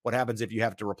 What happens if you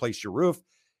have to replace your roof?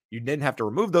 You then have to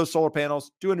remove those solar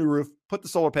panels, do a new roof, put the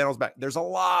solar panels back. There's a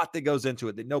lot that goes into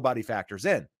it that nobody factors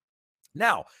in.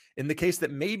 Now, in the case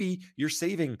that maybe you're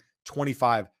saving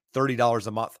 $25, $30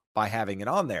 a month by having it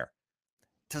on there,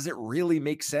 does it really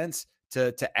make sense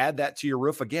to add that to your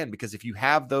roof again? Because if you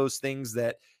have those things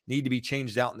that need to be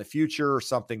changed out in the future or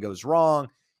something goes wrong,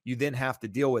 you then have to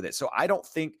deal with it. So I don't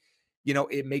think,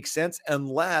 it makes sense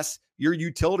unless your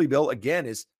utility bill, again,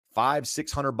 is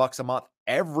 $500-$600 a month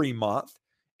every month.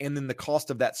 And then the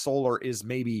cost of that solar is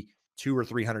maybe $200 or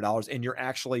 $300, and you're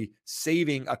actually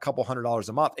saving a couple $100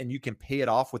 a month, and you can pay it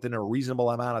off within a reasonable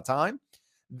amount of time,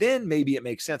 then maybe it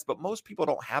makes sense. But most people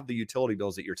don't have the utility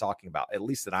bills that you're talking about, at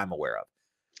least that I'm aware of.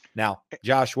 Now,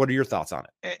 Josh, what are your thoughts on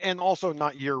it? And also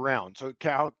not year round. So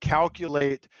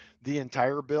calculate the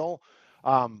entire bill.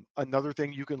 Another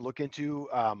thing you can look into,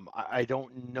 I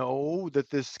don't know that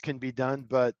this can be done,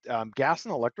 but gas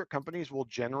and electric companies will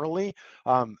generally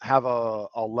have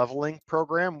a leveling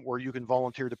program where you can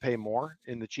volunteer to pay more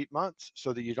in the cheap months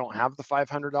so that you don't have the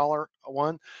 $500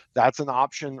 one. That's an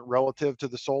option relative to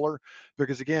the solar,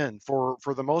 because again, for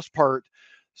the most part,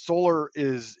 solar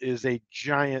is a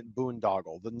giant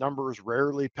boondoggle. The numbers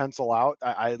rarely pencil out.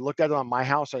 I looked at it on my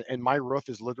house, and my roof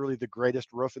is literally the greatest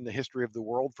roof in the history of the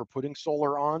world for putting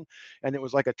solar on, and it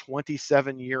was like a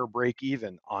 27-year break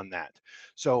even on that.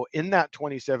 So in that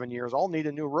 27 years, I'll need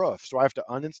a new roof. So I have to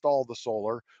uninstall the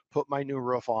solar, put my new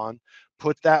roof on,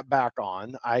 put that back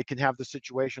on. I can have the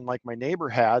situation like my neighbor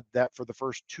had, that for the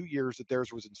first 2 years that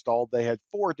theirs was installed, they had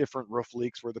 4 different roof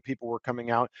leaks where the people were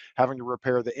coming out having to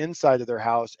repair the inside of their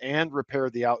house and repair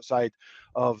the outside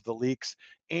of the leaks.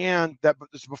 And that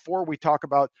is before we talk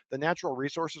about the natural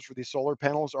resources for these solar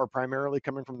panels are primarily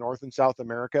coming from North and South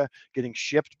America, getting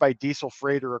shipped by diesel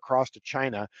freighter across to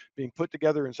China, being put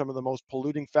together in some of the most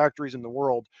polluting factories in the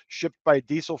world, shipped by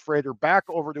diesel freighter back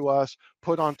over to us,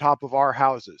 put on top of our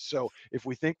houses. So if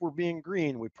we think we're being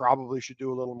green, we probably should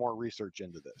do a little more research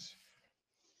into this.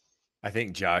 I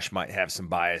think Josh might have some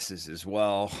biases as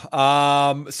well.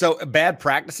 So bad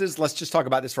practices. Let's just talk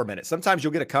about this for a minute. Sometimes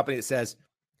you'll get a company that says,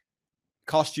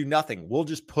 cost you nothing. We'll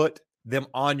just put them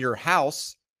on your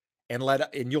house and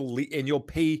you'll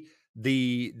pay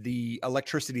the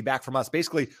electricity back from us.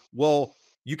 Basically,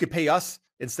 you could pay us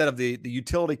instead of the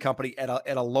utility company at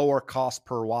a lower cost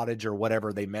per wattage or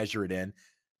whatever they measure it in.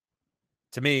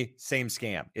 To me, same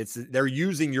scam. They're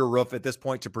using your roof at this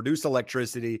point to produce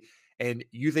electricity, and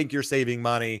you think you're saving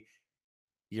money.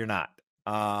 You're not.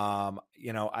 I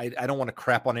don't want to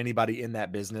crap on anybody in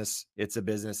that business. It's a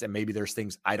business, and maybe there's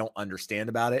things I don't understand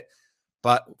about it.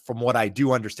 But from what I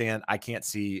do understand, I can't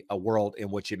see a world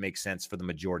in which it makes sense for the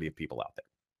majority of people out there.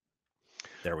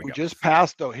 There we go. We just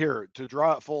passed, though, here to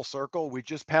draw it full circle, we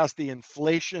just passed the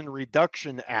Inflation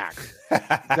Reduction Act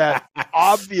that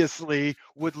obviously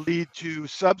would lead to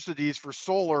subsidies for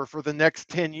solar for the next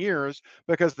 10 years,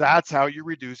 because that's how you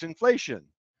reduce inflation.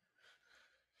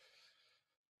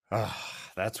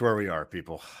 That's where we are,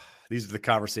 people. These are the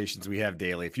conversations we have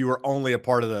daily. If you were only a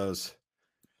part of those,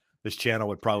 this channel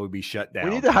would probably be shut down.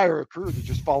 We need to hire a crew to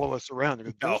just follow us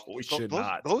around. We should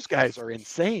not. Those guys are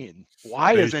insane.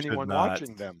 Why is anyone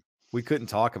watching them? We couldn't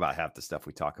talk about half the stuff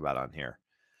we talk about on here.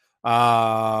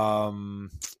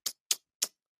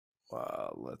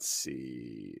 Let's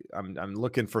see. I'm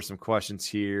looking for some questions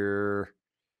here.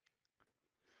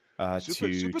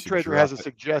 Super Trader has a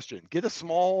suggestion. Get a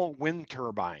small wind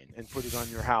turbine and put it on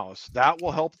your house. That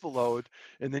will help the load,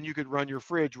 and then you could run your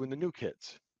fridge when the nuke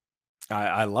hits.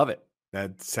 I love it.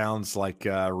 That sounds like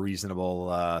a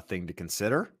reasonable thing to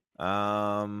consider.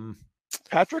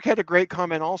 Patrick had a great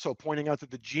comment also, pointing out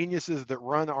that the geniuses that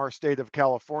run our state of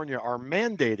California are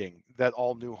mandating that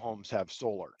all new homes have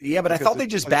solar. Yeah, but I thought they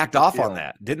just backed off on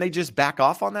that. Didn't they just back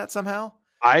off on that somehow?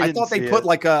 I thought they put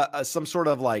like some sort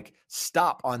of like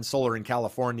stop on solar in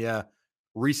California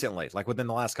recently, like within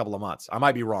the last couple of months. I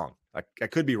might be wrong. I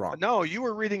could be wrong. No, you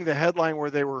were reading the headline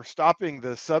where they were stopping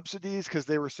the subsidies because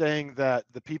they were saying that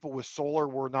the people with solar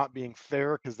were not being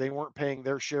fair because they weren't paying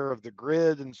their share of the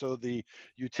grid. And so the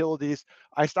utilities,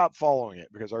 I stopped following it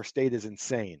because our state is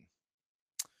insane.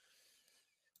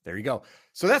 There you go.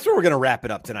 So that's where we're going to wrap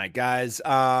it up tonight, guys.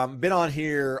 Been on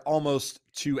here almost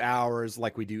 2 hours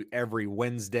like we do every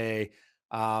Wednesday.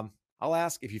 I'll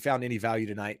ask if you found any value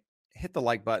tonight, hit the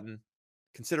like button,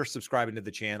 consider subscribing to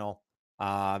the channel.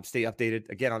 Stay updated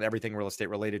again on everything real estate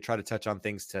related. Try to touch on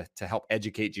things to help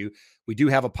educate you. We do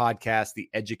have a podcast, The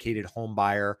Educated Home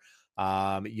Buyer.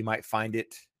 You might find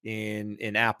it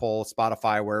in Apple,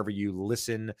 Spotify, wherever you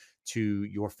listen to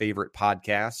your favorite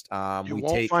podcast. You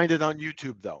won't find it on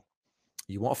YouTube, though.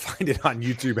 You won't find it on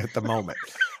YouTube at the moment.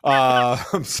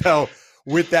 So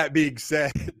with that being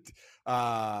said,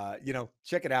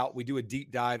 check it out. We do a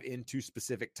deep dive into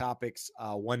specific topics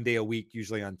one day a week,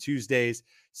 usually on Tuesdays,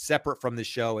 separate from the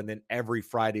show. And then every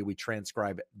Friday, we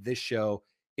transcribe this show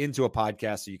into a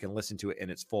podcast so you can listen to it in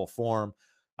its full form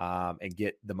and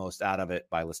get the most out of it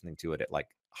by listening to it at like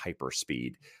hyper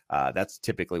speed. That's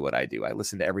typically what I do. I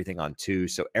listen to everything on 2,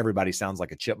 so everybody sounds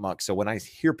like a chipmunk. So when I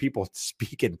hear people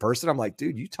speak in person, I'm like,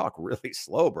 dude, you talk really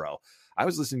slow, bro. I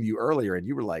was listening to you earlier and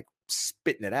you were like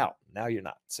spitting it out. Now you're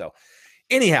not. So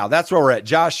anyhow, that's where we're at.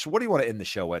 Josh, what do you want to end the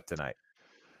show with tonight?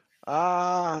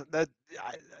 I'm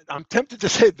tempted to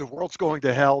say the world's going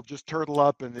to hell, just turtle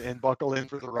up and buckle in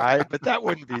for the ride, but that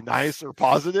wouldn't be nice or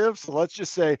positive. So let's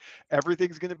just say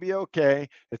everything's going to be okay.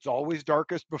 It's always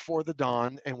darkest before the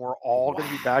dawn, and we're all going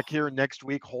to be back here next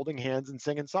week holding hands and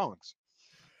singing songs.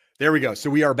 There we go. So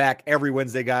we are back every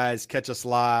Wednesday, guys. Catch us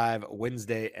live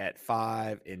Wednesday at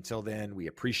 5. Until then, we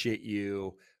appreciate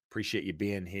you. Appreciate you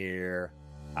being here.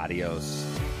 Adios.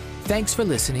 Thanks for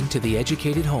listening to The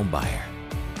Educated Homebuyer.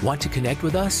 Want to connect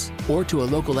with us or to a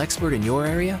local expert in your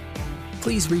area?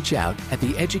 Please reach out at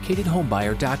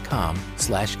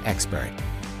theeducatedhomebuyer.com/expert.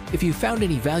 If you found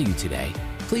any value today,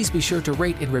 please be sure to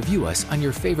rate and review us on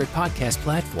your favorite podcast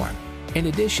platform. In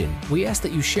addition, we ask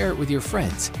that you share it with your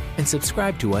friends and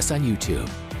subscribe to us on YouTube.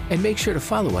 And make sure to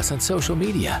follow us on social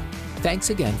media. Thanks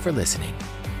again for listening.